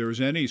whether there's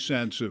any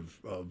sense of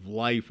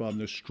life on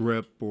the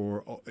Strip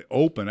or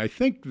open. I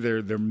think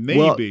there may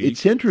well, be.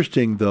 It's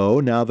interesting,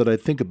 though, now that I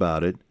think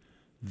about it.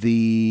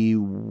 The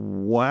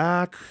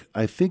WAC,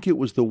 I think it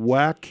was the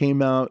WAC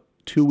came out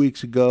 2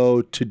 weeks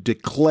ago to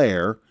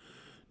declare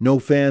no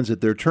fans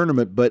at their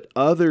tournament, but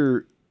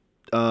other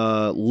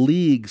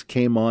leagues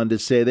came on to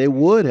say they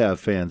would have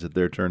fans at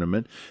their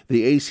tournament.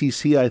 The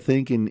ACC, I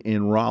think,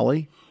 in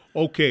Raleigh.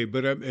 Okay,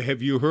 but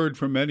have you heard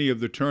from any of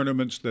the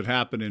tournaments that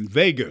happen in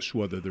Vegas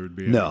whether there'd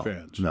be any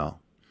fans? No.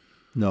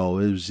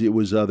 It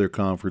was other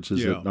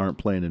conferences that aren't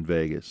playing in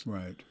Vegas.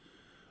 Right.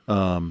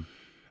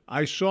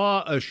 I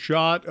saw a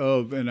shot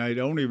of, and I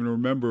don't even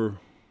remember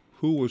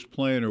who was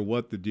playing or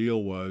what the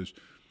deal was,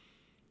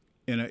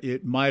 and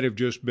it might have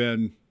just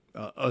been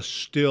a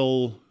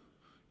still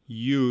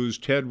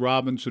used. Ted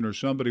Robinson or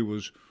somebody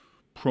was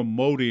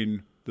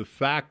promoting the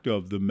fact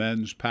of the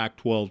men's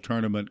Pac-12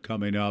 tournament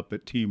coming up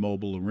at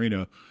T-Mobile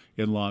Arena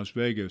in Las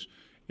Vegas.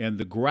 And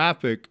the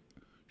graphic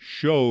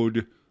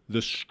showed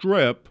the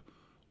Strip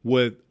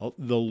with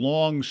the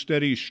long,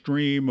 steady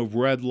stream of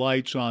red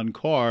lights on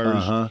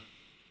cars,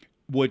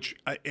 which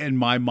in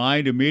my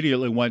mind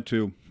immediately went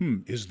to,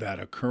 is that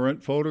a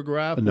current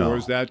photograph? No. Or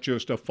is that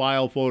just a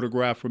file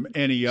photograph from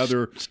any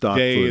other Stock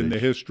day footage. in the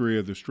history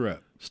of the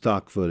Strip?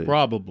 Stock footage.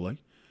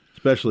 Probably.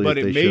 Especially but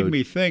if it they made showed...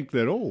 me think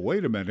that,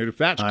 wait a minute, if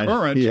that's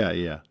current,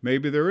 yeah.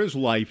 maybe there is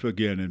life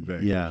again in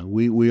Vegas. Yeah,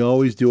 we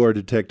always do our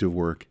detective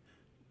work,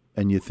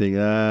 and you think,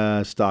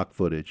 stock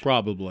footage.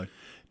 Probably.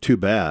 Too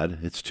bad.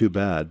 It's too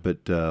bad.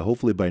 But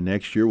hopefully by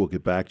next year we'll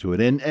get back to it.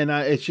 And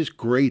it's just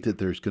great that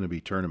there's going to be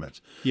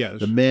tournaments. Yes.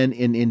 The men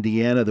in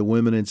Indiana, the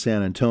women in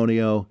San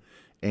Antonio,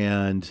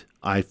 and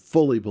I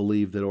fully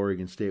believe that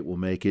Oregon State will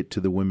make it to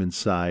the women's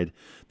side.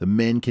 The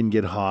men can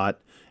get hot,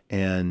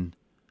 and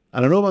I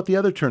don't know about the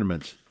other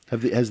tournaments.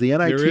 Has the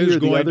NIT or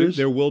the others?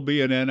 There will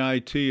be an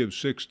NIT of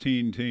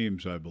 16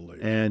 teams, I believe.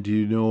 And do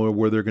you know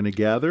where they're going to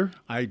gather?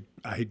 I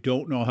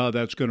don't know how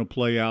that's going to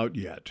play out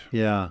yet.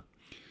 Yeah.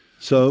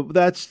 So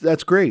that's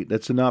great.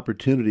 That's an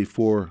opportunity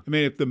for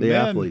if the men,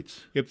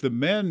 athletes. If the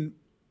men,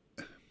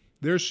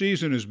 their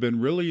season has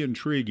been really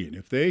intriguing.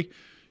 If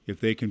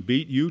they can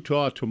beat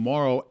Utah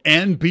tomorrow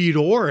and beat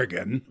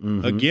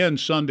Oregon again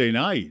Sunday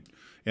night,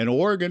 and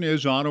Oregon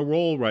is on a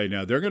roll right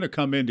now. They're going to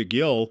come into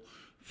Gill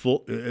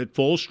at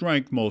full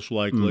strength, most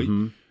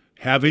likely,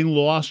 having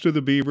lost to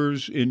the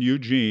Beavers in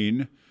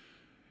Eugene,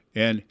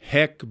 and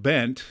heck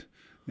bent,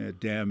 that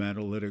damn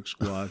analytics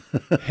squad,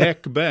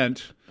 heck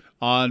bent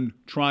on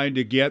trying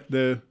to get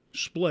the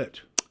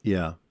split.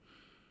 Yeah.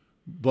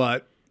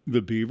 But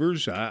the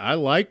Beavers, I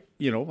like,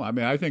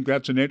 I think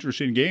that's an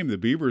interesting game. The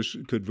Beavers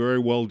could very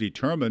well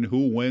determine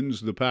who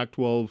wins the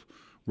Pac-12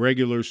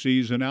 regular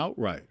season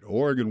outright.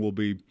 Oregon will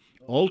be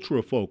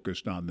ultra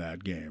focused on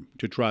that game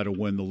to try to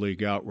win the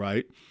league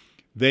outright.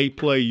 They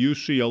play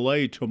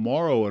UCLA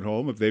tomorrow at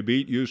home. If they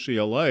beat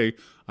UCLA,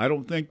 I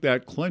don't think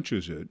that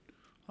clinches it.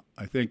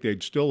 I think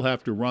they'd still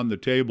have to run the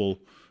table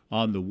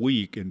on the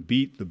week and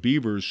beat the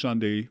Beavers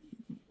Sunday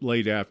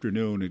late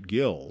afternoon at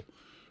Gill.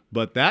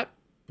 But that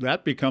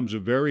becomes a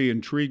very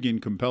intriguing,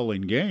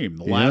 compelling game.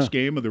 The last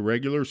game of the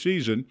regular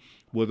season,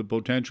 with the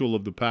potential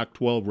of the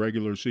Pac-12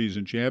 regular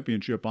season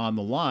championship on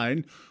the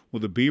line,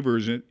 with the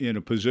Beavers in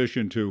a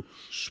position to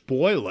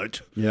spoil it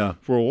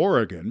for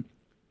Oregon.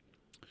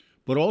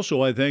 But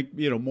also, I think,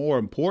 more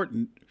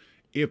important,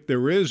 if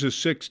there is a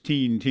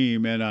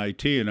 16-team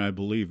NIT, and I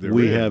believe there is.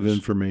 We have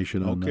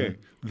information on that. Okay,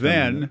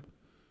 then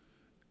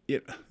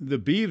the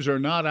Beavs are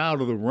not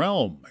out of the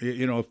realm.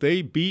 If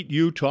they beat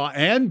Utah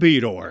and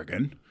beat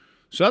Oregon,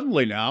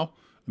 suddenly now,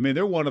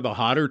 they're one of the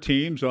hotter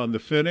teams on the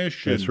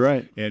finish. That's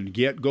right. And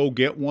go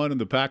get one in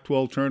the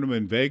Pac-12 tournament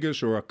in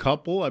Vegas, or a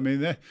couple.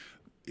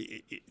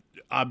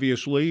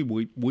 Obviously,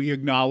 we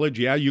acknowledge,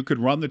 you could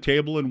run the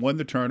table and win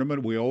the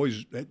tournament. We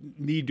always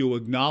need to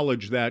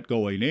acknowledge that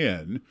going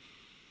in.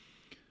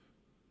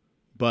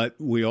 But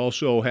we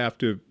also have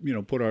to,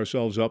 put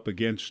ourselves up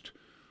against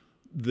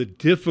the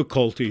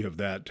difficulty of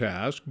that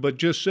task. But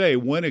just say,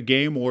 win a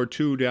game or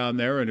two down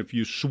there, and if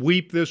you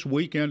sweep this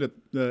weekend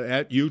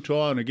at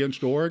Utah and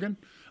against Oregon,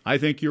 I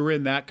think you're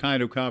in that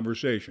kind of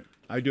conversation.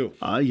 I do.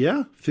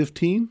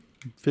 15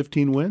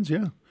 wins,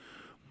 yeah.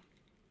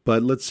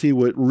 But let's see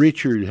what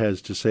Richard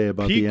has to say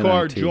about the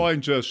NIT. Pete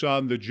joins us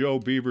on the Joe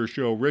Beaver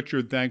Show.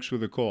 Richard, thanks for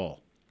the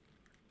call.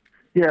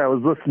 Yeah, I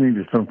was listening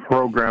to some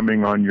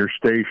programming on your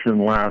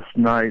station last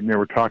night, and they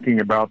were talking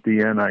about the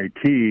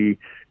NIT,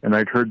 and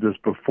I'd heard this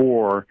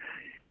before.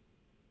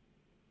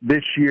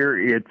 This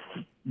year it's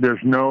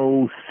There's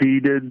no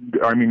seated,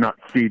 not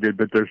seated,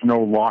 but there's no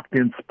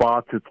locked-in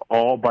spots. It's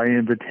all by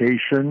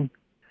invitation.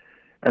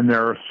 And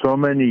there are so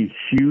many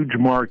huge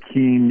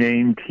marquee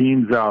name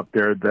teams out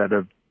there that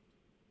have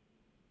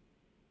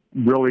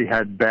really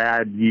had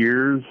bad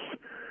years,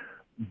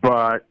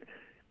 but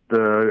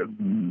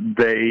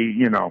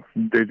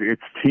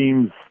it's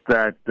teams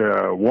that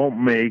won't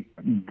make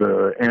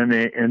the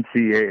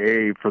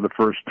NCAA for the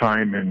first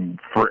time in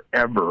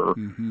forever,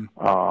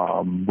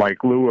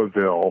 like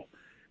Louisville.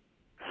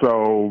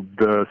 So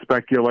the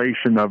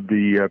speculation of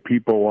the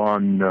people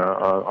on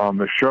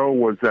the show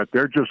was that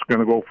they're just going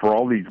to go for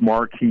all these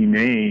marquee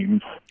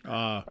names.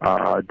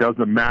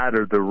 Doesn't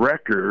matter the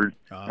record,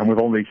 and with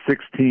only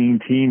 16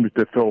 teams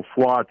to fill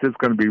slots, it's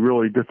going to be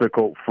really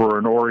difficult for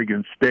an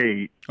Oregon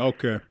State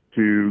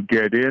to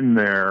get in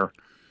there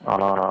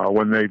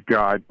when they've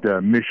got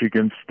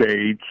Michigan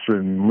States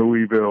and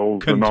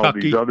Louisville's and all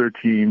these other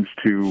teams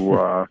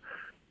to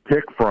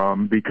pick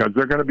from, because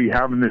they're going to be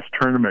having this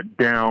tournament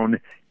down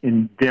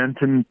in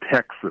Denton,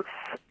 Texas,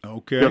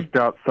 just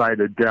outside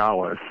of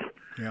Dallas.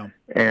 Yeah.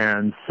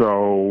 And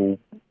so,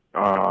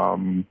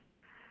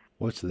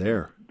 what's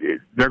there?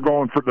 They're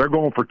going for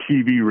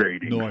TV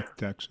ratings. North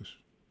Texas.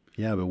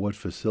 Yeah, but what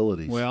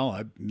facilities?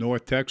 Well,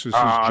 North Texas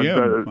is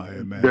gym, I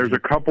imagine. There's a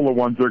couple of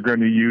ones they're going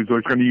to use.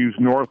 They're going to use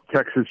North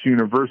Texas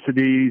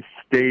University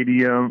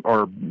Stadium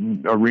or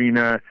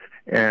Arena,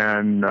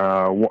 and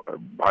a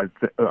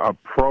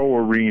pro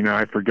arena.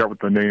 I forget what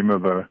the name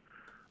of the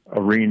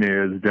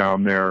arena is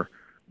down there,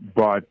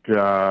 but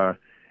as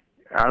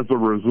a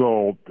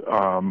result,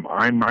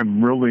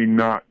 I'm really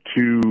not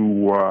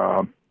too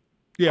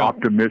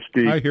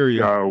optimistic. I hear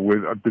you.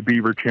 With the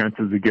Beaver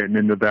chances of getting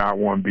into that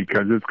one,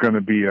 because it's going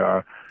to be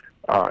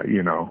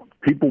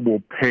people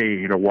will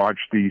pay to watch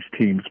these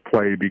teams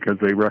play because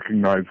they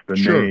recognize the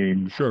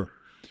names. Sure.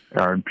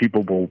 And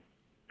people will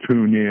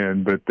tune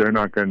in, but they're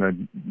not going to.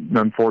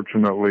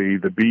 Unfortunately,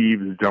 the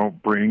Beavs don't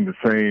bring the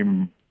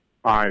same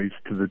eyes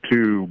to the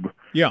tube.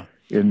 Yeah.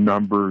 In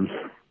numbers.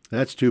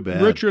 That's too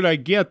bad. Richard, I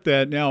get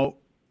that. Now,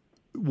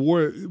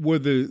 were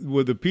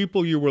the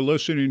people you were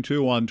listening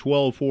to on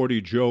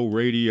 1240 Joe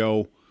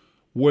Radio,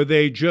 were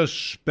they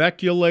just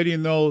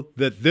speculating, though,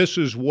 that this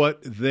is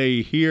what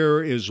they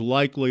hear is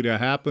likely to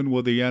happen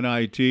with the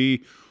NIT?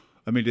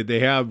 I mean, did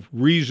they have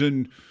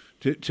reason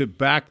to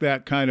back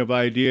that kind of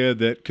idea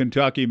that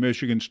Kentucky,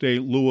 Michigan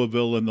State,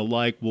 Louisville, and the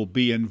like will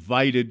be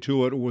invited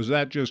to it? Or was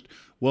that just,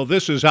 well,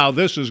 this is how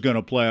this is going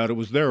to play out? It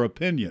was their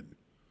opinion.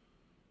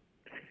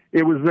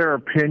 It was their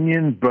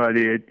opinion, but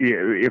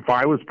if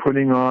I was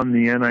putting on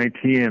the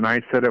NIT and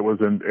I said it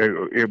was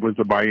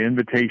a by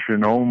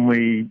invitation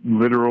only,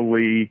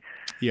 literally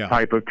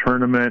type of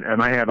tournament,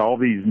 and I had all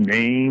these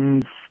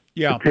names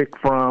to pick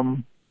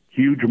from,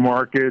 huge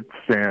markets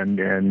and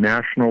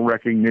national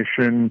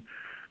recognition,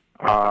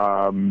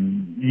 that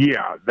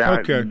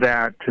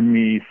to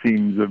me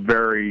seems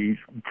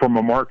from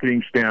a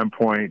marketing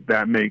standpoint,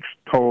 that makes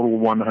total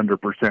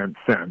 100%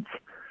 sense.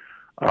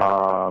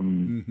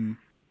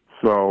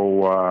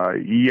 So, I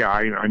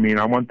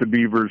want the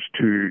Beavers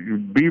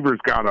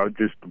got to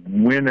just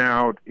win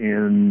out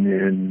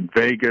in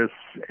Vegas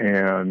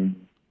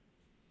and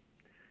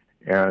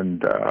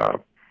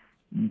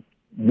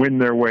win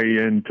their way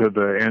into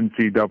the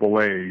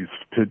NCAAs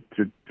to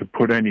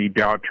put any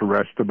doubt to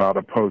rest about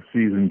a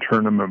postseason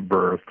tournament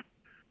berth.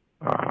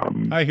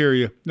 I hear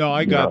you. No,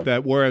 I got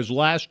that. Whereas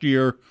last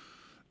year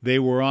they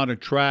were on a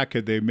track,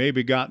 had they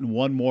maybe gotten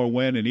one more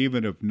win, and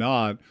even if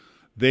not,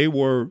 they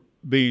were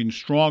being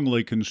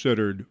strongly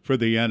considered for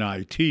the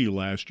NIT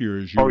last year,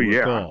 as you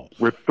recall.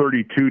 With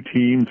 32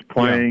 teams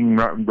playing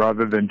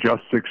rather than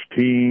just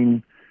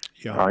 16.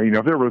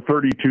 If there were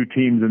 32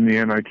 teams in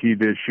the NIT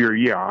this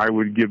year, I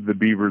would give the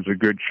Beavers a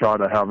good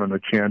shot of having a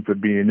chance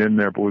of being in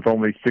there. But with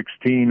only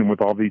 16 and with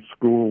all these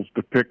schools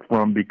to pick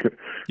from, because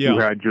who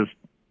had just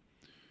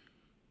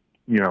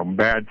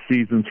bad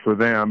seasons for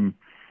them,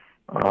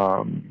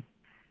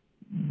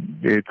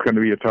 it's going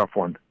to be a tough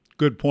one.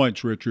 Good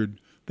points, Richard.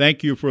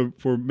 Thank you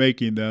for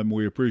making them.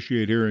 We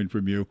appreciate hearing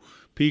from you.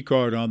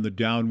 Picard on the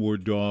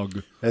Downward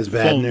Dog That's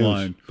bad phone news,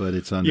 line. But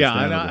it's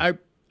understandable. Yeah, and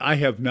I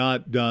have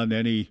not done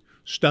any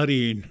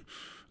studying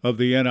of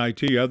the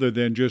NIT other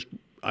than just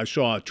I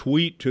saw a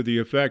tweet to the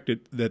effect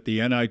that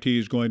the NIT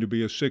is going to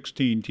be a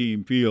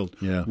 16-team field.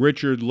 Yeah.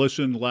 Richard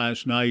listened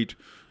last night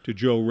to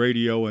Joe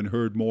Radio and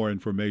heard more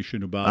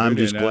information about it. I'm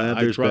just glad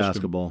there's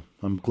basketball.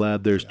 I'm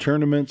glad there's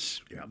tournaments.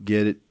 Yeah.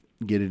 Get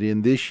it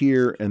in this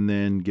year and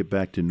then get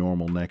back to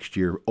normal next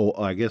year. Oh,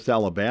 I guess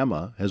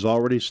Alabama has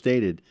already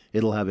stated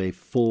it'll have a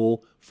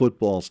full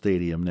football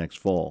stadium next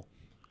fall.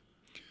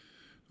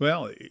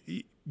 Well,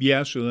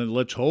 yes, and then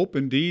let's hope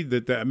indeed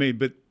that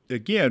but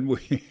again,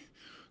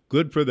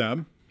 good for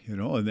them,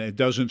 and it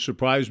doesn't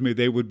surprise me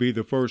they would be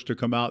the first to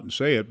come out and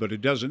say it, but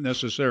it doesn't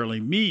necessarily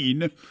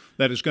mean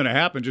that it's going to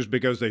happen just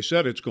because they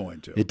said it's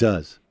going to. It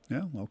does.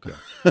 Yeah, okay.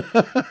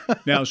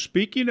 Now,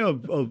 speaking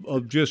of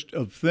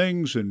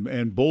things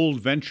and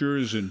bold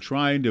ventures and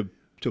trying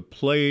to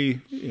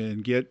play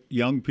and get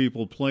young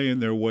people playing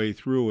their way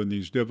through in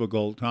these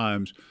difficult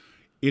times,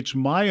 it's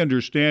my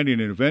understanding,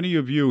 and if any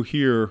of you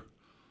here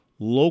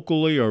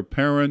locally are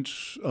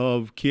parents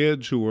of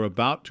kids who are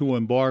about to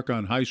embark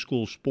on high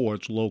school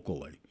sports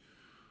locally,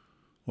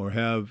 or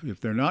have,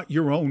 if they're not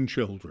your own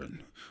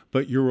children,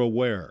 but you're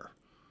aware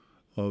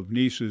of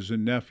nieces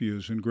and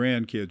nephews and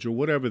grandkids or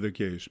whatever the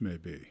case may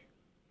be,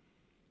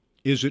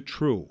 is it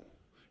true?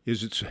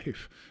 Is it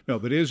safe? No,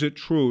 but is it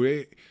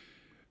true?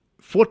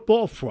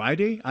 Football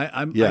Friday?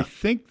 I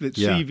think that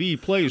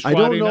CV plays Friday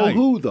night. I don't know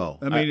who, though.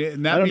 I mean,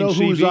 and that I don't know means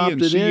who's CV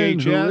opted and in,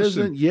 who CHS.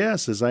 isn't.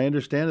 Yes, as I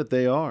understand it,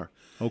 they are.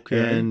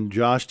 Okay. And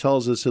Josh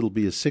tells us it'll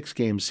be a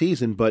 6-game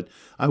season, but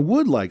I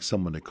would like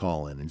someone to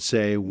call in and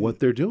say what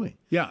they're doing.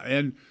 Yeah,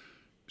 and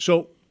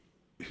so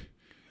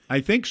I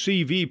think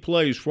CV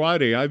plays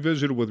Friday. I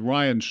visited with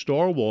Ryan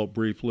Starwalt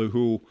briefly,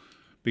 who,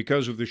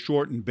 because of the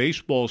shortened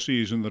baseball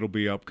season that'll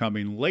be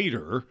upcoming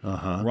later,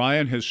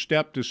 Ryan has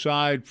stepped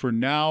aside for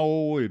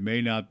now. It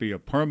may not be a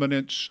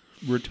permanent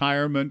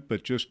retirement,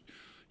 but just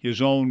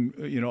his own,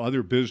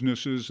 other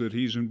businesses that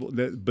he's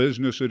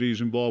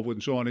involved with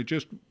and so on. It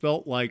just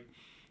felt like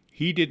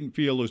he didn't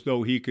feel as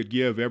though he could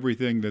give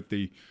everything that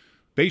the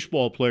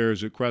baseball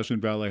players at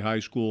Crescent Valley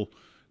High School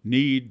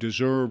need,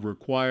 deserve,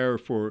 require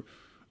for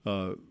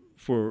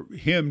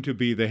him to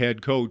be the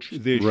head coach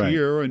this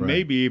year, and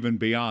maybe even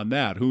beyond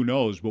that. Who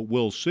knows? But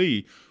we'll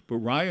see. But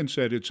Ryan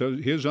said it's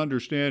his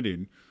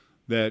understanding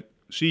that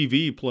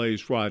CV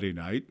plays Friday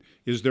night.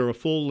 Is there a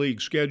full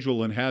league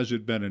schedule, and has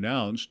it been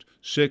announced?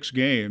 6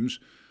 games.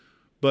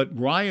 But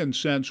Ryan's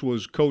sense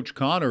was Coach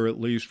Connor, at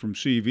least from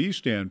CV's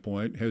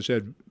standpoint, has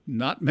had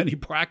not many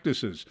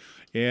practices.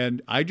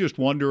 And I just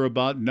wonder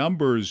about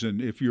numbers.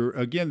 And if you're,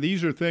 again,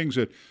 these are things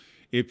that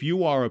if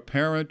you are a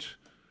parent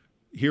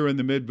here in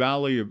the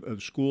Mid-Valley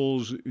of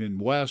schools in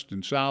West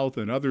and South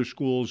and other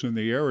schools in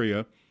the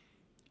area,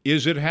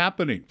 is it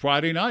happening?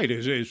 Friday night,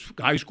 is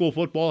high school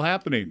football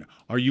happening?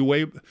 Are you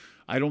able?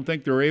 I don't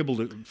think they're able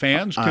to.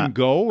 Fans can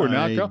go or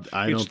not go.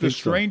 It's the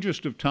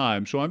strangest of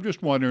times. So I'm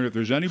just wondering if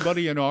there's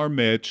anybody in our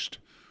midst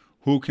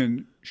who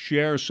can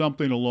share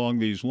something along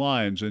these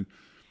lines. And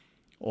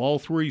all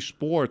 3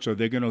 sports, are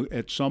they going to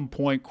at some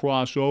point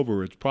cross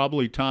over? It's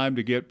probably time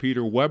to get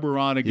Peter Weber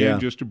on again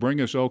just to bring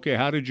us, okay,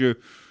 how did you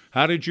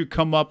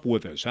come up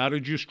with this? How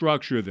did you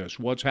structure this?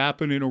 What's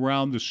happening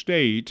around the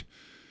state?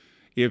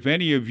 If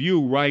any of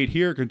you right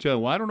here can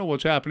tell, well, I don't know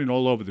what's happening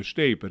all over the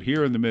state, but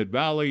here in the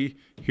Mid-Valley,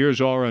 here's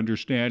our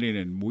understanding.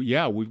 And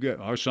we've got,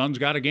 our son's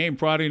got a game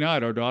Friday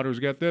night. Our daughter's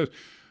got this.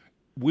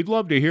 We'd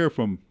love to hear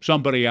from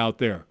somebody out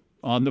there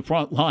on the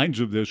front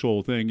lines of this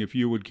whole thing. If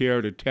you would care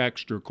to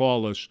text or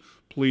call us,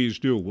 please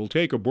do. We'll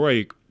take a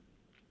break.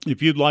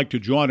 If you'd like to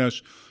join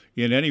us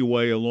in any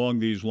way along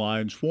these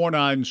lines,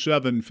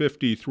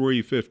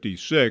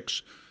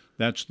 497-5356.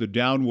 That's the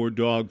Downward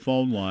Dog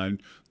phone line.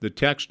 The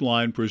text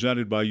line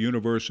presented by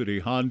University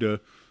Honda,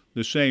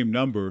 the same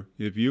number.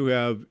 If you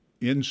have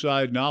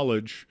inside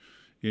knowledge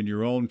in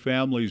your own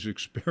family's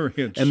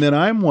experience. And then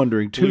I'm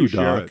wondering, too,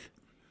 Doc, it.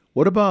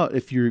 What about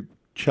if your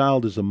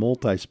child is a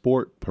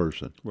multi-sport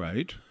person?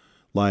 Right.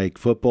 Like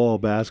football,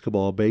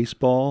 basketball,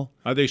 baseball.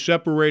 Are they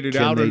separated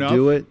out enough? Can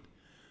they do it?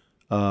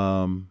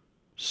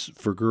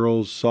 For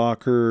girls,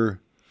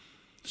 soccer,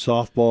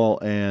 softball,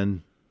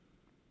 and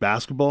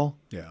basketball?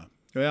 Yeah.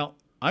 Well,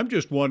 I'm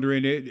just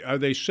wondering, are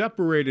they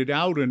separated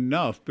out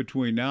enough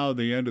between now and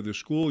the end of the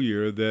school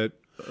year that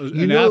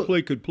an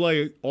athlete could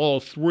play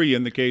all 3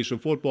 in the case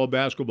of football,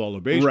 basketball,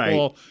 or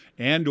baseball,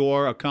 and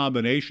or a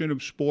combination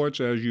of sports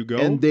as you go?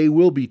 And they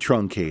will be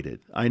truncated.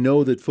 I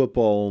know that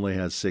football only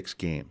has 6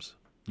 games.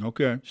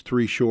 Okay. It's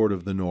 3 short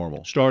of the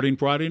normal. Starting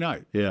Friday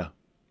night. Yeah.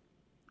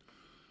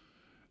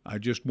 I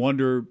just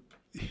wonder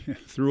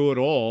through it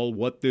all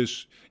what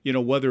this,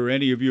 whether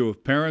any of you as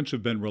parents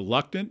have been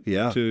reluctant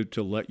to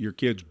let your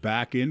kids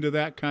back into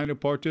that kind of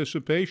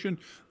participation.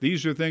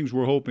 These are things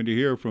we're hoping to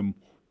hear from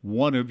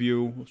one of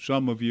you,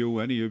 some of you,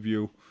 any of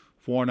you.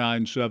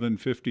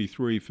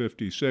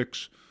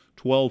 497-5356,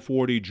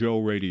 1240 Joe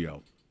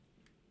Radio.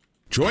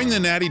 Join the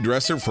Natty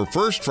Dresser for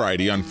First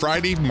Friday on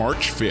Friday,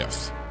 March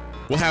 5th.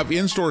 We'll have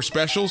in-store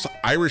specials,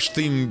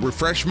 Irish-themed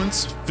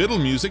refreshments, fiddle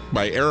music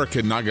by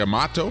Erica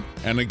Nagamato,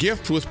 and a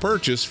gift with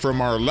purchase from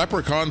our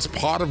Leprechaun's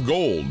Pot of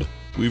Gold.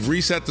 We've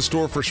reset the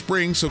store for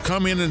spring, so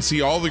come in and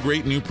see all the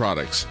great new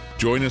products.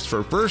 Join us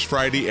for First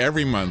Friday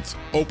every month,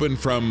 open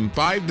from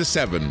 5 to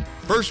 7.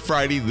 First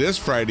Friday, this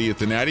Friday at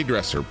the Natty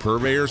Dresser,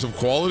 purveyors of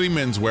quality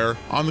menswear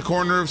on the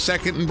corner of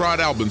 2nd and Broad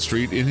Albin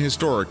Street in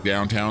historic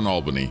downtown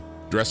Albany.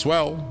 Dress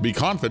well, be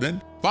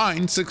confident,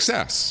 find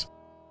success.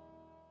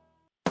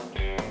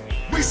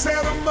 We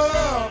set them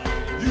up,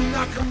 you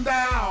knock them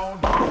down.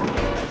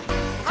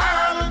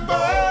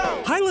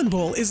 Highland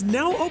Bowl is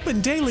now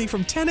open daily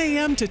from 10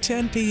 a.m. to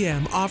 10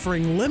 p.m.,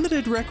 offering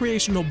limited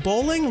recreational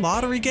bowling,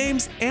 lottery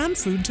games, and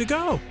food to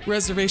go.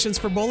 Reservations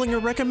for bowling are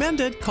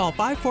recommended. Call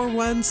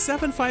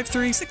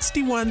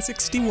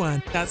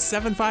 541-753-6161. That's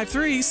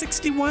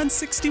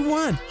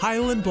 753-6161.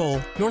 Highland Bowl,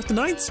 North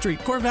 9th Street,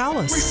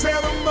 Corvallis. We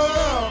set them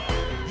up,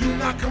 you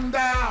knock them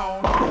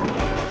down.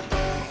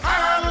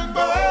 Highland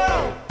Bowl.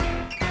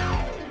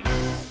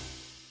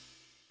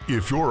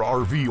 If your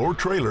RV or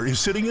trailer is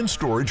sitting in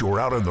storage or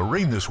out in the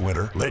rain this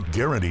winter, let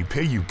Guarantee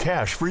pay you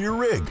cash for your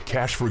rig.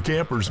 Cash for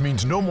Campers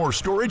means no more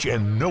storage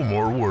and no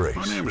more worries.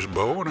 My name is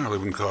Bo, and I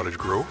live in Cottage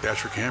Grove.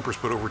 Cash for Campers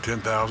put over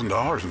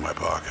 $10,000 in my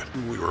pocket.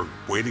 We were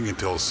waiting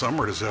until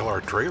summer to sell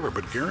our trailer,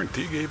 but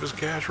Guarantee gave us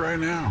cash right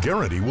now.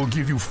 Guarantee will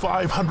give you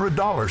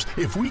 $500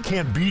 if we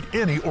can't beat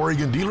any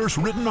Oregon dealer's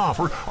written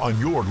offer on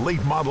your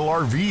late model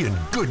RV in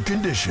good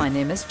condition. My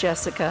name is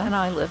Jessica, and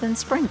I live in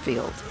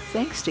Springfield.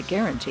 Thanks to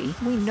Guarantee,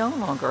 we no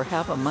longer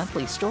have a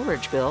monthly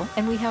storage bill,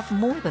 and we have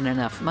more than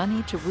enough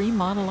money to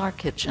remodel our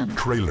kitchen.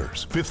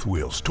 Trailers, fifth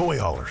wheels, toy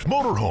haulers,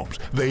 motorhomes,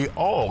 they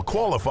all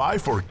qualify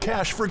for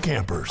Cash for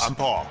Campers. I'm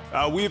Paul.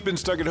 We have been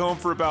stuck at home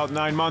for about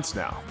 9 months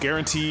now.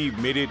 Guarantee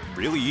made it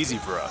really easy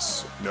for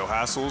us. No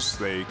hassles.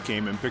 They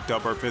came and picked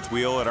up our fifth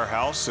wheel at our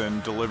house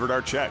and delivered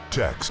our check.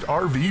 Text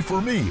RV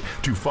for me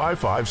to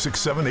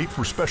 55678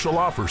 for special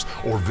offers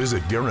or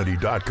visit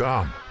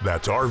Guarantee.com.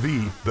 That's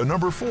RV, the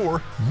number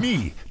 4,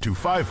 me to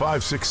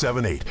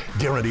 55678.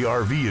 Guarantee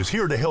RV is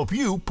here to help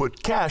you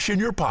put cash in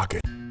your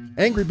pocket.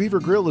 Angry Beaver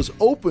Grill is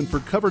open for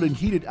covered and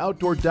heated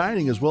outdoor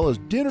dining as well as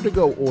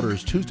dinner-to-go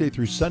orders Tuesday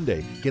through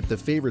Sunday. Get the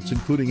favorites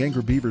including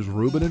Angry Beaver's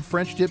Reuben and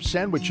French dip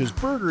sandwiches,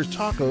 burgers,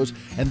 tacos,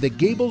 and the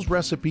Gable's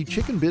recipe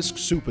chicken bisque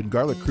soup and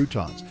garlic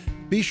croutons.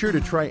 Be sure to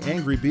try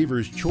Angry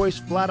Beaver's choice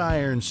flat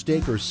iron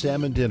steak or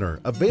salmon dinner,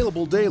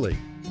 available daily.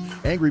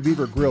 Angry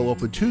Beaver Grill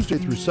open Tuesday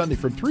through Sunday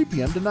from 3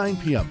 p.m. to 9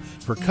 p.m.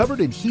 for covered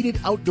and heated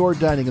outdoor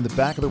dining in the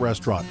back of the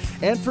restaurant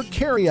and for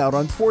carry-out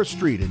on 4th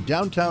Street in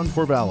downtown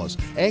Corvallis.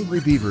 Angry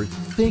Beaver,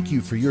 thank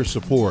you for your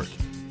support.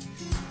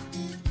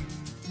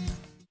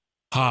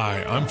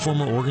 Hi, I'm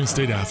former Oregon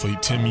State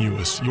athlete Tim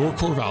Ewis, your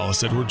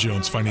Corvallis Edward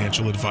Jones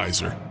financial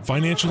advisor.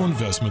 Financial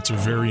investments are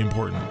very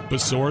important, but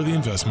so are the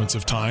investments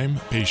of time,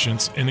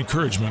 patience, and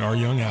encouragement our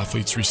young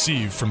athletes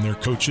receive from their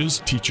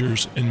coaches,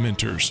 teachers, and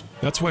mentors.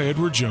 That's why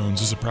Edward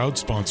Jones is a proud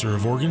sponsor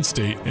of Oregon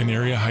State and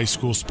area high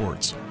school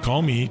sports.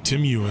 Call me,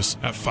 Tim Ewis,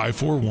 at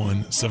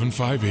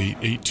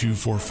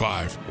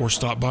 541-758-8245 or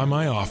stop by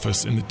my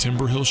office in the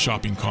Timber Hill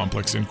Shopping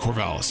Complex in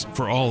Corvallis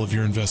for all of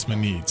your investment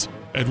needs.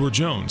 Edward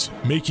Jones,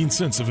 making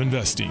sense of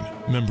investing.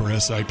 Member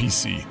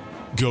SIPC.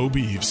 Go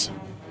Beavs.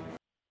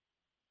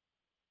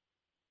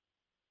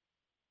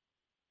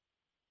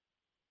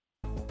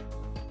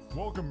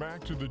 Welcome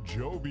back to the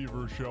Joe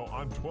Beaver Show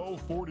on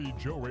 1240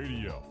 Joe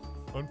Radio.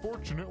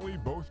 Unfortunately,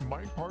 both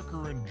Mike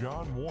Parker and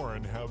John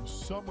Warren have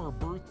summer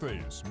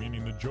birthdays,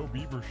 meaning the Joe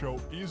Beaver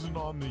Show isn't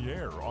on the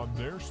air on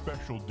their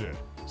special day.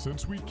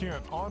 Since we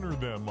can't honor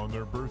them on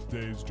their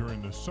birthdays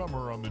during the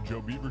summer on the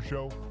Joe Beaver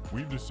Show,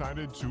 we've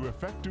decided to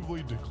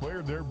effectively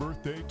declare their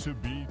birthday to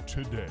be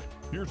today.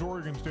 Here's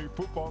Oregon State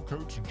football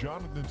coach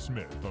Jonathan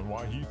Smith on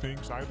why he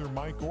thinks either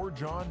Mike or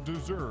John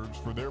deserves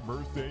for their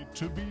birthday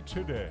to be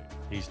today.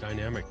 He's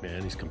dynamic,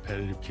 man. He's a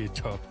competitive kid,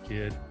 tough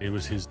kid. It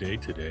was his day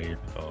today.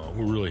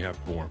 We're really happy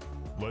for him.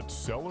 Let's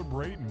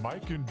celebrate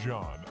Mike and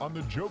John on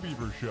the Joe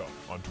Beaver Show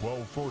on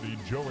 1240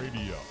 Joe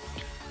Radio.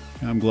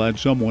 I'm glad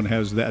someone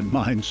has that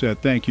mindset.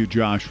 Thank you,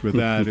 Josh, for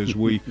that. As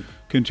we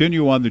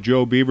continue on the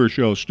Joe Beaver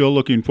Show, still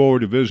looking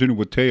forward to visiting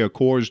with Taya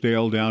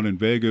Corsdale down in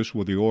Vegas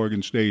with the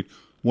Oregon State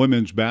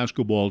women's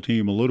basketball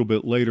team a little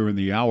bit later in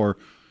the hour.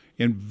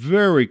 And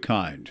very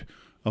kind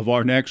of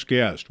our next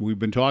guest. We've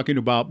been talking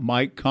about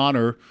Mike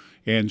Connor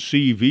and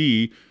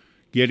CV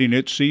getting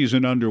its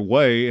season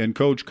underway, and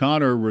Coach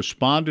Connor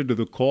responded to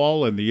the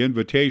call and the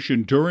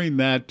invitation during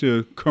that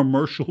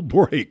commercial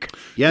break.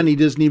 Yeah, and he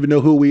doesn't even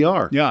know who we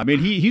are. Yeah, I mean,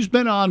 he's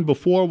been on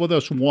before with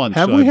us once.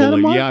 Have we had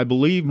him on? Yeah, I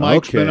believe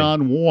Mike's been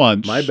on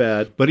once. My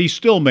bad. But he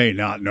still may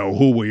not know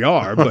who we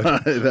are.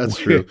 But that's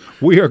true.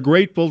 We are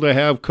grateful to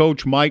have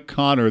Coach Mike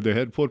Connor, the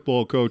head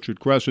football coach at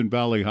Crescent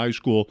Valley High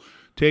School,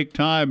 take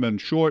time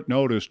and short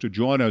notice to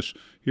join us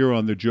here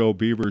on the Joe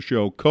Beaver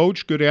Show.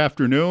 Coach, good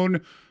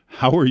afternoon.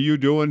 How are you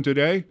doing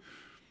today?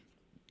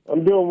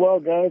 I'm doing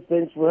well, guys.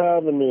 Thanks for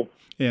having me.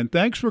 And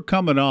thanks for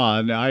coming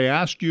on. I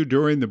asked you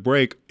during the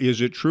break, is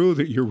it true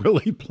that you're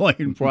really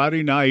playing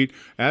Friday night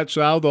at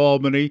South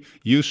Albany?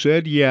 You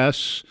said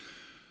yes.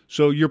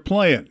 So you're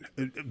playing.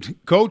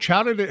 Coach,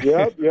 how did it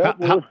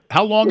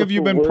how long have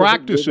you been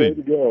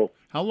practicing?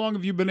 How long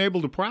have you been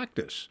able to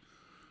practice?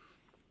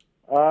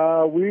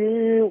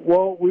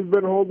 We've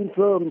been holding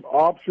some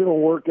optional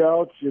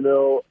workouts,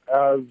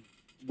 as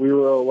we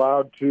were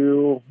allowed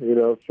to,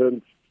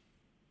 since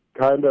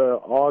kind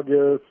of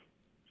August,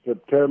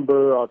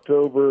 September,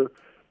 October.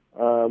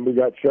 We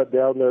got shut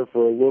down there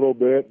for a little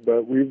bit,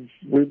 but we've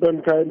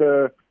been kind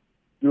of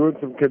doing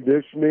some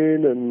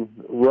conditioning and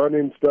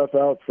running stuff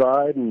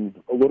outside and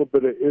a little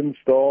bit of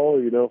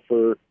install,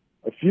 for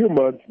a few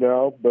months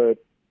now. But,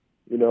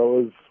 it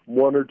was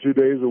 1 or 2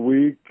 days a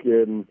week,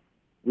 and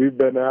we've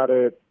been at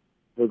it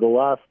for the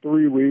last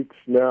 3 weeks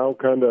now.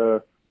 Kind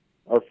of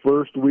our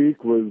first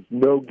week was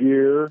no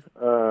gear.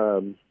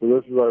 So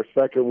this is our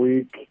second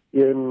week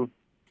in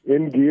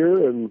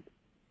gear, and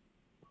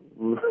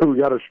we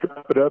got to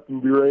strap it up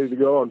and be ready to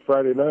go on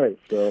Friday night.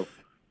 So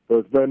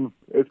it's been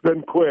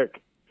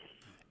quick.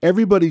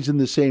 Everybody's in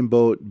the same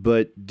boat,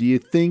 but do you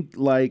think,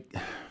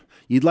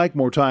 you'd like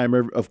more time.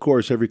 Of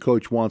course, every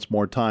coach wants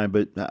more time.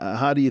 But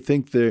how do you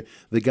think the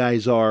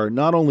guys are,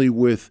 not only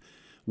with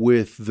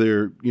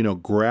their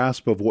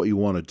grasp of what you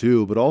want to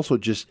do, but also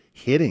just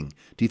hitting?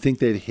 Do you think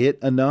they'd hit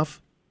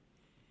enough?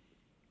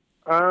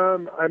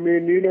 I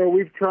mean,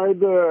 we've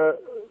tried to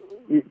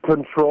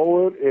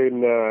control it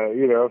and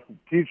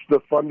teach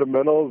the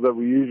fundamentals that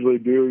we usually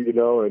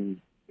do,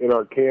 in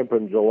our camp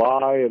in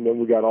July, and then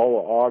we got all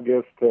of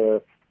August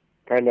to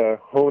kind of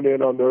hone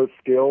in on those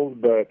skills.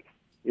 But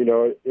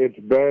it's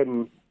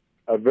been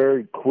a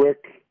very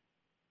quick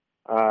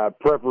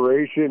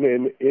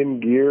preparation in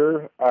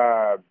gear.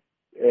 And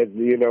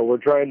we're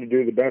trying to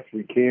do the best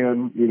we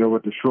can,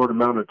 with the short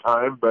amount of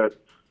time. But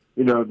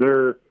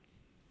there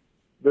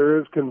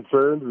is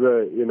concerns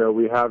that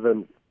we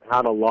haven't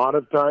had a lot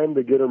of time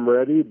to get them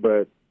ready.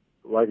 But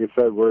like I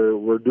said,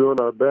 we're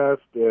doing our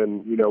best,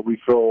 and we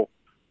feel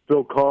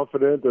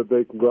confident that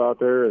they can go out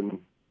there and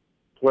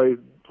play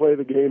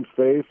the game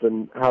safe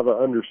and have an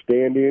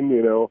understanding.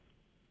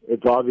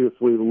 It's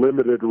obviously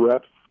limited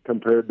reps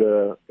compared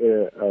to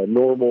a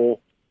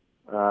normal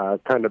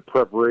kind of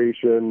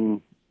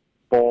preparation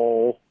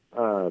fall.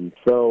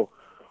 So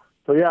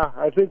yeah,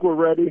 I think we're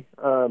ready.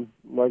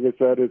 Like I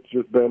said,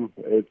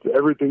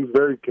 everything's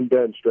very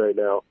condensed right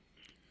now.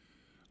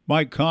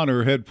 Mike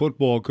Connor, head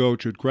football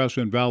coach at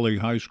Crescent Valley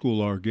High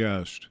School, our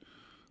guest.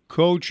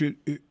 Coach,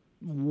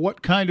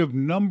 what kind of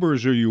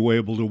numbers are you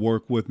able to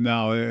work with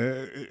now?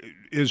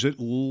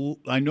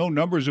 I know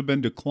numbers have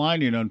been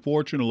declining,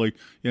 unfortunately,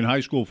 in high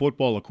school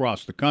football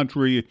across the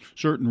country,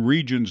 certain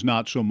regions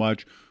not so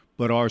much,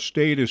 but our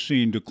state has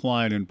seen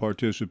decline in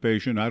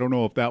participation. I don't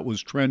know if that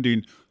was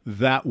trending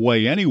that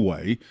way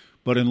anyway,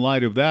 but in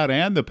light of that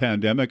and the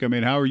pandemic, I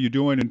mean, how are you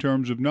doing in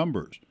terms of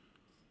numbers?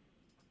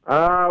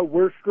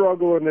 We're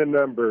struggling in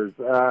numbers.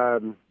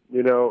 When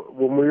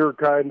we were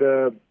kind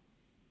of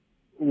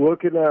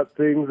looking at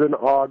things in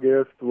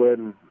August,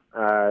 when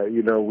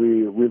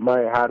we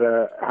might had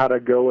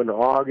to go in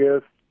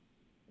August,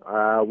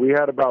 we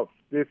had about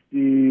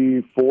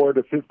 54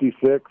 to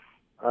 56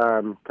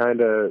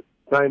 kind of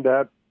signed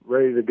up,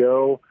 ready to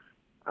go.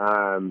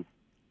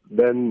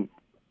 Then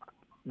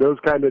those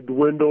kind of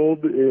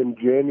dwindled in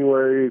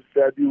January,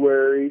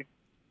 February.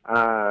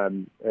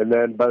 And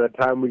then by the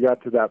time we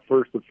got to that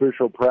first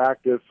official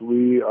practice,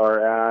 we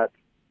are at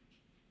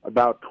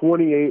about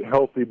 28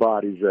 healthy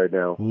bodies right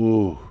now.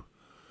 Ooh.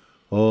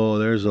 Oh,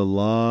 there's a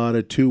lot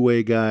of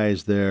two-way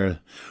guys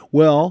there.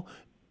 Well,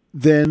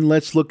 then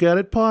let's look at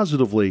it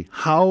positively.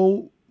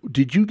 How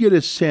did you get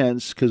a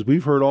sense, because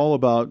we've heard all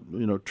about,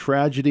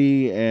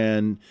 tragedy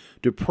and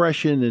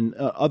depression and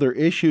other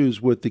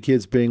issues with the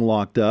kids being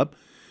locked up.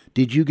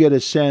 Did you get a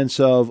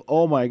sense of,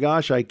 oh my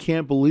gosh, I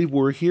can't believe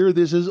we're here,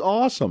 this is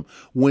awesome,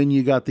 when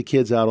you got the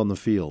kids out on the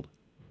field?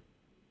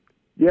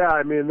 Yeah,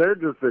 I mean, they're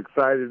just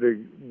excited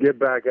to get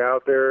back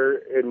out there.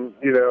 And,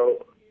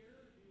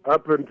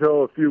 up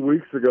until a few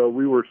weeks ago,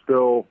 we were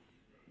still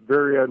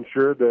very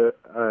unsure that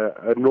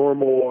a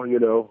normal,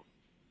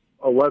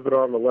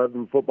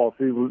 11-on-11 football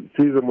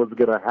season was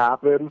going to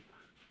happen.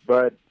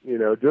 But,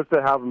 just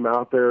to have them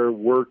out there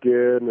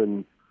working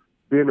and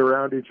being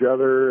around each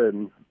other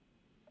and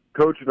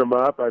coaching them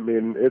up, I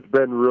mean, it's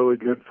been really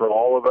good for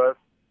all of us.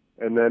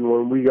 And then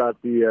when we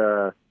got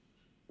the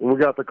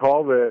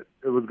call that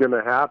it was going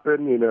to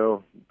happen, it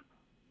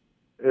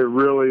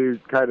really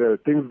kind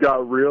of, things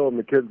got real, and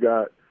the kids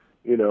got,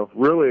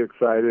 really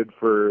excited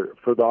for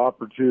the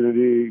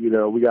opportunity.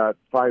 We got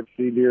 5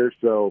 seniors,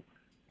 so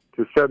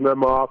to send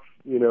them off,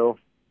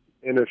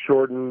 in a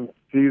shortened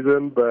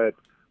season, but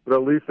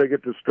at least they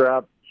get to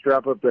strap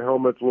up the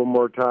helmets one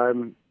more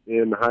time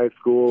in high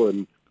school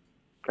and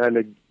kind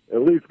of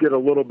at least get a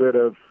little bit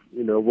of,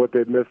 what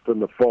they missed in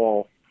the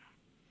fall.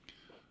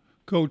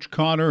 Coach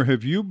Connor,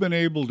 have you been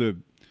able to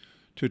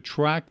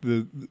track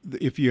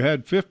if you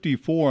had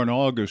 54 in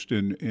August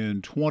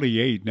and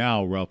 28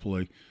 now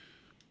roughly,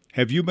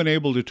 have you been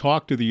able to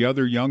talk to the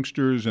other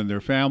youngsters and their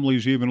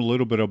families even a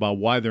little bit about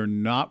why they're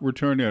not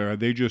returning? Are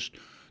they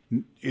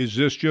is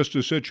this just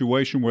a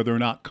situation where they're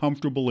not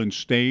comfortable in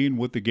staying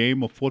with the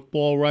game of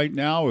football right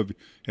now?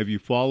 Have you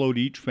followed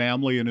each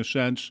family in a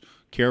sense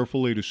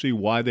carefully to see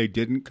why they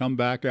didn't come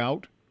back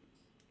out?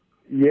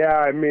 Yeah,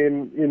 I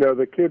mean,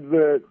 the kids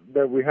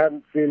that we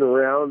hadn't seen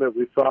around that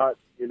we thought,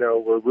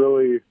 were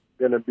really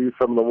going to be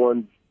some of the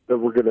ones that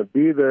were going to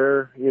be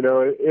there.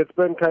 It's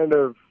been kind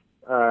of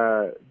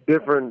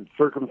different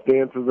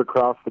circumstances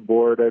across the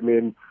board. I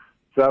mean,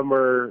 some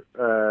are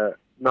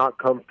not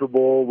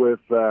comfortable with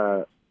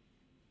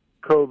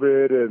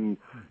COVID and,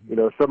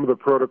 some of the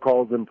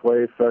protocols in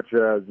place, such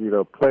as,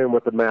 playing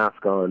with the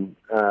mask on.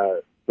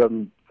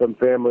 Some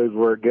families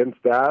were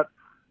against that,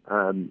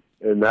 and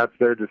that's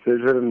their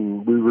decision,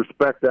 and we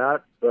respect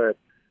that. But,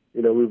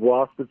 we've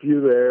lost a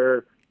few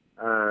there.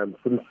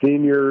 Some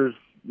seniors,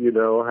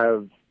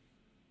 have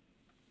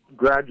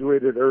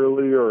graduated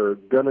early or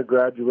going to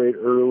graduate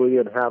early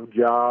and have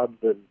jobs,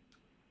 and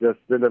just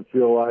didn't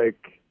feel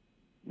like,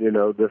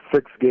 the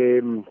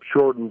 6-game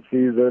shortened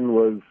season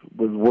was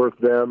worth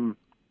them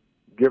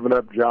giving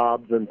up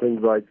jobs and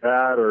things like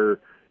that. Or,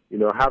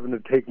 having to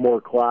take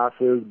more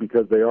classes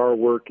because they are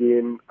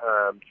working.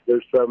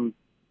 There's some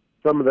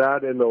of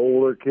that in the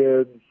older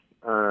kids.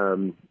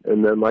 And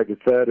then, like I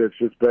said,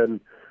 it's been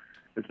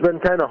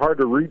kind of hard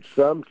to reach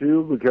some,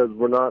 too, because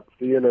we're not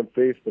seeing them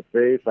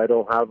face-to-face. I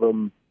don't have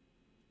them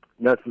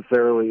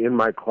necessarily in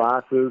my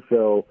classes,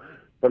 so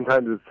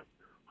sometimes it's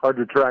hard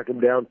to track them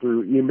down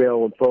through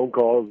email and phone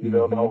calls. You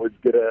don't always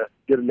get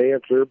an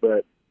answer,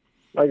 but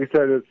like I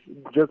said, it's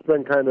just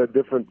been kind of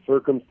different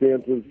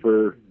circumstances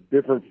for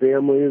different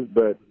families,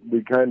 but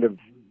we kind of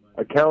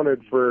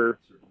accounted for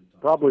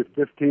probably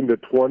 15 to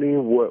 20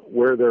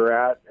 where they're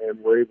at, and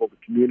we're able to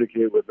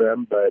communicate with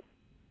them, but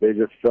they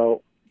just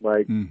felt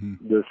like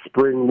the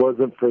spring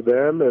wasn't for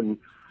them, and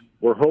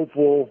we're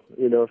hopeful,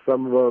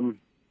 some of them,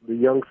 the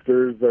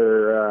youngsters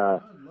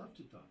are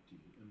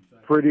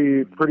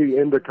pretty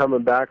into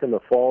coming back in the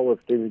fall if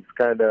things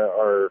kind of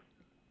are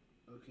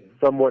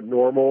somewhat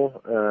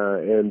normal,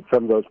 and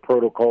some of those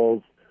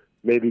protocols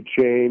maybe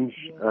change.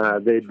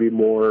 They'd be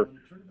more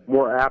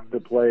apt to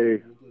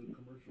play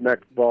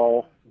next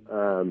fall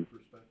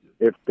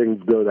if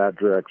things go that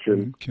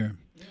direction. Okay.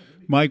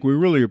 Mike, we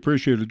really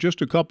appreciate it.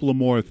 Just a couple of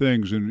more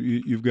things, and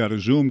you've got a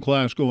Zoom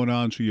class going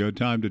on, so you had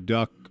time to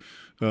duck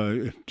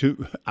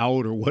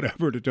out or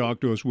whatever to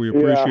talk to us. We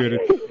appreciate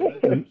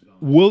it.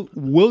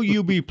 Will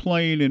you be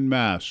playing in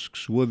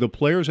masks? Will the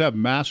players have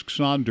masks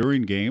on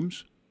during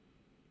games?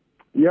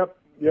 Yep.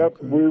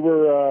 Okay.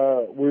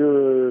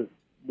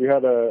 We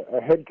had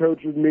a head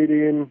coaches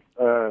meeting.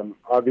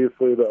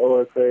 Obviously, the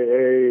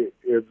OSAA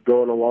is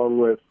going along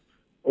with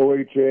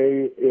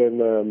OHA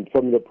in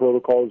some of the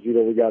protocols,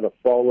 we got to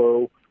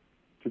follow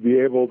to be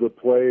able to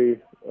play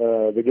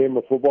the game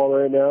of football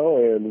right now.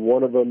 And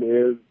one of them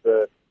is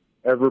that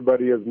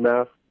everybody is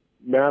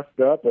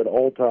masked up at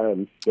all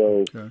times.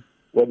 So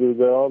whether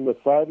they're on the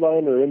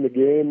sideline or in the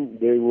game,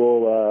 they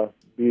will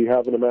be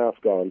having a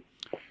mask on.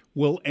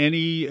 Will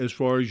as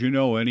far as you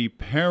know, any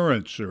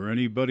parents or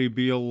anybody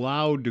be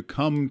allowed to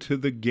come to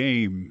the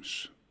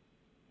games?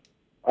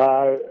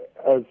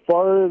 As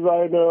far as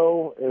I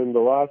know, and the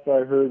last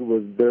I heard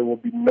was there will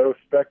be no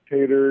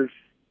spectators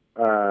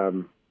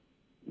inside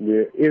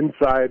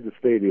the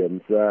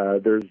stadiums.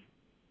 There's,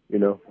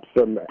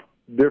 some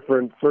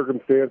different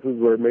circumstances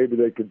where maybe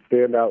they could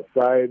stand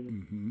outside,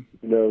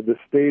 the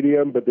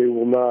stadium, but they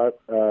will not,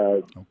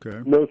 no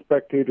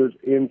spectators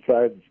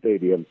inside the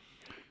stadium.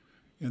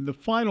 And the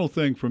final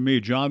thing for me,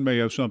 John may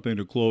have something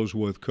to close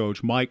with,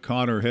 Coach. Mike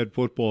Connor, head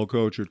football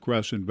coach at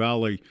Crescent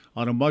Valley,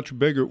 on a much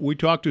bigger – we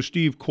talked to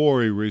Steve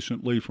Corey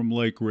recently from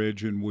Lake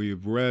Ridge, and we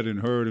have read and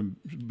heard and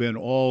been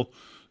all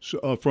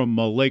from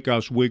Lake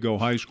Oswego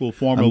High School,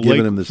 former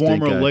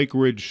Lake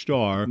Ridge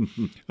Star.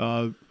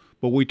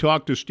 But we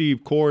talked to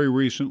Steve Corey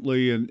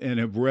recently and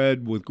have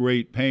read with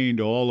great pain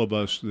to all of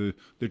us the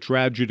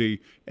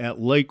tragedy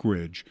at Lake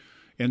Ridge.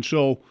 And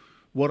so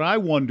what I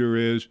wonder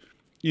is –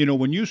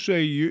 when you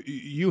say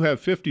you have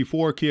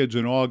 54 kids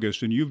in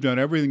August and you've done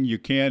everything you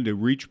can to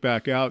reach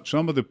back out,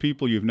 some of the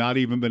people you've not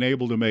even been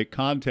able to make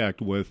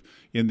contact with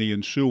in the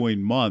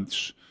ensuing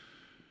months,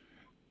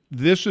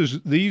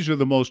 these are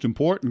the most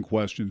important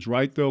questions,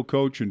 right, though,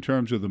 Coach, in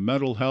terms of the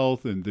mental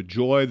health and the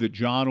joy that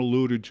John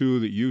alluded to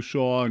that you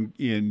saw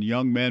in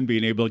young men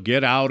being able to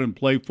get out and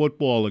play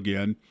football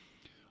again.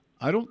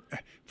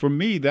 For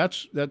me,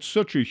 that's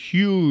such a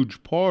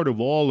huge part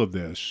of all of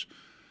this.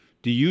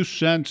 Do you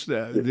sense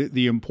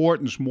the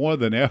importance more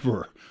than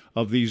ever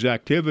of these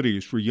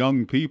activities for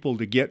young people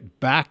to get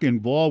back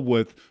involved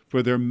with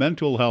for their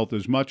mental health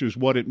as much as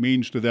what it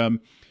means to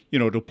them,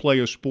 to play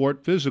a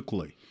sport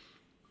physically?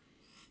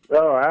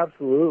 Oh,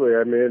 absolutely.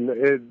 I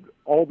mean,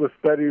 all the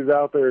studies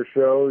out there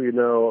show,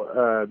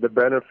 the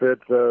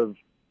benefits of,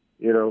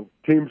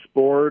 team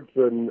sports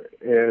and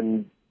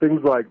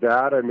things like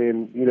that. I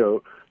mean,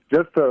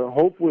 just to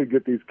hopefully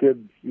get these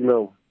kids,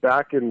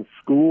 back in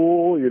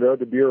school,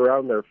 to be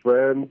around their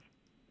friends.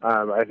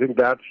 I think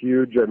that's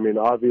huge. I mean,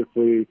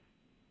 obviously,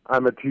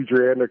 I'm a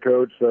teacher and a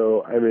coach,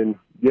 so,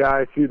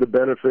 I see the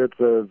benefits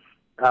of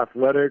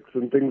athletics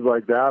and things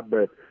like that,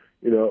 but,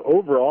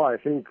 overall, I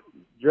think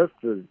just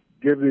to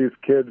give these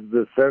kids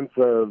the sense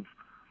of,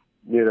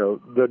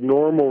 the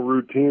normal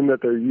routine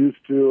that they're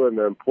used to and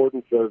the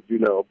importance of,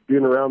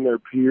 being around their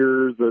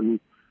peers and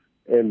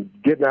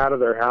getting out of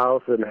their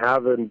house and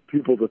having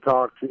people to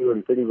talk to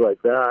and things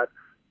like that.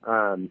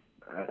 I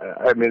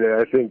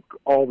think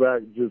all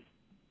that just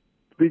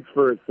speaks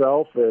for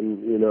itself,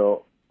 and,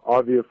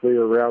 obviously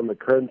around the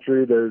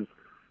country there's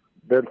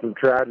been some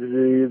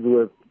tragedies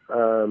with,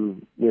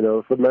 some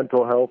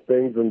mental health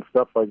things and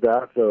stuff like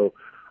that. So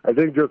I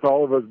think just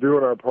all of us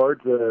doing our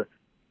part to,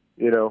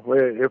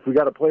 if we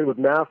got to play with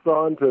masks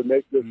on to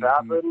make this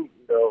happen,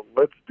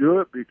 let's do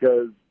it,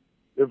 because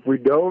if we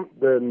don't,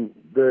 then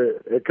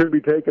it could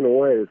be taken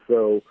away.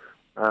 So,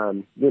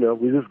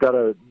 we just got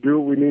to do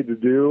what we need to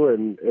do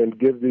and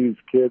give these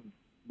kids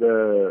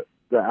the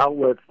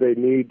outlets they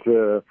need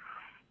to,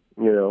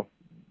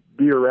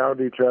 be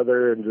around each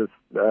other and just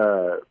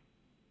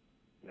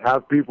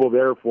have people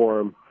there for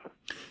them.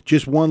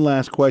 Just one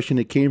last question.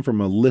 It came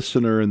from a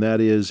listener, and that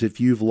is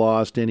if you've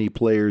lost any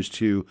players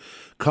to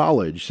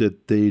college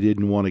that they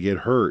didn't want to get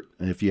hurt,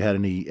 and if you had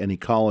any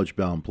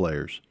college-bound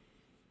players.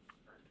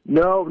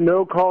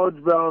 No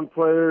college-bound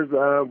players.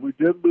 We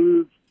did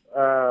lose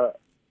a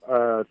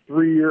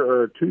 3-year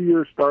or a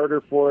 2-year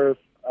starter for us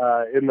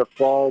in the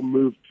fall.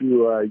 Moved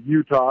to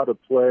Utah to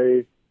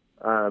play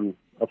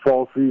a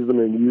fall season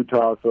in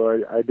Utah.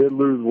 So I did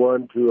lose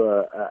one to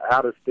a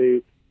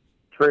out-of-state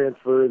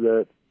transfer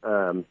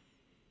that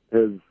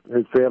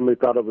his family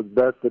thought it was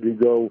best that he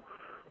go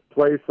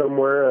play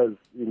somewhere. As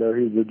you know,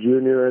 he's a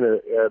junior and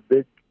a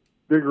big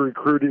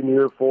recruiting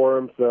year for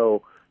him.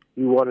 So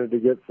he wanted to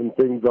get some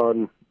things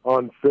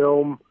on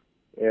film,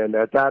 and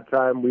at that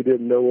time we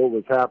didn't know what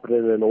was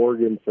happening in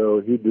Oregon,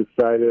 so he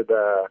decided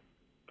to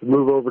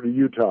move over to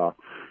Utah.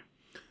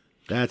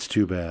 That's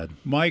too bad.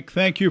 Mike,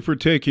 thank you for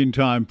taking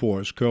time for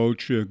us,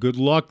 Coach. Good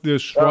luck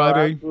this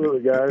Friday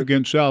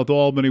against South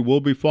Albany. We'll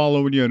be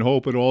following you and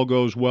hope it all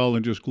goes well,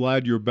 and just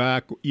glad you're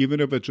back, even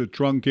if it's a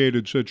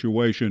truncated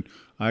situation.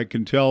 I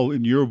can tell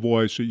in your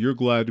voice that you're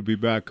glad to be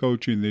back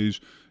coaching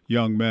these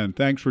young men.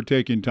 Thanks for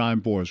taking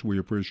time for us. We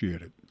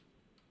appreciate it.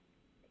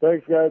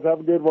 Thanks, guys.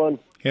 Have a good one.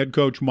 Head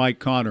coach Mike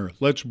Connor.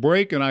 Let's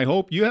break, and I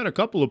hope you had a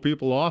couple of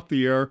people off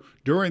the air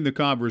during the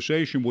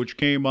conversation, which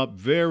came up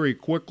very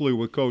quickly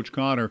with Coach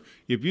Connor.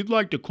 If you'd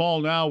like to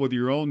call now with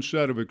your own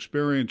set of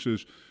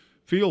experiences,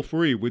 feel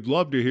free. We'd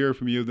love to hear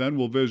from you. Then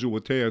we'll visit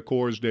with Taya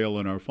Corsdale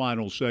in our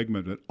final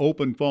segment. At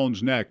Open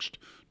Phones next,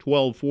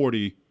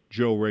 1240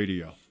 Joe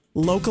Radio.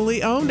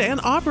 Locally owned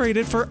and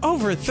operated for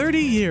over 30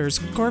 years,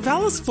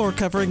 Corvallis Floor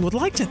Covering would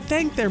like to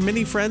thank their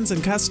many friends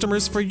and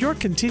customers for your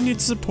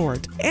continued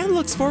support and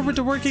looks forward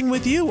to working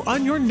with you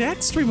on your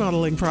next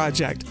remodeling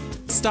project.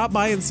 Stop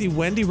by and see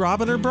Wendy,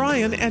 Robin, or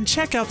Brian and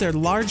check out their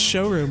large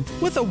showroom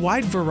with a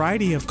wide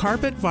variety of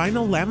carpet,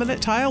 vinyl, laminate,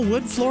 tile,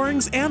 wood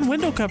floorings, and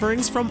window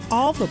coverings from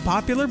all the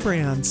popular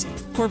brands.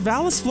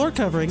 Corvallis Floor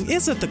Covering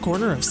is at the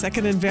corner of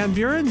 2nd and Van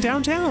Buren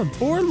downtown,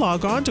 or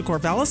log on to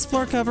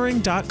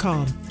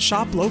corvallisfloorcovering.com.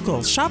 Shop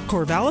local, shop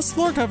Corvallis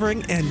Floor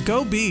Covering, and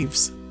go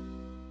Beavs.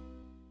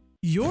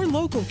 Your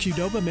local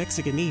Qdoba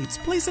Mexican Eats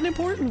plays an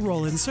important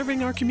role in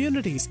serving our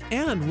communities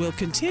and will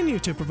continue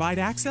to provide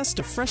access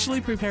to freshly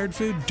prepared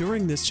food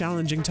during this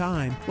challenging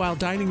time. While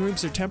dining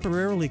rooms are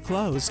temporarily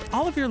closed,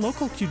 all of your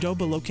local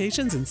Qdoba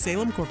locations in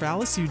Salem,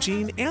 Corvallis,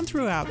 Eugene, and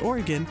throughout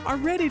Oregon are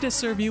ready to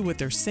serve you with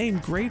their same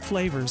great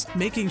flavors,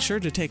 making sure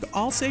to take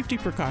all safety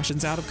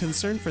precautions out of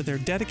concern for their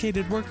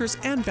dedicated workers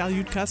and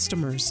valued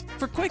customers.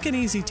 For quick and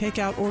easy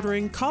takeout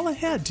ordering, call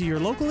ahead to your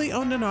locally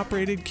owned and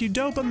operated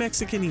Qdoba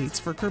Mexican Eats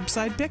for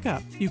curbside pickup.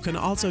 You can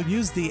also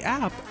use the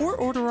app or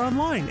order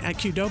online at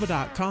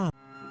qdoba.com.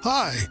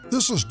 Hi,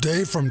 this is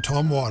Dave from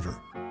Tumwater.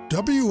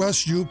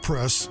 WSU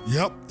Press,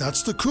 yep,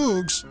 that's the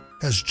Cougs,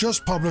 has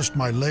just published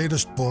my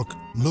latest book,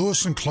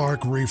 Lewis and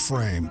Clark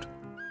Reframed.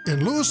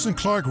 In Lewis and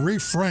Clark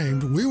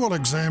Reframed, we will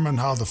examine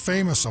how the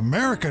famous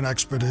American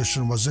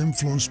expedition was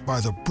influenced by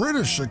the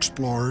British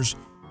explorers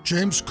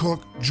James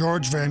Cook,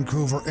 George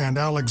Vancouver, and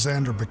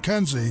Alexander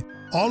Mackenzie,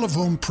 all of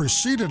whom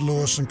preceded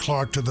Lewis and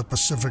Clark to the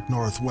Pacific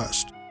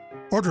Northwest.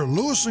 Order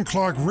Lewis and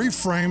Clark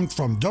Reframed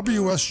from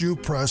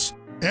WSU Press,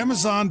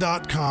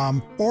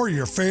 Amazon.com, or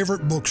your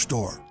favorite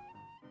bookstore.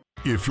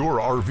 If your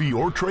RV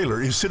or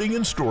trailer is sitting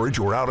in storage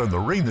or out in the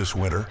rain this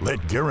winter,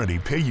 let Guarantee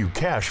pay you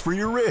cash for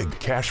your rig.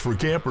 Cash for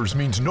campers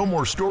means no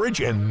more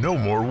storage and no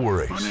more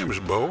worries. My name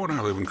is Bo, and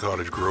I live in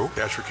Cottage Grove.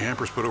 Cash for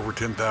Campers put over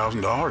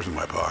 $10,000 in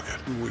my pocket.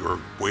 We were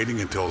waiting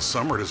until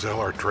summer to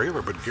sell our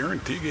trailer, but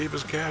Guarantee gave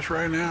us cash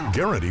right now.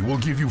 Guarantee will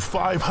give you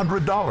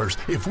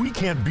 $500 if we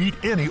can't beat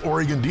any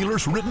Oregon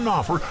dealer's written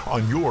offer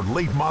on your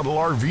late model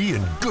RV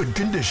in good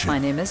condition. My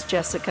name is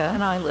Jessica,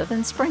 and I live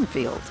in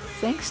Springfield.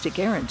 Thanks to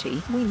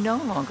Guarantee, we no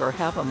longer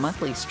have a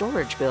monthly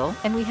storage bill,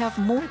 and we have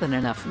more than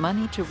enough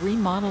money to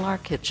remodel our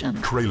kitchen.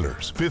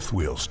 Trailers, fifth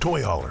wheels,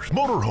 toy haulers,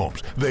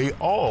 motorhomes, they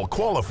all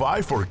qualify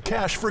for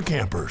Cash for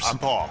Campers. I'm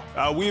Paul.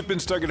 We have been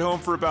stuck at home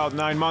for about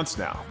 9 months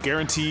now.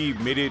 Guarantee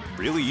made it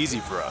really easy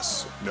for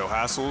us. No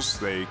hassles.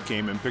 They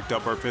came and picked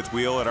up our fifth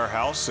wheel at our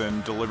house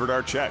and delivered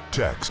our check.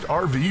 Text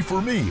RV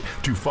for me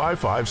to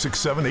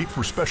 55678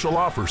 for special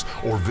offers,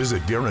 or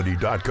visit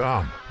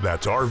Guarantee.com.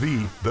 That's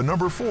RV, the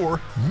number 4,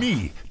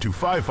 me to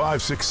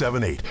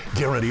 55678.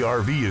 Guarantee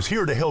RV is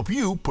here to help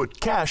you put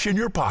cash in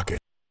your pocket.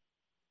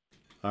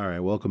 All right,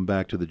 welcome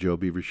back to the Joe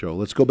Beaver Show.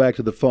 Let's go back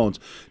to the phones.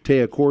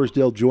 Taya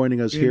Corsdale joining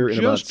us here in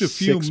about 6 minutes.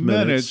 Just a few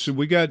minutes.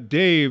 We got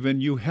Dave,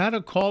 and you had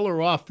a caller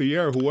off the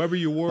air, whoever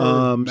you were.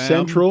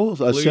 Central,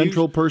 please. A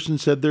Central person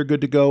said they're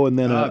good to go, and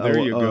then there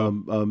you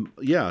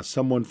go.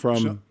 Someone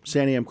from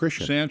Santiam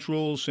Christian.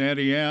 Central,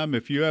 Santiam.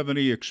 If you have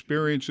any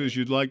experiences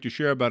you'd like to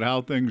share about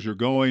how things are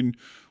going,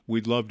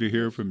 we'd love to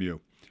hear from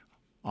you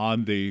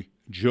on the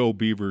Joe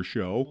Beaver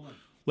Show.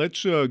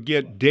 Let's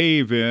get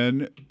Dave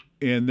in,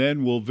 and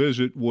then we'll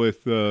visit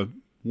with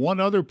one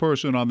other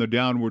person on the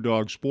Downward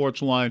Dog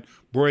Sports Line,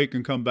 break,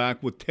 and come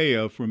back with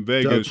Taya from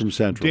Vegas. Doug from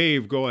Central.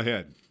 Dave, go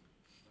ahead.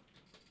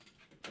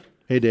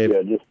 Hey, Dave.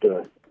 Yeah, just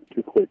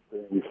two quick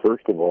things.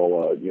 First of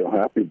all,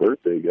 happy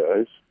birthday,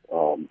 guys.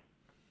 I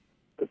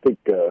think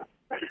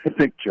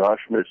Josh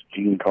missed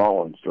Gene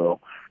Collins, so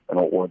I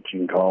don't want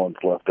Gene Collins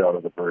left out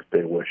of the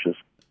birthday wishes.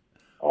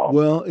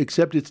 Well,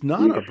 except it's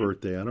not our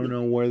birthday. I don't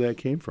know where that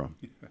came from.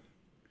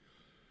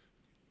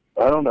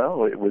 I don't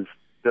know.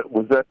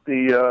 Was that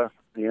the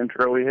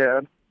intro we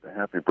had? The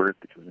happy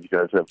birthday, because you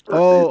guys have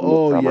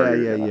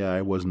birthdays. Yeah.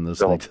 I wasn't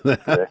listening to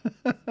that.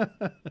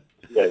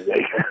 Yeah.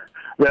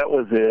 That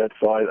was it.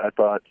 So I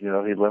thought, he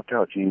left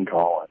out Gene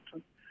Collins.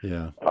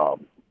 Yeah.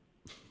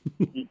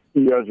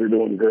 You guys are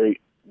doing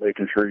great,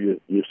 making sure you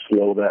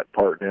slow that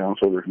part down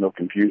so there's no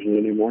confusion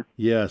anymore.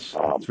 Yes,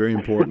 it's very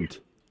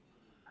important.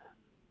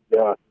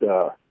 Yeah,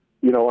 I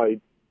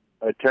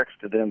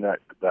texted in that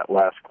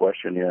last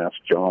question you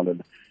asked, John,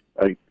 and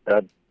I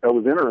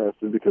was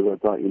interested because I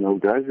thought,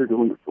 guys are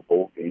doing it for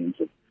bowl games,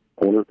 and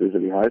I wonder if there's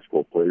any high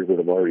school players that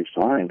have already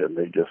signed, and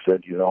they just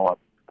said, I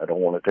don't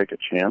want to take a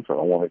chance. I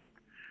don't want to.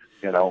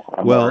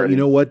 I'm you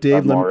know what,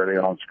 Dave? I'm already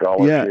on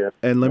scholarship. Yeah,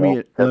 and let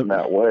me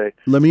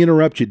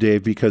interrupt you,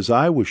 Dave, because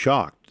I was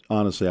shocked.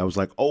 Honestly, I was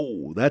like,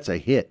 "Oh, that's a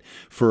hit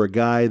for a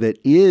guy that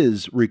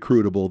is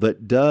recruitable,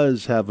 that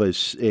does have a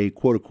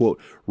quote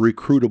unquote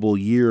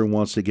recruitable year and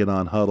wants to get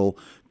on huddle,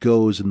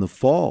 goes in the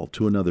fall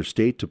to another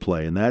state to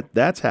play, and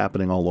that's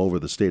happening all over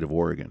the state of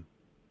Oregon."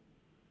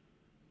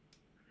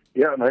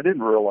 Yeah, and I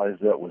didn't realize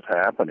that was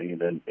happening,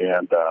 and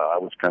I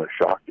was kind of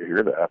shocked to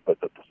hear that. But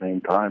at the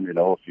same time,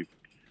 if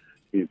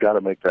you've got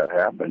to make that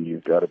happen,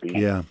 you've got to be,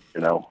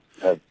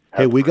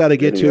 Hey, we got to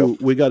get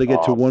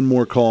to one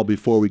more call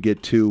before we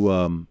get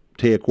to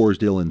Taya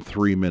Corsdale in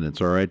 3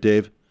 minutes. All right,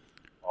 Dave?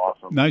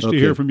 Awesome. Nice to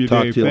hear from you,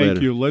 Talk Dave. To you Thank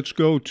later. you. Let's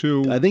go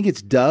to... I think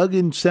it's Doug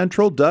in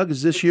Central. Doug,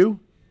 is this you?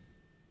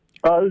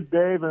 This is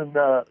Dave, and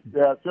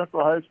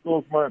Central High School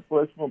is my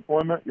place of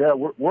employment. Yeah,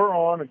 we're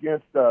on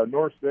against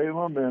North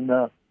Salem, and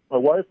my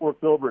wife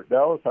works over at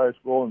Dallas High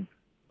School,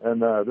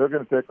 and they're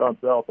going to take on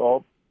South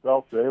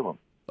Salem.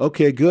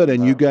 Okay, good.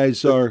 And you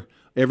guys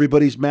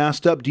everybody's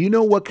masked up. Do you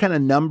know what kind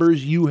of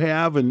numbers you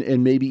have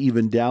and maybe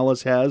even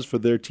Dallas has for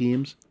their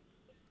teams?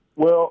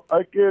 Well,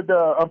 I'm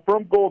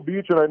from Gold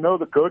Beach, and I know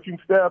the coaching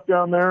staff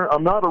down there.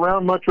 I'm not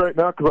around much right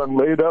now because I'm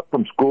laid up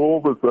from school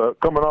with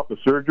coming off of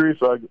surgery,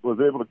 so I was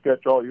able to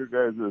catch all your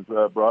guys'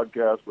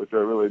 broadcasts, which I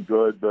really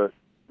enjoyed. But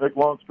make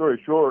long story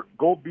short,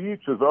 Gold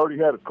Beach has already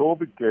had a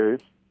COVID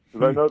case,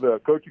 because I know the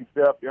coaching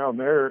staff down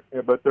there,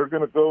 but they're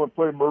going to go and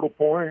play Myrtle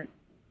Point,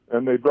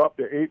 and they dropped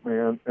to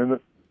 8-man. And the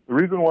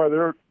reason why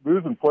they're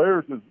losing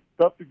players is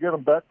tough to get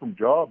them back from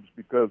jobs,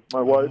 because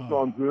my wife's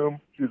on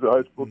Zoom. She's a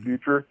high school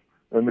teacher.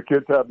 And the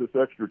kids have this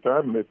extra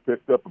time, and they've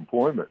picked up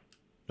employment.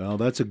 Well,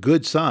 that's a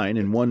good sign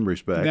in one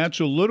respect. That's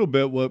a little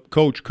bit what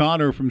Coach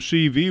Connor from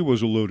CV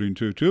was alluding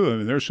to, too. I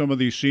mean, there's some of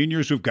these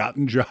seniors who've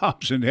gotten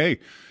jobs, and, hey,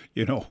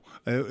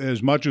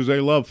 as much as they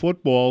love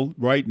football,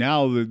 right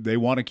now they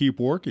want to keep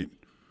working.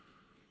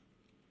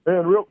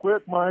 And real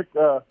quick, Mike,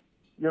 I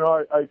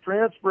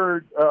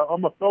transferred.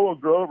 I'm a fellow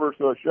Grover,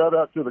 so a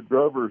shout-out to the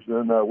Grovers,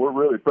 and we're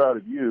really proud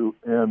of you.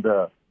 And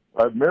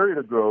I've married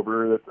a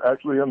Grover that's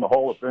actually in the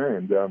Hall of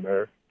Fame down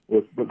there.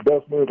 It's the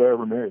best move I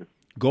ever made.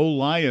 Go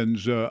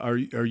Lions. Are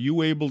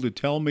you able to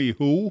tell me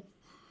who?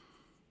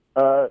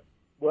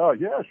 Well,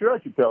 yeah, sure I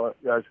can tell it.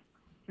 Yeah,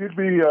 she's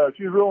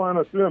real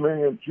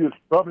unassuming, and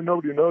probably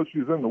nobody knows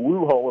she's in the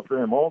Woo Hall of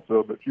Fame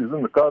also, but she's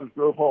in the Cottage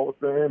Grove Hall of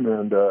Fame,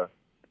 and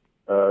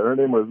her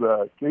name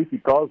was Casey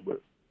Cosler,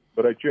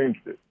 but I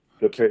changed it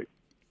to Kate.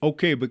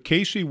 Okay, but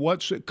Casey,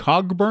 what's it?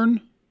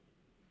 Cogburn?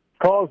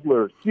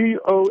 Cosler,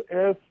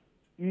 Cosleler.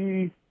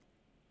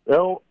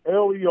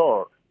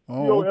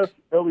 Cosler.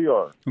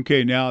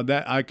 Okay, now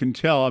that I can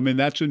tell. I mean,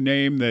 that's a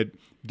name that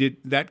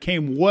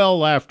came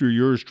well after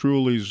yours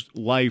truly's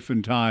life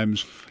and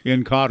times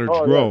in Cottage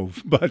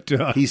Grove. But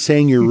he's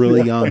saying you're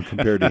really young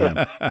compared to him.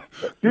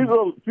 She's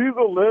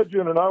a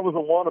legend, and I was a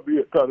wannabe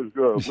at Cottage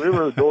Grove. We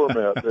were a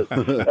doormat.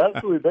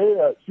 Actually,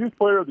 she's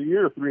Player of the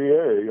Year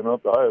 3A,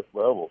 at the highest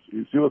level.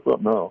 She was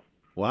something else.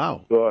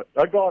 Wow. So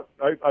I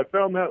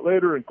found that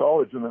later in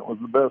college, and that was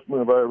the best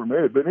move I ever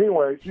made. But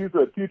anyway, she's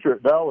a teacher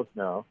at Dallas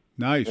now.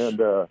 Nice. And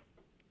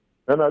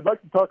I'd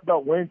like to talk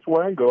about Wayne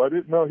Swango. I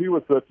didn't know he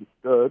was such a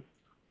stud.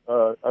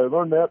 I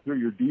learned that through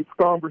your Deeps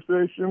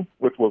conversation,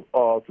 which was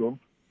awesome.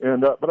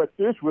 And but I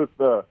fished with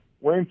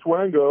Wayne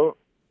Swango,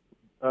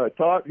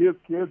 taught his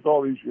kids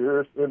all these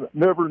years, and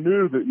never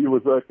knew that he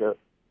was like a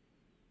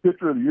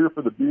pitcher of the year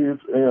for the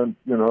Beavs, and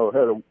had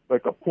a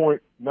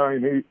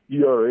 .98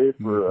 ERA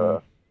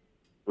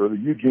for the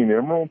Eugene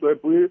Emeralds, I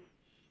believe.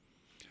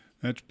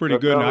 That's pretty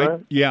good.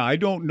 I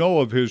don't know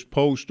of his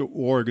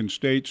post-Oregon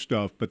State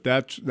stuff, but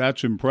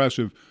that's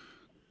impressive.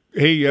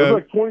 Hey, it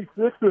was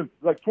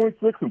like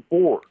 26 and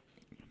 4.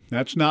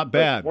 That's not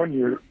bad. 1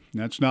 year.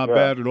 That's not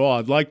bad at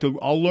all.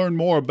 I'll learn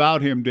more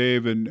about him,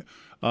 Dave, and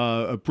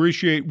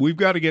appreciate. We've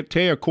got to get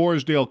Taya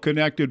Corsdale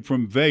connected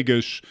from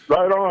Vegas.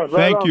 Right on.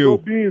 Thank you. Go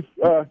Beavs.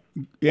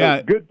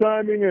 Good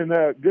timing and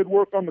good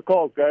work on the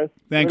calls, guys.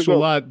 Thanks a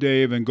lot,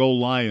 Dave, and go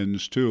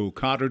Lions too.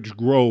 Cottage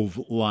Grove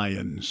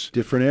Lions.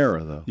 Different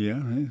era, though.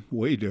 Yeah,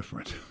 way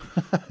different.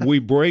 We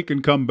break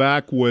and come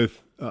back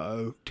with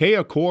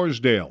Taya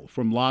Corsdale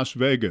from Las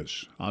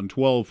Vegas on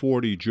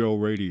 1240 Joe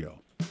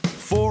Radio.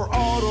 For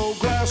auto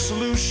glass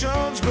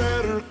solutions,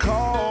 better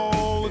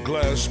call a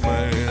glass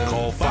man.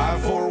 Call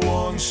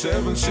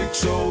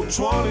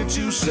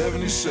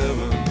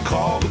 541-760-2277.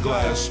 Call the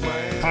glass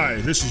man. Hi,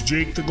 this is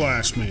Jake the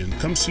Glass Man.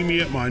 Come see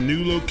me at my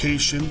new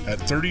location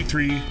at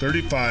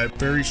 3335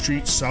 Ferry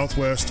Street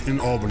Southwest in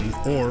Albany,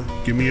 or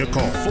give me a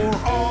call. For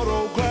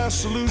auto glass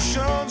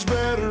solutions,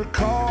 better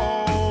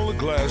call a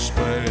glass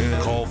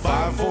man. Call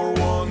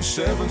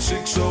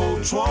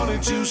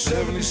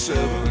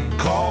 541-760-2277.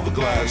 Call the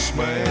glass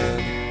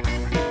man.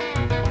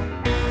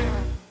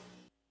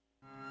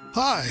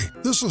 Hi,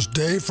 this is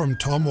Dave from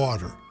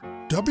Tumwater.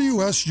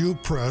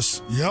 WSU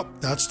Press, yep,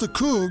 that's the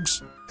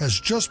Cougs, has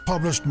just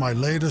published my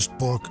latest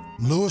book,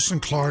 Lewis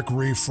and Clark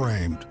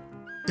Reframed.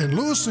 In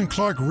Lewis and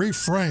Clark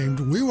Reframed,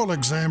 we will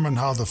examine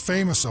how the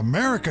famous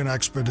American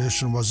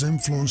expedition was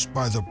influenced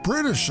by the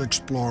British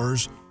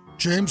explorers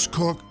James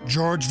Cook,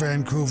 George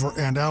Vancouver,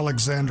 and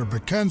Alexander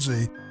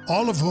Mackenzie,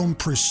 all of whom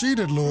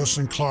preceded Lewis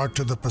and Clark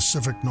to the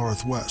Pacific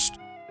Northwest.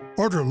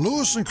 Order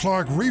Lewis and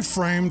Clark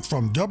Reframed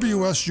from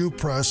WSU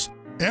Press,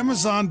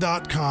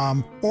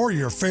 Amazon.com, or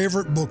your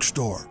favorite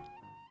bookstore.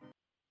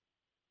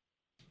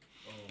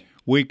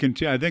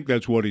 I think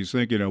that's what he's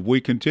thinking of.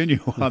 We continue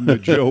on the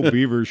Joe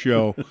Beaver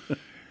Show.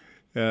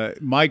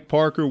 Mike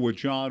Parker with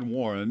John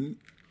Warren.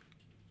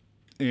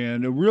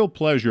 And a real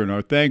pleasure, and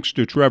our thanks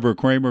to Trevor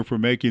Kramer for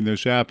making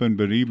this happen,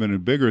 but even a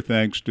bigger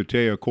thanks to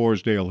Taya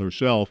Corsdale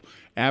herself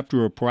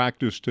after a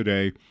practice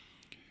today,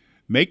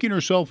 making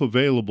herself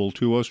available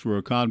to us for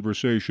a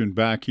conversation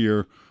back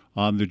here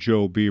on the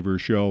Joe Beaver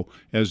Show,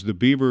 as the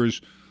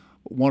Beavers,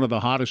 one of the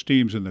hottest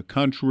teams in the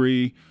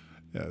country,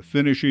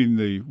 finishing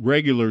the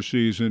regular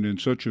season in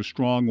such a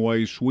strong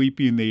way,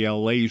 sweeping the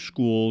L.A.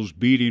 schools,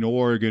 beating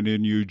Oregon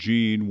in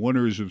Eugene,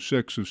 winners of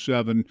 6 of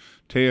 7.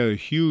 Taya, a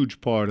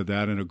huge part of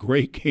that, and a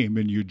great game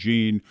in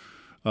Eugene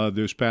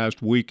this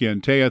past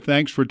weekend. Taya,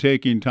 thanks for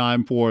taking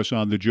time for us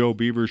on the Joe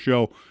Beaver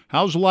Show.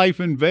 How's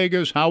life in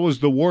Vegas? How was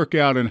the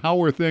workout, and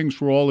how are things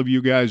for all of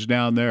you guys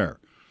down there?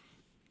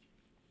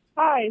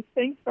 Hi,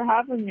 thanks for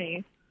having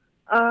me.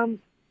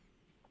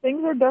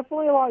 Things are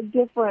definitely a lot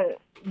different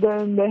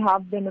than they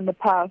have been in the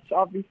past.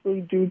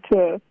 Obviously, due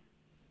to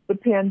the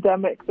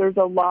pandemic, there's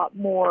a lot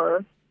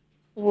more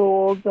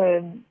rules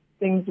and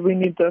things we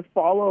need to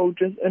follow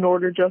just in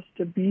order just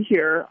to be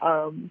here.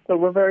 So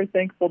we're very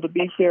thankful to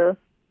be here.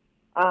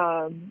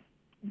 But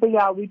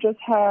yeah, we just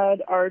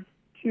had our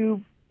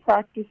 2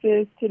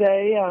 practices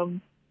today.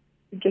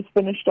 We just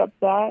finished up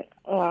that.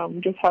 We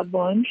just had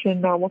lunch,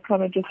 and now we're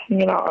kind of just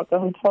hanging out at the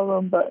hotel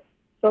room. But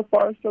so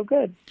far, so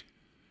good.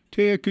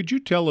 Taya, could you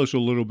tell us a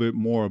little bit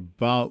more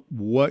about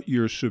what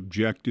you're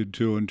subjected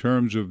to in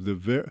terms of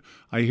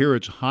I hear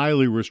it's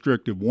highly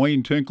restrictive.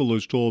 Wayne Tinkle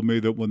has told me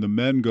that when the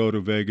men go to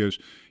Vegas,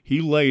 he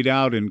laid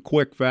out in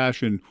quick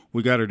fashion,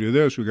 we got to do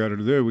this, we got to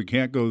do that, we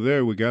can't go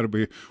there, we're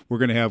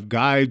going to have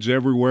guides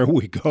everywhere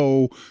we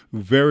go,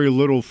 very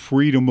little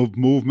freedom of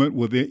movement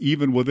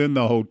even within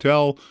the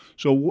hotel.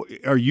 So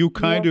are you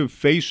kind of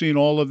facing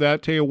all of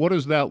that, Taya? What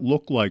does that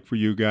look like for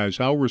you guys?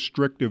 How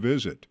restrictive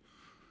is it?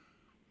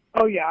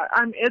 Oh, yeah.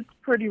 It's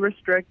pretty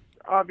restricted.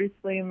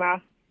 Obviously,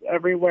 masks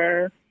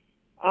everywhere,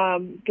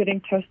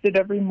 getting tested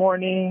every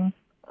morning,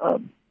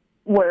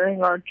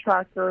 wearing our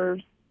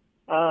trackers,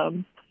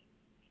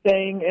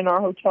 staying in our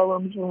hotel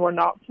rooms when we're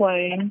not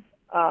playing,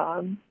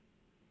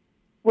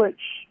 which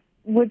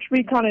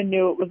we kind of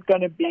knew it was going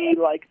to be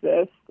like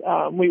this.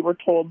 We were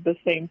told the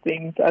same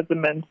things as the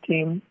men's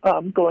team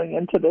going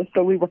into this,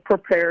 so we were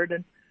prepared.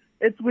 And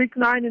it's week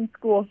 9 in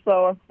school,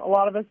 so a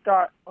lot of us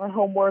got our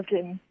homework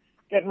and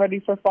getting ready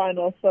for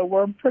finals, so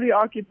we're pretty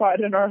occupied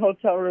in our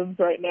hotel rooms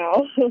right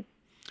now.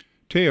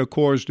 Taya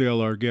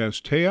Corsdale, our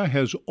guest. Taya,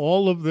 has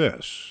all of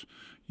this.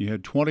 You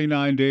had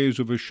 29 days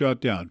of a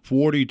shutdown,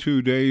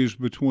 42 days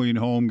between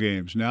home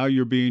games. Now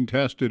you're being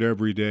tested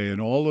every day, and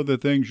all of the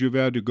things you've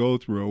had to go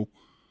through.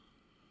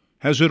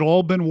 Has it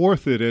all been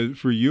worth it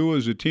for you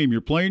as a team?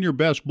 You're playing your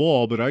best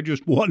ball, but I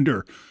just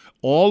wonder,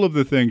 all of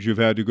the things you've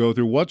had to go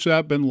through, what's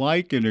that been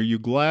like? And are you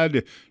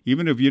glad,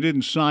 even if you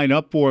didn't sign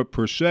up for it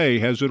per se,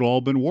 has it all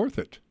been worth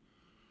it?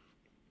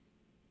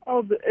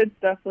 Oh, it's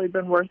definitely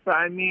been worth it.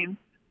 I mean,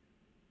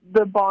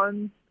 the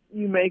bonds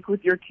you make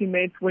with your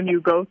teammates when you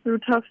go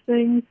through tough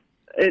things,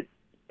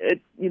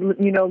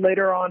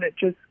 later on it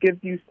just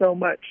gives you so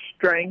much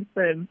strength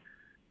and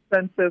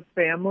sense of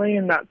family,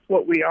 and that's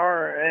what we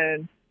are.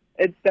 And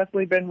it's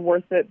definitely been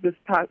worth it these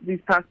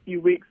past few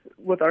weeks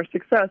with our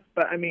success.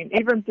 But, I mean,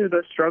 even through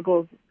the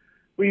struggles,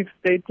 we've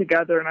stayed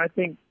together, and I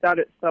think that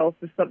itself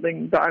is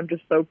something that I'm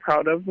just so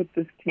proud of with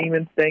this team,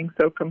 and staying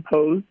so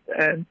composed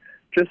and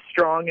just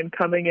strong and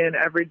coming in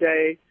every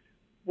day,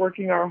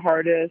 working our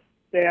hardest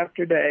day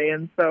after day.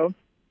 And so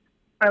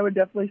I would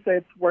definitely say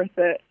it's worth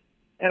it.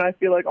 And I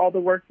feel like all the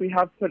work we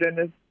have put in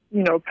is,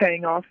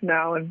 paying off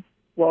now. And,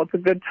 well, it's a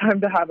good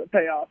time to have it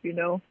pay off,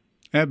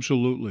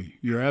 Absolutely.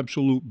 Your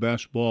absolute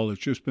best ball.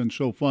 It's just been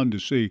so fun to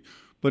see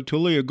But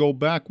Taya, go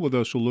back with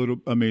us a little.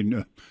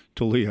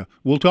 Taya.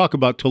 We'll talk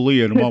about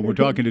Taya in a moment. We're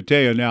talking to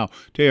Taya now.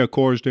 Taya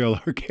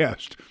Corsdale, our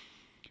guest.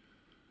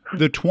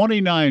 The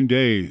 29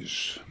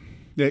 days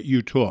that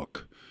you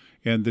took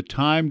and the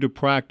time to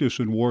practice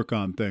and work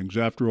on things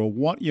after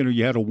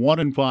you had a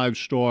 1-5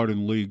 start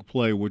in league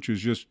play, which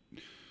is just,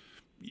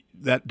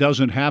 that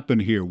doesn't happen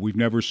here. We've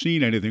never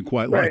seen anything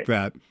quite like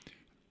that.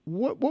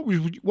 What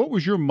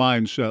was your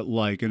mindset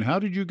like, and how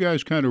did you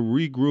guys kind of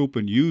regroup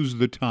and use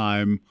the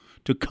time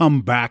to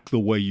come back the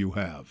way you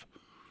have?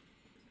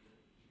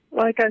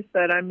 Like I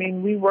said,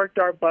 we worked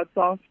our butts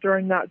off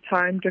during that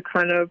time to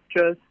kind of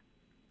just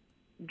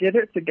get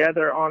it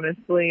together,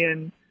 honestly,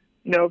 and,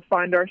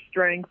 find our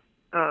strengths,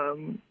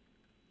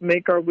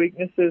 make our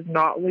weaknesses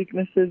not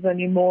weaknesses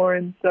anymore.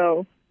 And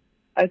so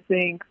I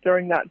think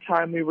during that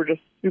time we were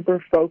just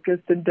super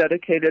focused and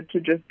dedicated to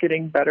just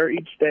getting better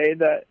each day,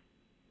 that,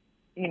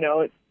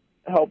 it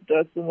helped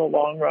us in the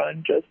long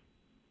run just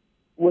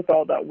with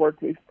all that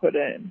work we've put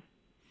in.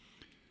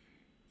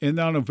 And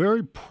on a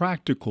very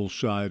practical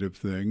side of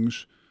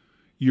things,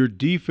 your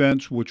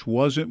defense, which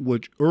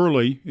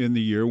early in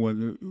the year,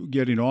 when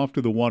getting off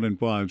to the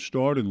 1-5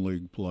 start in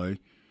league play,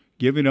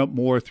 giving up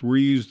more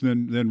threes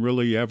than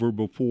really ever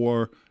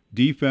before,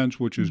 defense,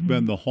 which has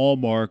been the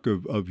hallmark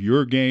of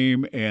your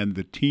game and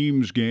the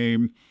team's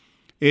game,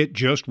 it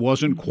just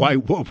wasn't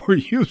quite what we're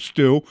used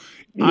to.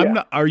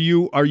 Yeah. Are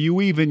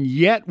you even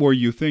yet where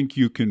you think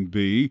you can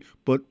be?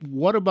 But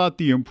what about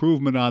the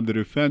improvement on the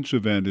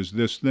defensive end as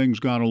this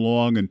thing's gone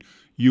along and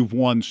you've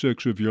won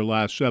 6 of your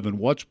last 7?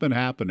 What's been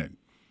happening?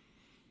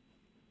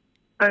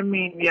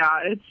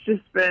 It's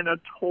just been a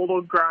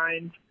total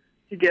grind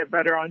to get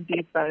better on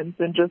defense,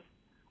 and just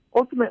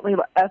ultimately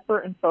effort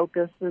and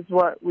focus is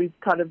what we've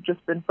kind of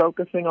just been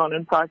focusing on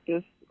in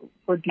practice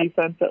for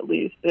defense, at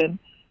least. And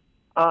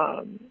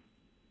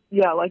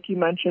like you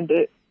mentioned,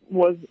 it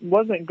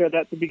wasn't good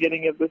at the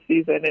beginning of the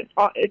season.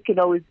 It can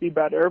always be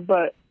better,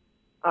 but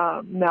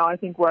now I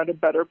think we're at a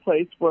better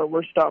place where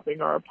we're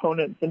stopping our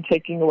opponents and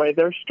taking away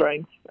their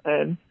strengths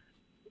and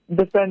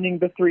defending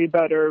the 3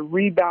 better,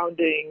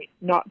 rebounding,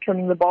 not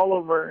turning the ball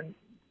over, and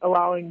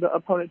allowing the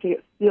opponent to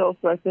get steals.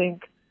 So I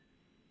think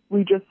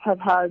we just have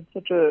had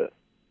such a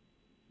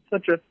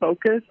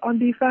focus on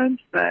defense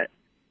that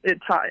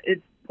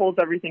it pulls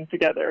everything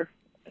together.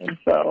 And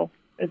so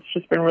it's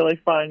just been really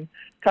fun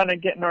kind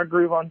of getting our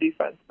groove on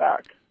defense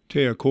back.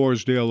 Taya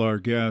Corsdale, our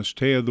guest.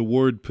 Taya, the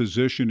word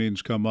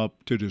positioning's come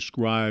up to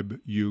describe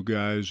you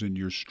guys and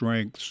your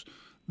strengths.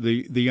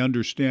 The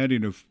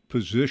understanding of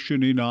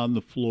positioning on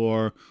the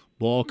floor,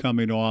 ball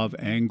coming off,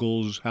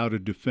 angles, how to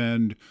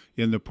defend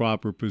in the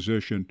proper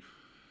position.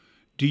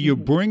 Do you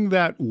bring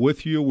that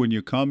with you when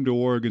you come to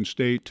Oregon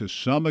State to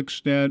some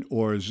extent,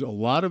 or is a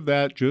lot of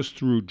that just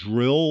through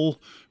drill,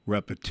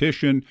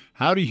 repetition?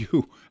 How do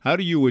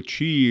you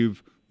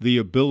achieve the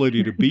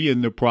ability to be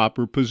in the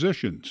proper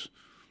positions?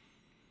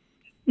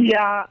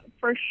 Yeah,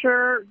 for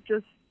sure.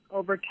 Just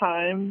over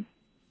time,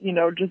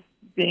 just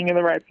being in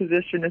the right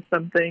position is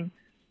something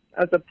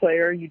as a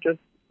player you just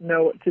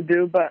know what to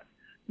do. But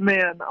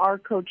man, our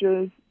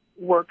coaches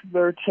work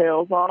their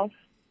tails off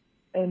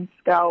and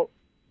scout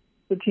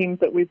the teams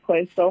that we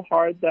play so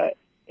hard that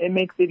it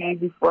makes it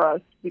easy for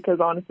us, because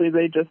honestly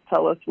they just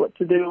tell us what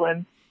to do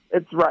and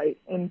it's right.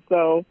 And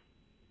so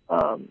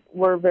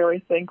we're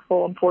very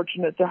thankful and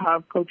fortunate to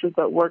have coaches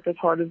that work as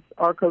hard as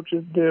our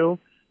coaches do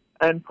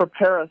and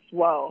prepare us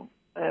well.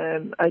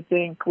 And I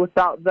think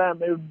without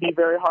them, it would be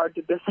very hard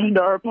to defend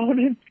our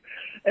opponents.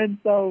 And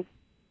so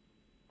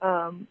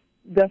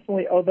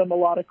definitely owe them a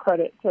lot of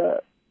credit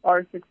to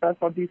our success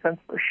on defense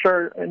for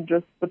sure, and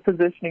just the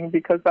positioning,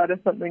 because that is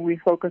something we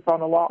focus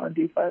on a lot on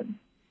defense.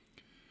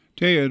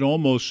 Taya, it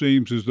almost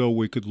seems as though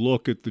we could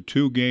look at the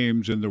 2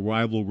 games in the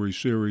rivalry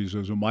series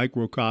as a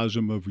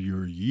microcosm of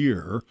your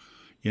year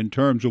in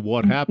terms of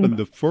what happened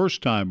the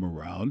first time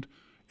around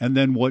and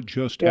then what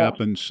just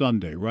happened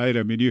Sunday, right?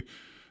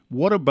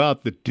 What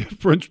about the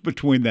difference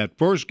between that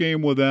first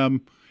game with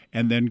them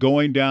and then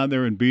going down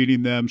there and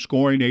beating them,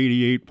 scoring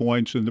 88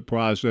 points in the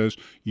process?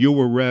 You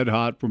were red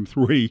hot from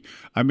 3.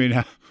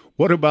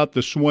 What about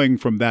the swing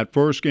from that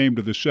first game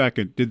to the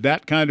second?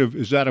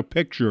 Is that a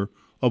picture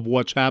of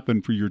what's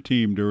happened for your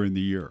team during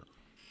the year?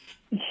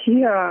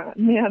 Yeah,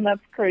 man,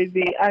 that's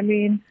crazy.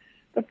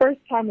 The first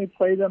time we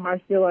played them, I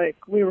feel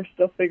like we were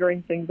still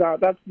figuring things out.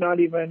 That's not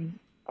even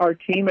our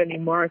team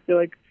anymore. I feel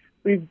like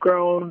we've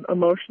grown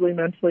emotionally,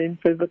 mentally, and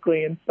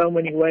physically in so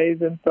many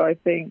ways. And so I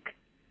think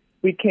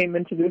we came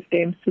into this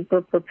game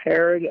super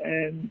prepared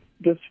and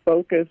just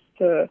focused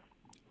to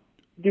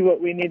do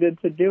what we needed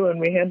to do, and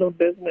we handled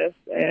business.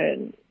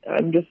 And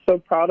I'm just so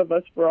proud of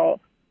us for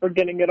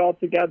getting it all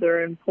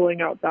together and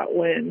pulling out that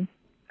win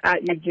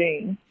at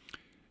Eugene.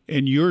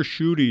 And your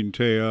shooting,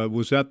 Taya,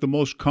 was that the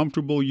most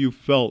comfortable you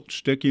felt,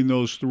 sticking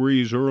those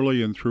threes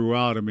early and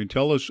throughout?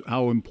 Tell us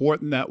how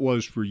important that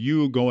was for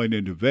you going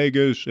into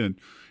Vegas, and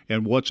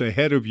what's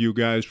ahead of you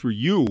guys for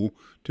you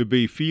to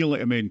be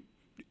feeling,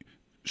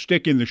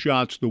 sticking the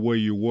shots the way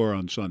you were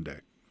on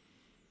Sunday.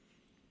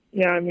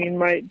 Yeah, I mean,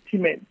 my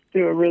teammates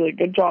do a really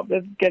good job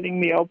of getting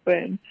me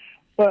open.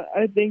 But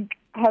I think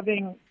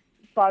having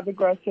 5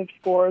 aggressive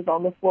scorers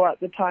on the floor at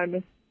the time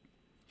is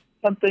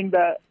something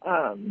that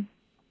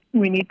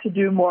we need to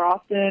do more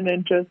often,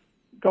 and just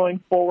going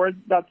forward,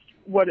 that's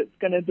what it's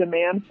going to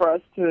demand for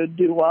us to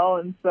do well.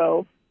 And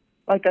so,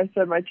 like I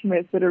said, my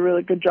teammates did a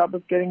really good job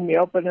of getting me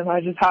open, and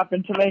I just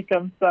happened to make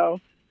them.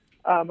 So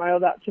I owe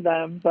that to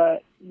them.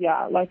 But,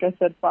 yeah, like I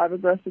said, 5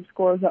 aggressive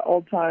scores at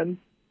all times,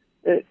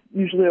 it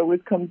usually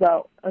always comes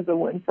out as a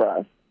win for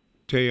us.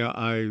 Taya,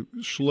 I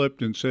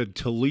slipped and said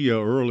Talia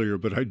earlier,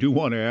 but I do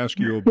want to ask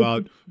you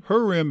about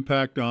her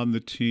impact on the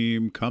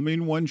team,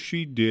 coming when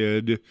she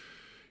did.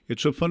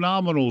 It's a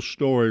phenomenal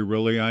story,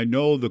 really. I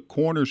know the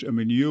corners, I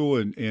mean, you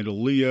and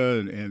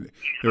Aaliyah, and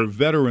they're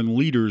veteran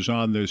leaders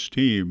on this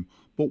team.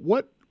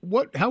 But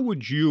how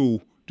would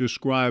you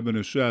describe and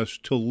assess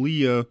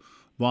Talia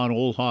von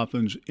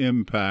Oelhoffen's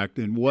impact,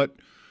 and what,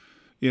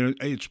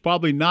 it's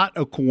probably not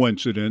a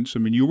coincidence. I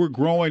mean, you were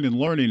growing and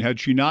learning. Had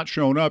she not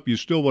shown up, you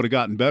still would have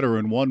gotten better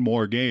and won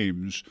more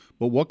games.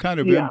 But what kind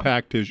of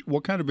impact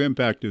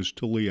has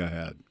Talia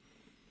had?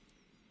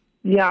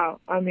 Yeah,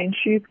 I mean,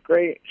 she's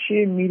great.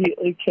 She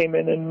immediately came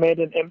in and made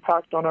an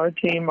impact on our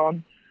team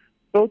on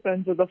both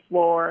ends of the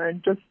floor,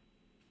 and just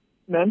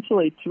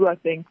mentally too, I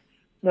think,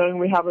 knowing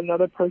we have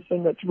another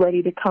person that's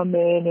ready to come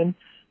in and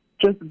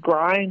just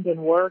grind and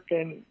work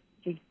and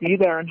just be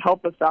there and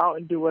help us out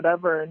and do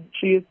whatever. And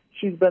she's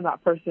been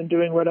that person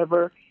doing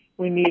whatever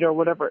we need or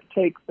whatever it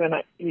takes. And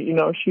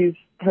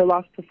her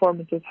last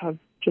performances have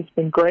just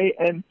been great,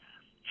 and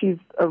she's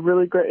a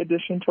really great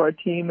addition to our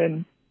team.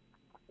 And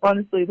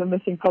honestly, the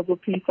missing puzzle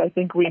piece I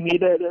think we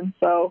needed. And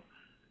so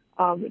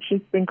it's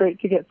just been great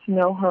to get to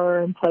know her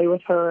and play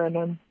with her.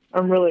 And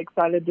I'm really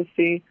excited to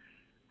see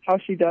how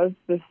she does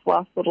this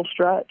last little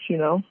stretch.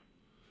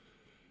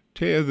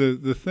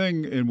 Taya, the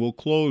thing, and we'll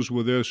close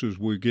with this as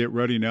we get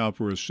ready now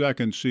for a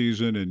second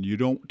season, and you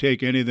don't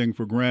take anything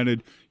for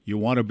granted. You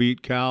want to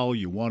beat Cal.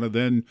 You want to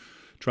then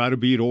try to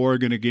beat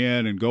Oregon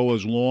again and go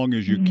as long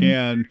as you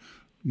can,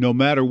 no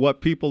matter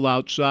what people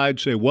outside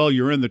say. Well,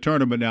 you're in the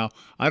tournament now.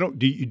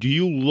 Do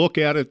you look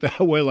at it that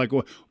way, like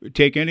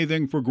take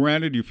anything for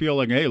granted? You feel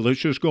like, hey,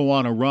 let's just go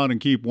on a run and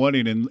keep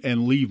winning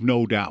and leave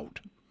no doubt?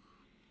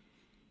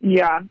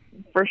 Yeah,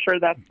 for sure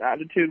that's the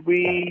attitude.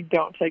 We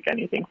don't take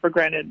anything for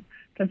granted,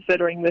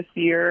 considering this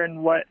year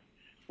and what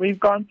we've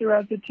gone through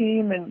as a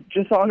team, and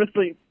just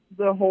honestly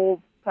the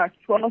whole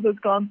Pac-12 has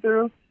gone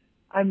through.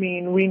 I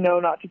mean, we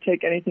know not to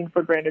take anything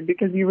for granted,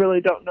 because you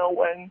really don't know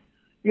when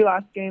your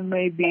last game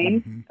may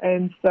be.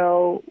 And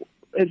so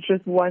it's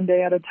just one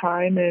day at a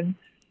time and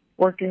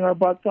working our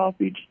butts off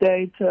each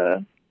day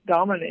to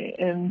dominate.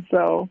 And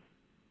so,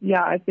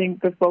 yeah, I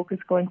think the focus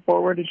going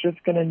forward is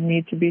just going to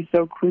need to be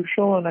so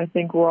crucial, and I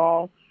think we're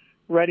all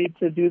ready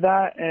to do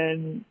that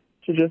and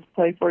to just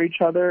play for each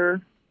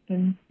other.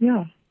 And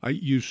yeah.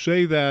 You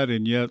say that,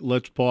 and yet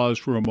let's pause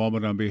for a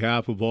moment on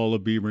behalf of all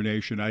of Beaver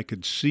Nation. I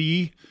could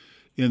see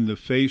in the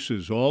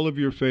faces, all of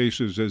your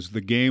faces, as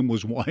the game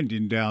was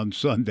winding down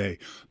Sunday,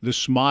 the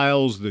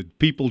smiles, the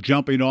people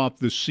jumping off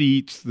the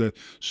seats, the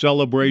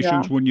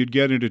celebrations when you'd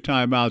get into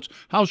timeouts.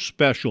 How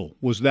special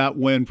was that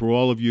win for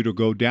all of you to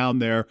go down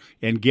there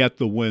and get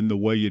the win the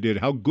way you did?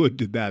 How good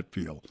did that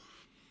feel?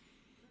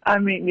 I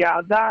mean,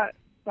 yeah, that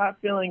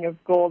feeling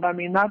of gold. I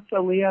mean, that's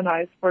Aaliyah and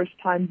I's first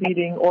time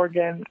beating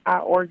Oregon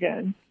at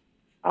Oregon.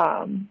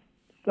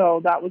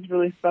 So that was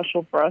really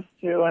special for us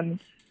too. And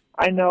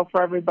I know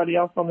for everybody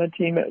else on the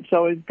team, it's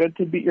always good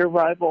to beat your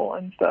rival.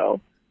 And so,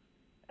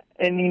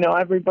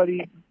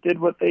 everybody did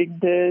what they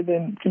did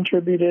and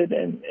contributed,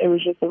 and it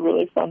was just a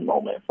really fun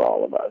moment for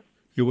all of us.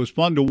 It was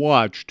fun to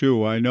watch,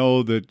 too. I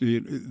know that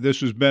this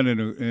has been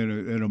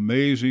an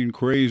amazing,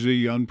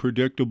 crazy,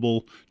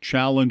 unpredictable,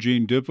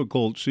 challenging,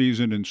 difficult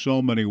season in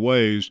so many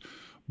ways.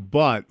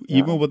 But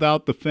even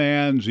without the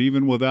fans,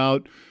 even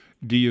without,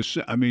 do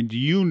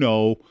you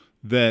know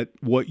that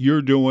what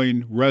you're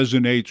doing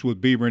resonates with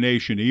Beaver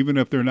Nation? Even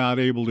if they're not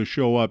able to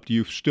show up, do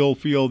you still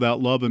feel that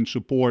love and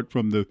support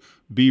from the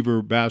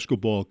Beaver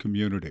basketball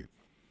community?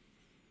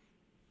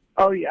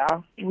 Oh,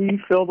 yeah.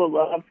 We feel the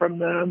love from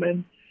them,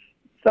 and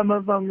some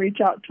of them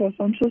reach out to us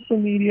on social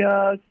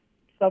media,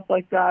 stuff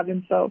like that.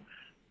 And so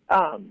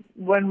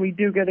when we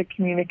do get to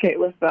communicate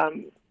with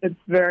them, it's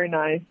very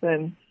nice,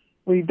 and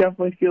we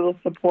definitely feel the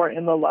support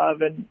and the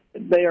love, and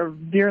they are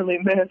dearly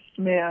missed,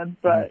 man,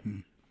 but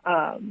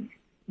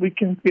we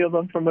can feel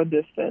them from a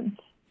distance.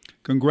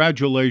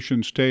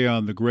 Congratulations, Taya,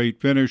 on the great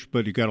finish,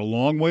 but you got a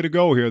long way to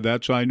go here.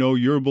 That's, I know,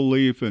 your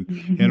belief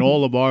and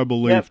all of our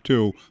belief,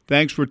 too.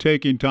 Thanks for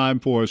taking time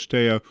for us,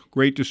 Taya.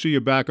 Great to see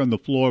you back on the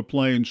floor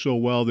playing so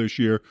well this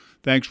year.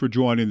 Thanks for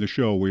joining the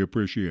show. We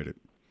appreciate it.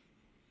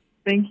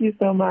 Thank you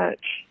so much.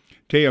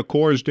 Taya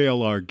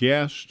Corsdale, our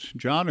guest.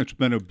 John, it's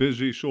been a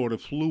busy, sort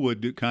of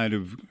fluid kind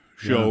of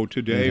show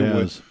today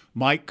with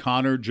Mike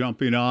Connor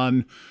jumping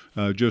on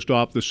just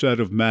off the set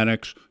of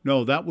Mannix.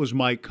 No, that was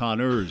Mike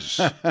Connors.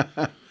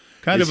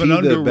 Kind of an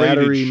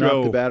underrated show.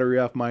 Knock the battery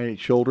off my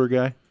shoulder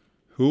guy?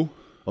 Who?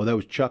 Oh, that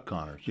was Chuck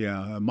Connors.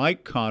 Yeah,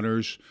 Mike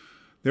Connors,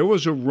 There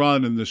was a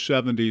run in the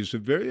 70s.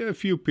 A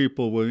few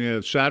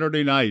people,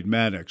 Saturday Night,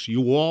 Mannix.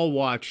 You all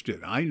watched it.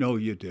 I know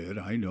you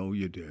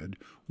did.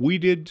 We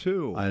did,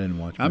 too. I didn't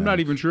watch I'm Mannix. not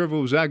even sure if it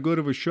was that good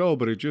of a show,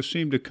 but it just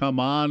seemed to come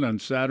on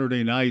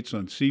Saturday nights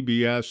on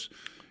CBS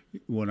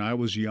when I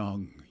was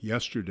young,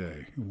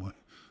 yesterday,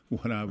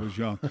 when I was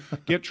young.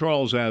 Get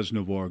Charles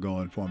Aznavour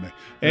going for me.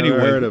 Anyway,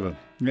 Never heard of him.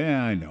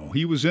 Yeah, I know.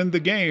 He was in the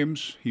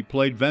games. He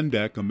played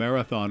Vendek, a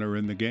marathoner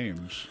in the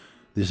games.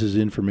 This is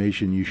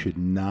information you should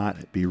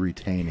not be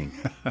retaining.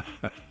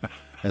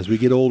 As we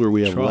get older,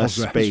 we have Charles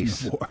less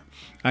space. Aznavour.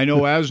 I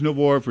know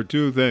Aznavour for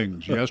two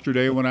things.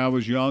 Yesterday when I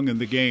was young in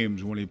the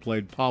games when he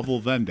played Pavel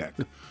Vendek,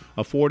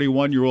 a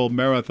 41-year-old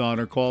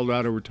marathoner called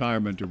out of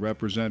retirement to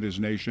represent his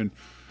nation,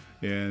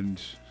 and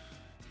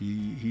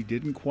he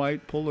didn't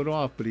quite pull it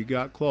off, but he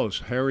got close.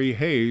 Harry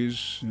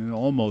Hayes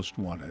almost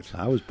won it.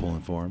 I was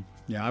pulling for him.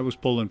 Yeah, I was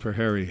pulling for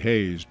Harry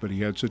Hayes, but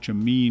he had such a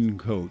mean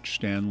coach,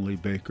 Stanley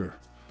Baker.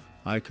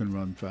 I can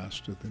run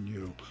faster than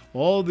you.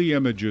 All the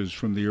images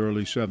from the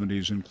early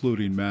 70s,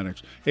 including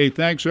Mannix. Hey,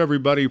 thanks,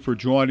 everybody, for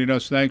joining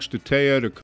us. Thanks to Taya, to